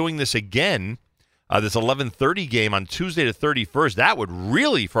 because you're doing this again, this 11:30 game on Tuesday the 31st. That would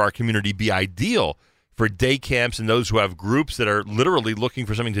really, for our community, be ideal for day camps and those who have groups that are literally looking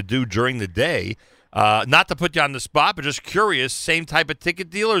for something to do during the day. Not to put you on the spot, but just curious, same type of ticket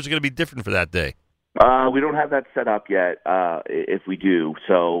deal, or is it going to be different for that day? We don't have that set up yet, if we do.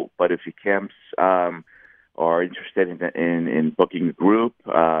 So, but if your camps are interested in booking a group,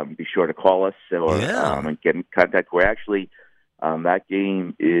 be sure to call us or and get in contact. We're actually that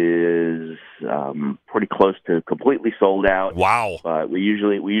game is pretty close to completely sold out. Wow! But we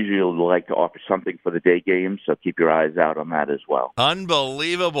usually like to offer something for the day game, so keep your eyes out on that as well.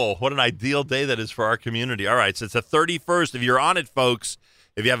 Unbelievable! What an ideal day that is for our community. All right, so it's the 31st. If you're on it, folks.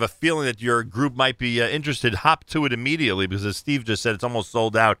 If you have a feeling that your group might be interested, hop to it immediately because, as Steve just said, it's almost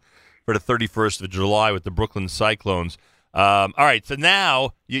sold out for the 31st of July with the Brooklyn Cyclones. All right, so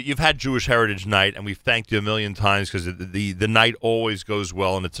now you've had Jewish Heritage Night, and we've thanked you a million times because the night always goes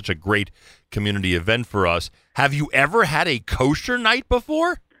well, and it's such a great community event for us. Have you ever had a kosher night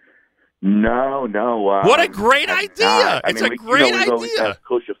before? No. What a great idea! It's a great idea. Always have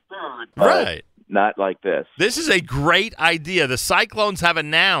kosher food, right? Not like this. This is a great idea. The Cyclones have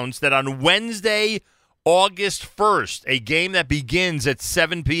announced that on Wednesday, August 1st, a game that begins at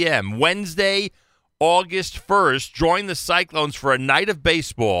 7 p.m., Wednesday, August 1st, join the Cyclones for a night of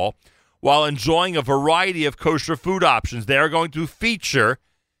baseball while enjoying a variety of kosher food options. They are going to feature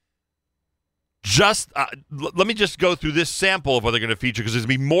let me just go through this sample of what they're going to feature because there's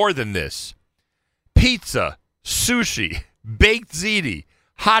going to be more than this. Pizza, sushi, baked ziti,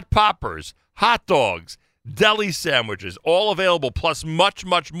 hot poppers, hot dogs, deli sandwiches, all available, plus much,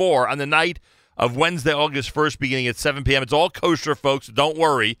 much more on the night of Wednesday, August 1st, beginning at 7 p.m. It's all kosher, folks. Don't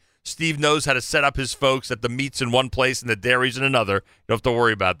worry. Steve knows how to set up his folks at the meats in one place and the dairies in another. You don't have to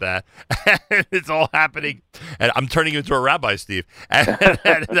worry about that. It's all happening. And I'm turning you into a rabbi, Steve. And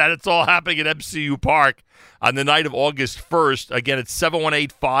it's all happening at MCU Park on the night of August 1st. Again, it's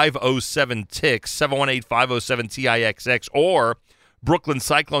 718-507-TIX, 718-507-TIXX, or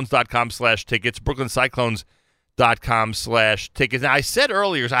BrooklynCyclones.com/tickets, BrooklynCyclones.com/tickets. Now, I said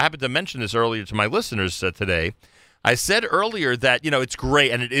earlier, I happened to mention this earlier to my listeners today. I said earlier that, it's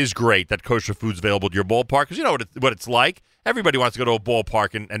great, and it is great that kosher food's available at your ballpark because you know what it's like. Everybody wants to go to a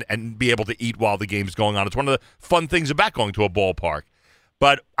ballpark and be able to eat while the game's going on. It's one of the fun things about going to a ballpark.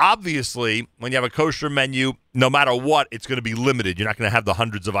 But obviously, when you have a kosher menu, no matter what, it's going to be limited. You're not going to have the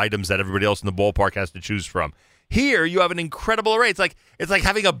hundreds of items that everybody else in the ballpark has to choose from. Here, you have an incredible array. It's like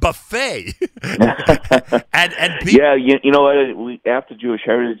having a buffet. and yeah, you know what? After Jewish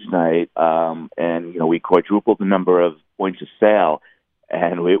Heritage Night, and we quadrupled the number of points of sale,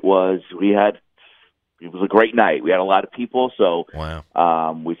 and it was a great night. We had a lot of people, so wow.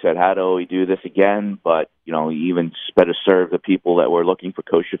 We said, how do we do this again? But even better serve the people that were looking for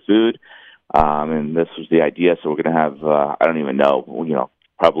kosher food. And this was the idea. So we're going to have I don't even know.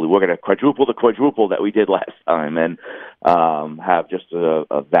 Probably we're going to quadruple the quadruple that we did last time, and have just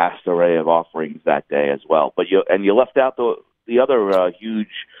a vast array of offerings that day as well. But you left out the other two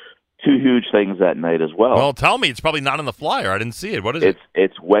huge things that night as well. Well, tell me, it's probably not on the flyer. I didn't see it. What is it?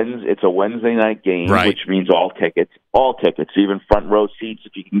 It's a Wednesday night game, right, which means all tickets, even front row seats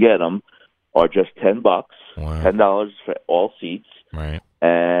if you can get them, are just $10. Wow. $10 for all seats. Right.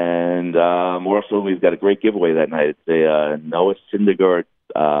 And we've got a great giveaway that night. It's a Noah Syndergaard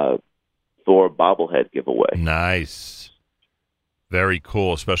Thor bobblehead giveaway. Nice. Very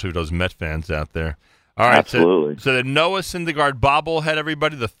cool, especially for those Met fans out there. All right, absolutely. So the Noah Syndergaard bobblehead,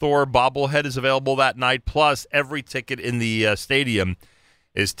 everybody, the Thor bobblehead is available that night, plus every ticket in the stadium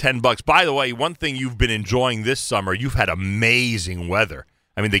is $10. By the way, one thing you've been enjoying this summer, you've had amazing weather.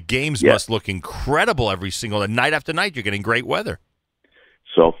 I mean, the games must look incredible every single night after night. You're getting great weather.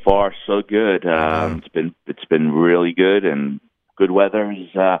 So far, so good. It's been really good, and good weather is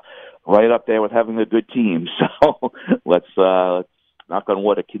right up there with having a good team. So let's knock on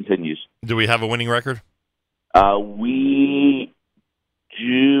wood, it continues. Do we have a winning record? We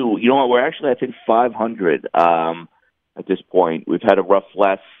do. You know what? We're actually, I think, 500 at this point. We've had a rough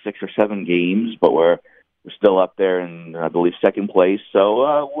last 6 or 7 games, but we're still up there in, I believe, second place.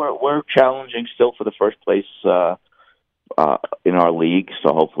 So we're challenging still for the first place in our league,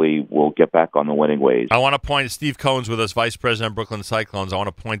 so hopefully we'll get back on the winning ways. I want to point, Steve Cohen's with us, Vice President of Brooklyn Cyclones. I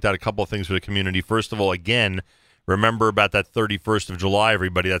want to point out a couple of things for the community. First of all, again, remember about that 31st of July,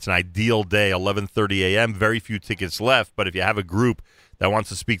 everybody. That's an ideal day, 11:30 a.m. Very few tickets left, but if you have a group that wants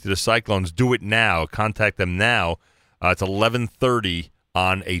to speak to the Cyclones, do it now. Contact them now. It's 11:30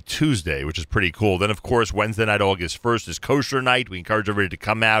 on a Tuesday, which is pretty cool. Then, of course, Wednesday night, August 1st, is kosher night. We encourage everybody to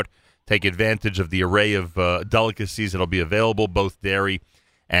come out, take advantage of the array of delicacies that will be available, both dairy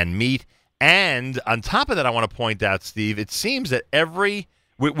and meat. And on top of that, I want to point out, Steve, it seems that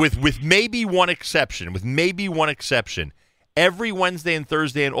with maybe one exception, every Wednesday and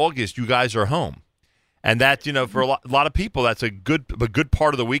Thursday in August, you guys are home. And that, for a lot of people, that's a good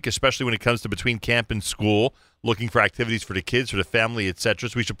part of the week, especially when it comes to between camp and school, looking for activities for the kids, for the family, etc.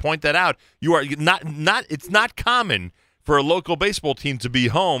 So we should point that out. You are it's not common for a local baseball team to be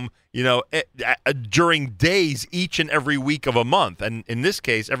home, during days each and every week of a month. And in this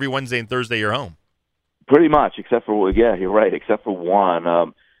case, every Wednesday and Thursday you're home. Pretty much, except for, you're right, except for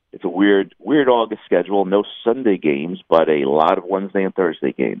one. It's a weird August schedule. No Sunday games, but a lot of Wednesday and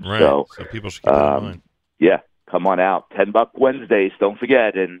Thursday games. Right. So people should keep that in mind. Yeah, come on out. $10 Wednesdays, don't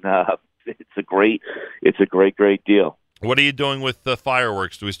forget. And it's a great deal. What are you doing with the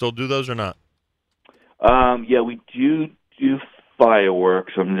fireworks? Do we still do those or not? Yeah, we do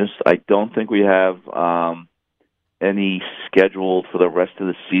fireworks. I don't think we have any scheduled for the rest of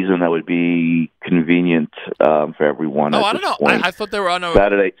the season that would be convenient for everyone. Oh, I don't know. I thought they were on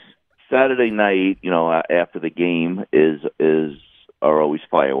Saturday night. After the game are always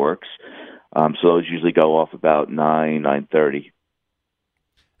fireworks. So those usually go off about 9:30.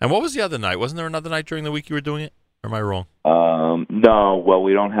 And what was the other night? Wasn't there another night during the week you were doing it? Or am I wrong? No. Well,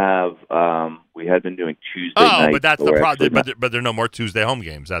 we don't have. We had been doing Tuesday night. Oh, but that's the problem. But there are no more Tuesday home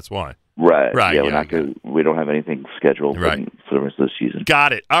games. That's why. Right. Yeah, we're not good. We don't have anything scheduled for the rest of the season.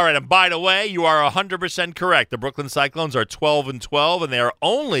 Got it. All right. And by the way, you are 100% correct. The Brooklyn Cyclones are 12-12, and they are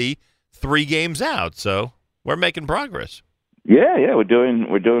only 3 games out. So we're making progress. Yeah, we're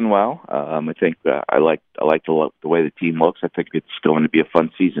doing well. I think I like the way the team looks. I think it's going to be a fun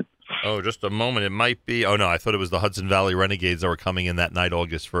season. Oh, just a moment. It might be. Oh no, I thought it was the Hudson Valley Renegades that were coming in that night,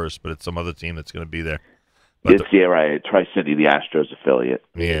 August 1st, but it's some other team that's going to be there. It's right. Tri-City, the Astros affiliate.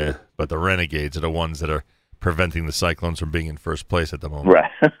 Yeah, but the Renegades are the ones that are preventing the Cyclones from being in first place at the moment.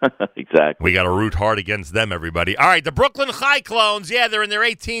 Right. Exactly. We got to root hard against them, everybody. All right, the Brooklyn Cyclones, they're in their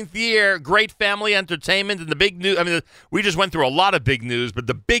 18th year. Great family entertainment. And the big news, we just went through a lot of big news, but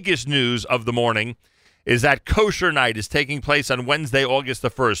the biggest news of the morning is that Kosher Night is taking place on Wednesday, August the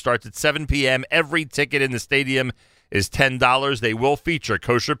 1st. Starts at 7 p.m. Every ticket in the stadium is $10. They will feature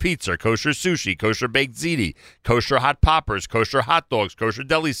kosher pizza, kosher sushi, kosher baked ziti, kosher hot poppers, kosher hot dogs, kosher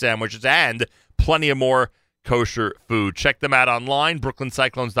deli sandwiches, and plenty of more kosher food. Check them out online,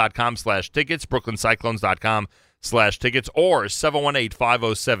 brooklyncyclones.com/tickets, brooklyncyclones.com/tickets, or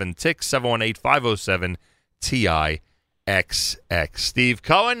 718-507-TICK, 718-507-TIXX. Steve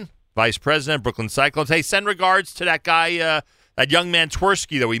Cohen, Vice President, Brooklyn Cyclones. Hey, send regards to that guy, that young man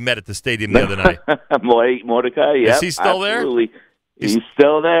Tversky that we met at the stadium the other night. Mordecai, yeah. Is he still absolutely. There? He's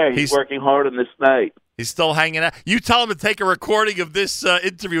still there. He's working hard on this night. He's still hanging out. You tell him to take a recording of this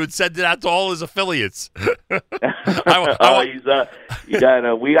interview and send it out to all his affiliates. We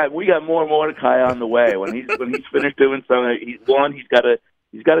got more Mordecai on the way. When he's finished doing something, he's got to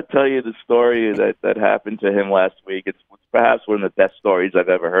tell you the story that happened to him last week. It's perhaps one of the best stories I've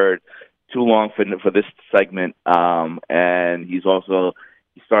ever heard. Too long for this segment, and he's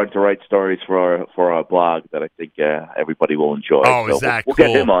starting to write stories for our blog that I think everybody will enjoy. Oh, so is that we'll cool?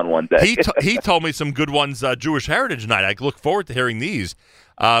 Get him on one day. He told me some good ones. Jewish Heritage Night. I look forward to hearing these.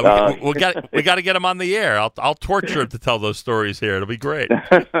 We got to get him on the air. I'll torture him to tell those stories here. It'll be great.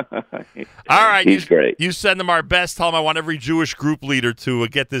 All right, he's great. You send him our best. Tell him I want every Jewish group leader to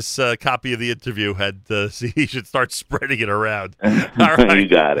get this copy of the interview. He should start spreading it around. All right, you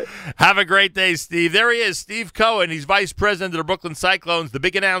got it. Have a great day, Steve. There he is, Steve Cohen. He's Vice President of the Brooklyn Cyclones. The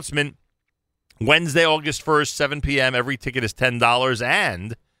big announcement: Wednesday, August 1st, 7 p.m. Every ticket is $10,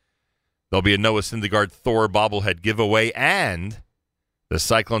 and there'll be a Noah Syndergaard Thor bobblehead giveaway, and the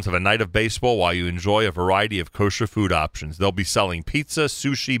Cyclones have a night of baseball while you enjoy a variety of kosher food options. They'll be selling pizza,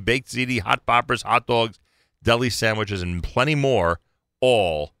 sushi, baked ziti, hot poppers, hot dogs, deli sandwiches, and plenty more,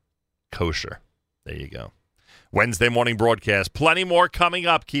 all kosher. There you go. Wednesday morning broadcast. Plenty more coming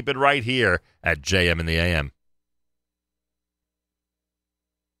up. Keep it right here at JM in the AM.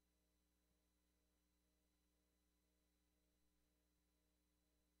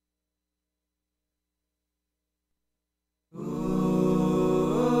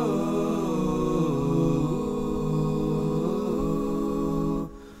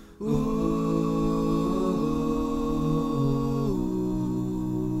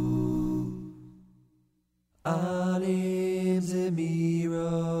 Anim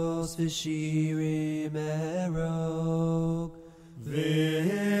zemiros v'shirim erog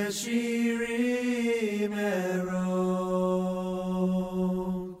v'shirim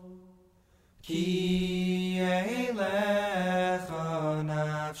erog ki ein lecha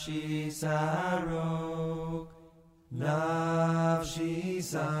nafshi sarog nafshi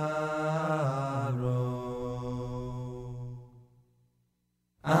sarog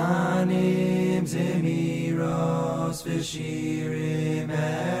Anim zemiros V'shirim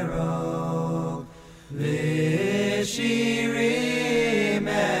erog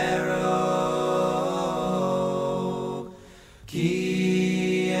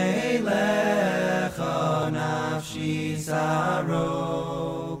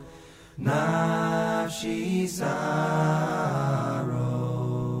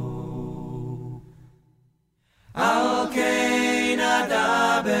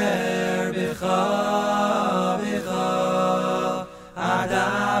Adaber b'cha b'cha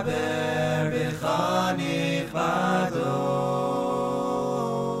Adaber b'cha nichbados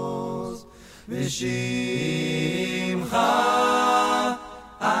V'shimcha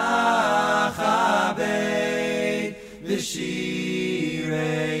achabed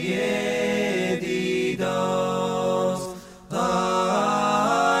V'shirei yedidos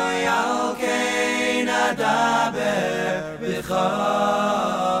Oy al kein adaber b'cha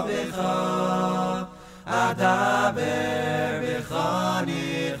b'cha Adaber b'cha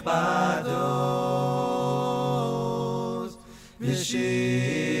nichbados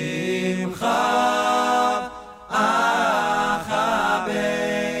V'shimcha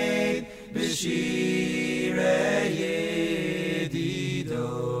achabed B'shirei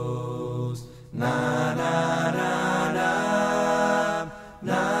yedidos Na na na na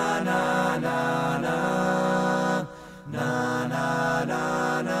Na na na na Na na na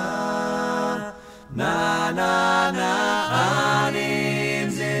na Na na na Anim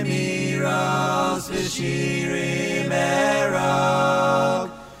zemiros V'shirim erog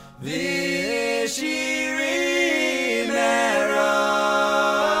V'shirim erog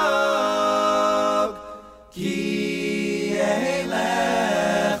Ki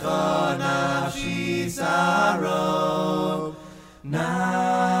eilecha nafshi sarog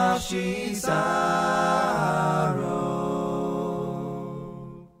Nafshi sarog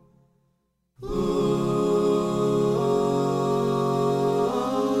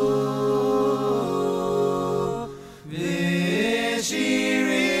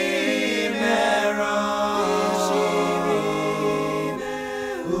V'shirim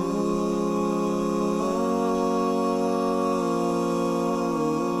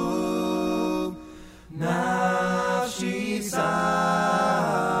erog Nafshi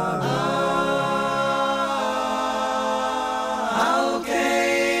sarog Al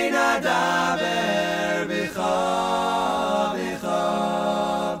kein adaber b'cha b'cha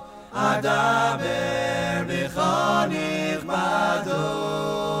Adaber b'cha nichbados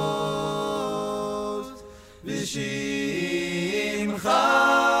V'shimcha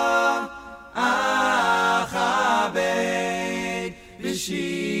achabed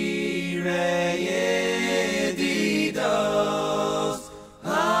V'shirei yedidos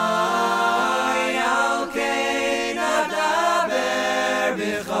Ay al kein adaber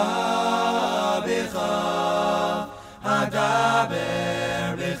b'cha b'cha Adaber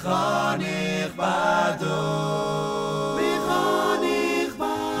b'cha nichbados b'cha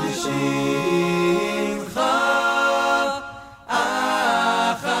nichbados V'shimcha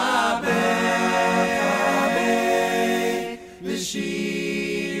achabed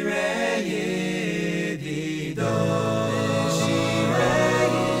V'shirei yedidos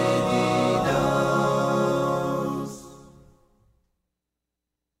V'shirei yedidos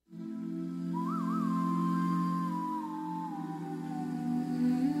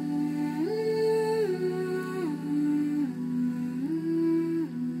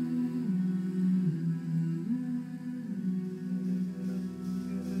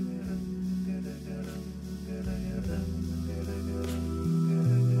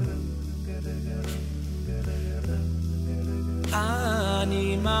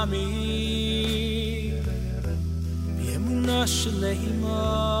אני מאמין באמונה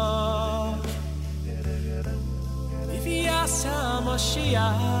שלמה בביאת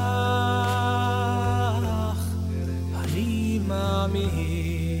המשיח אני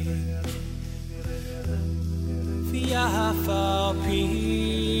מאמין ואף על פי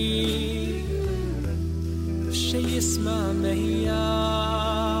שישמח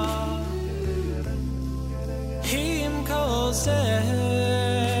עם כל זה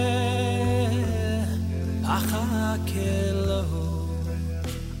אחכה לו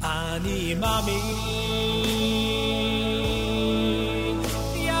אני מאמין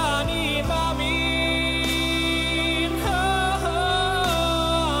אני מאמין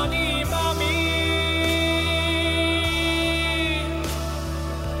אני מאמין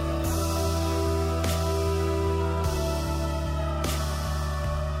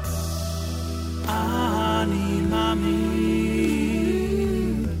אני מאמין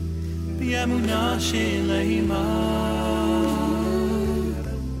באמונה שלמה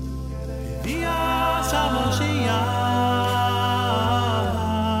בביאת המשיח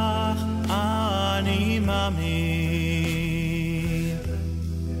אני מאמין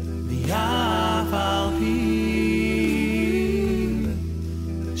ואף על פי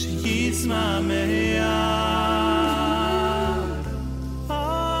שיצמח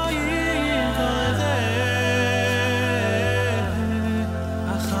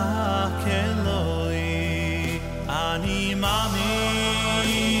אני מאמין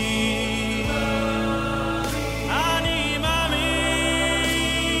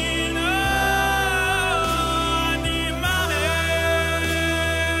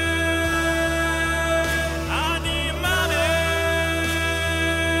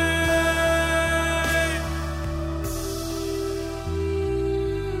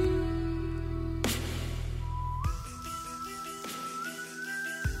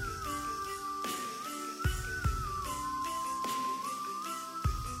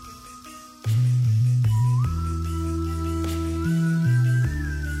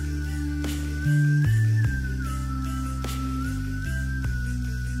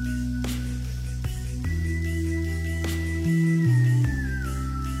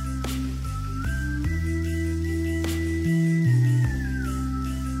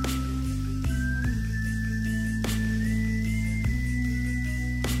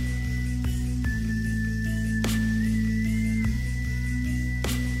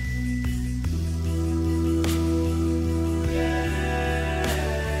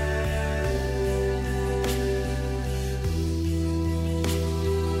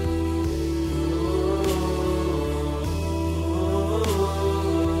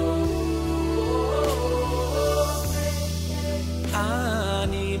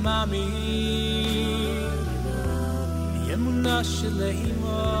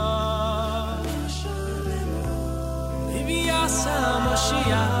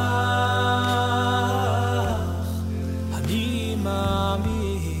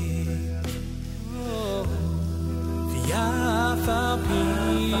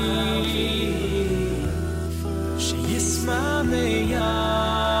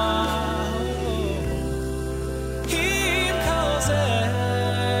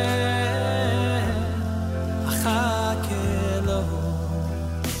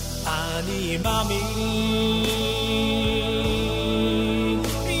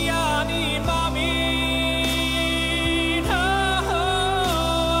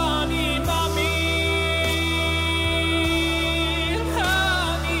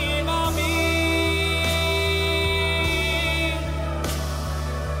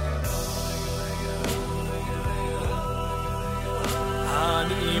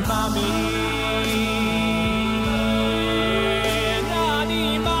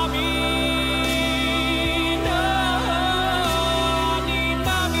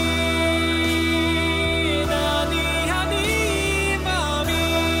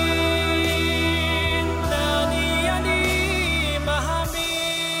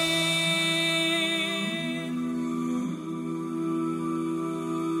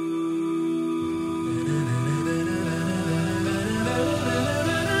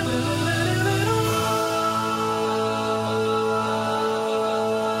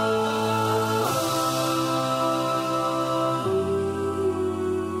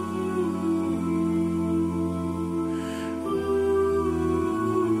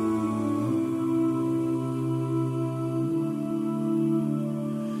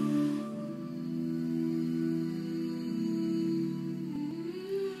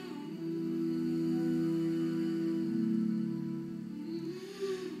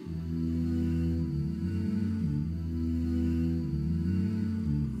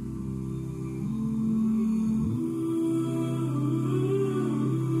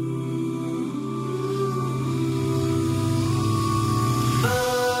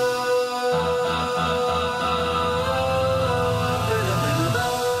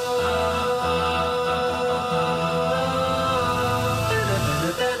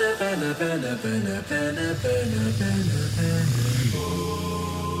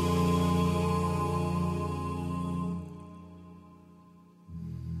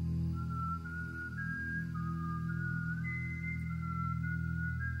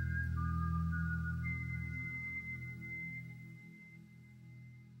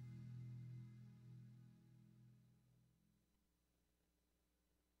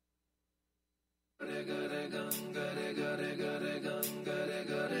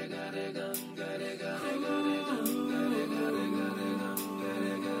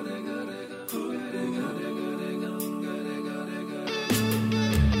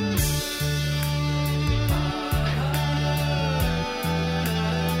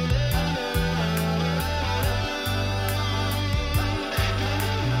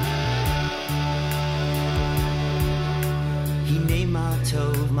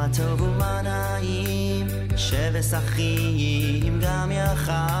מה טוב ומה נעים, שבשחים גם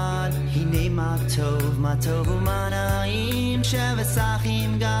יחד. הנה מה טוב ומה נעים,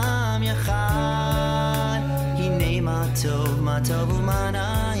 שבשחים גם יחד. הנה מה טוב ומה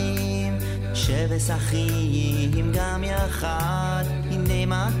נעים, שבשחים גם יחד. הנה הנה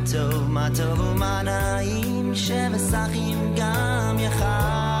מה טוב ומה נעים שבשחים גם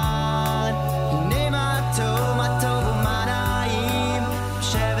יחד הנה מה טוב ומה נעים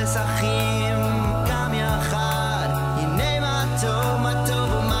שבשחים גם יחד הנה מה טוב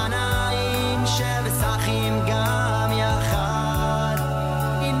ומה נעים שבשחים גם יחד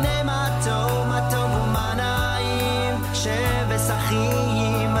הנה מה טוב ומה נעים שבשחים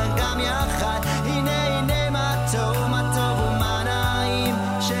גם יחד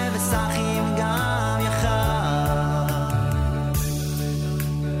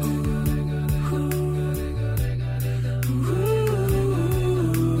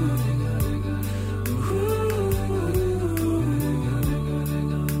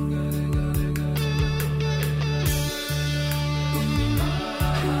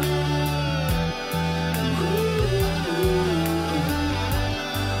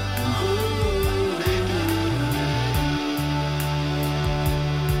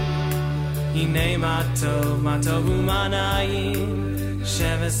הנה מה טוב ומה נעים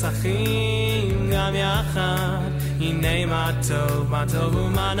שבשחים גם יחד הנה מה טוב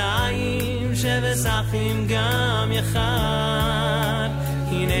ומה נעים שבשחים גם יחד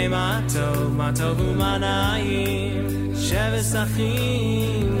הנה מה טוב ומה נעים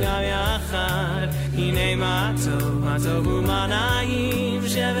שבשחים גם יחד הנה מה טוב ומה נעים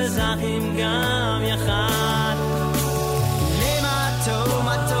שבשחים גם יחד הנה מה טוב ומה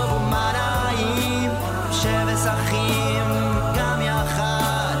נעים שבשחים גם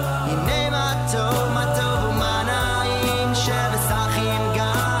יחד הנה מה טוב ומה נעים שבשחים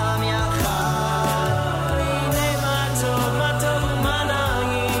גם יחד הנה מה טוב ומה נעים שבשחים גם יחד הנה מה טוב ומה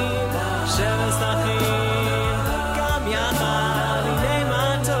נעים שבשחים גם יחד הנה מה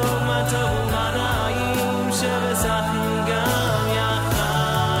טוב ומה נעים שבשחים גם יחד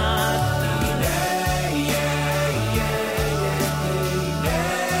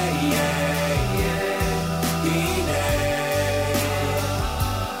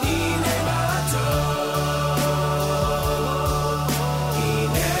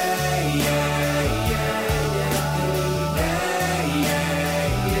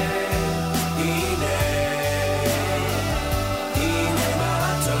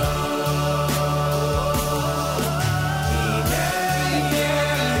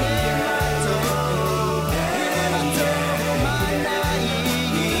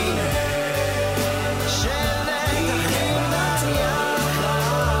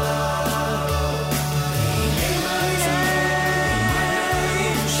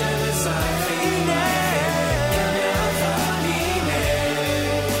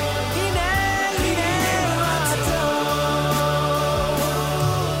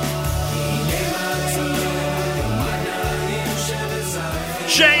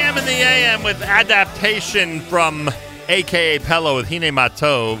JM in the AM with adaptation from AKA Pello with Hine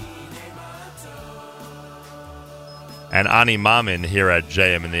Matov and Ani Mamin here at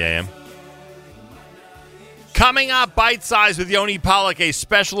JM in the AM. Coming up, Bite Size with Yoni Pollock, a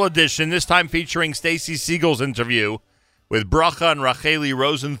special edition, this time featuring Stacy Siegel's interview with Bracha and Racheli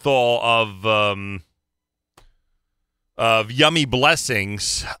Rosenthal of Yummy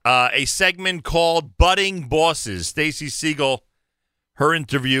Blessings, a segment called Budding Bosses. Stacy Siegel, her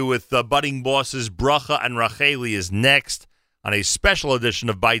interview with budding bosses Bracha and Racheli is next on a special edition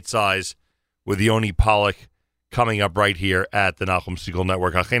of Bite Size with Yoni Pollock coming up right here at the Nachum Siegel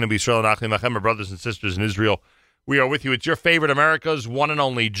Network. Achenu b'Yisrael Nachum Achem, my brothers and sisters in Israel. We are with you. It's your favorite America's one and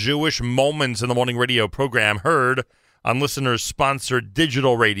only Jewish Moments in the Morning radio program, heard on listeners-sponsored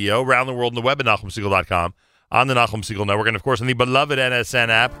digital radio around the world on the web at NachumSiegel.com, on the Nachum Siegel Network, and, of course, on the beloved NSN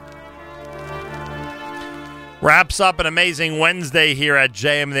app. Wraps up an amazing Wednesday here at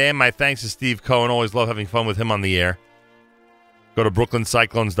JM. My thanks to Steve Cohen. Always love having fun with him on the air. Go to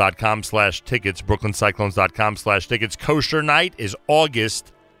brooklyncyclones.com/tickets, brooklyncyclones.com/tickets. Kosher night is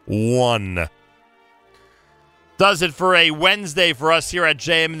August 1. Does it for a Wednesday for us here at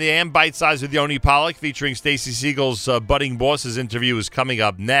JM in the AM. Bite Size with Yoni Pollock featuring Stacy Siegel's Budding Bosses interview is coming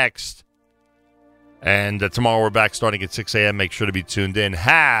up next. And tomorrow we're back starting at 6 a.m. Make sure to be tuned in.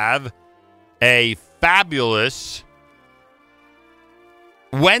 Have a fabulous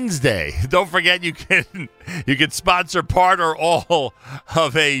Wednesday. Don't forget you can sponsor part or all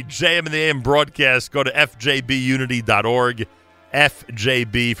of a JM in the AM broadcast. Go to fjbunity.org.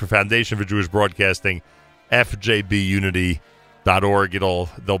 FJB for Foundation for Jewish Broadcasting. fjbunity.org.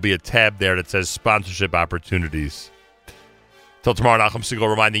 There'll be a tab there that says sponsorship opportunities. Till tomorrow, Nachum Siegel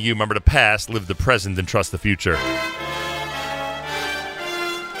reminding you, remember the past, live the present, and trust the future.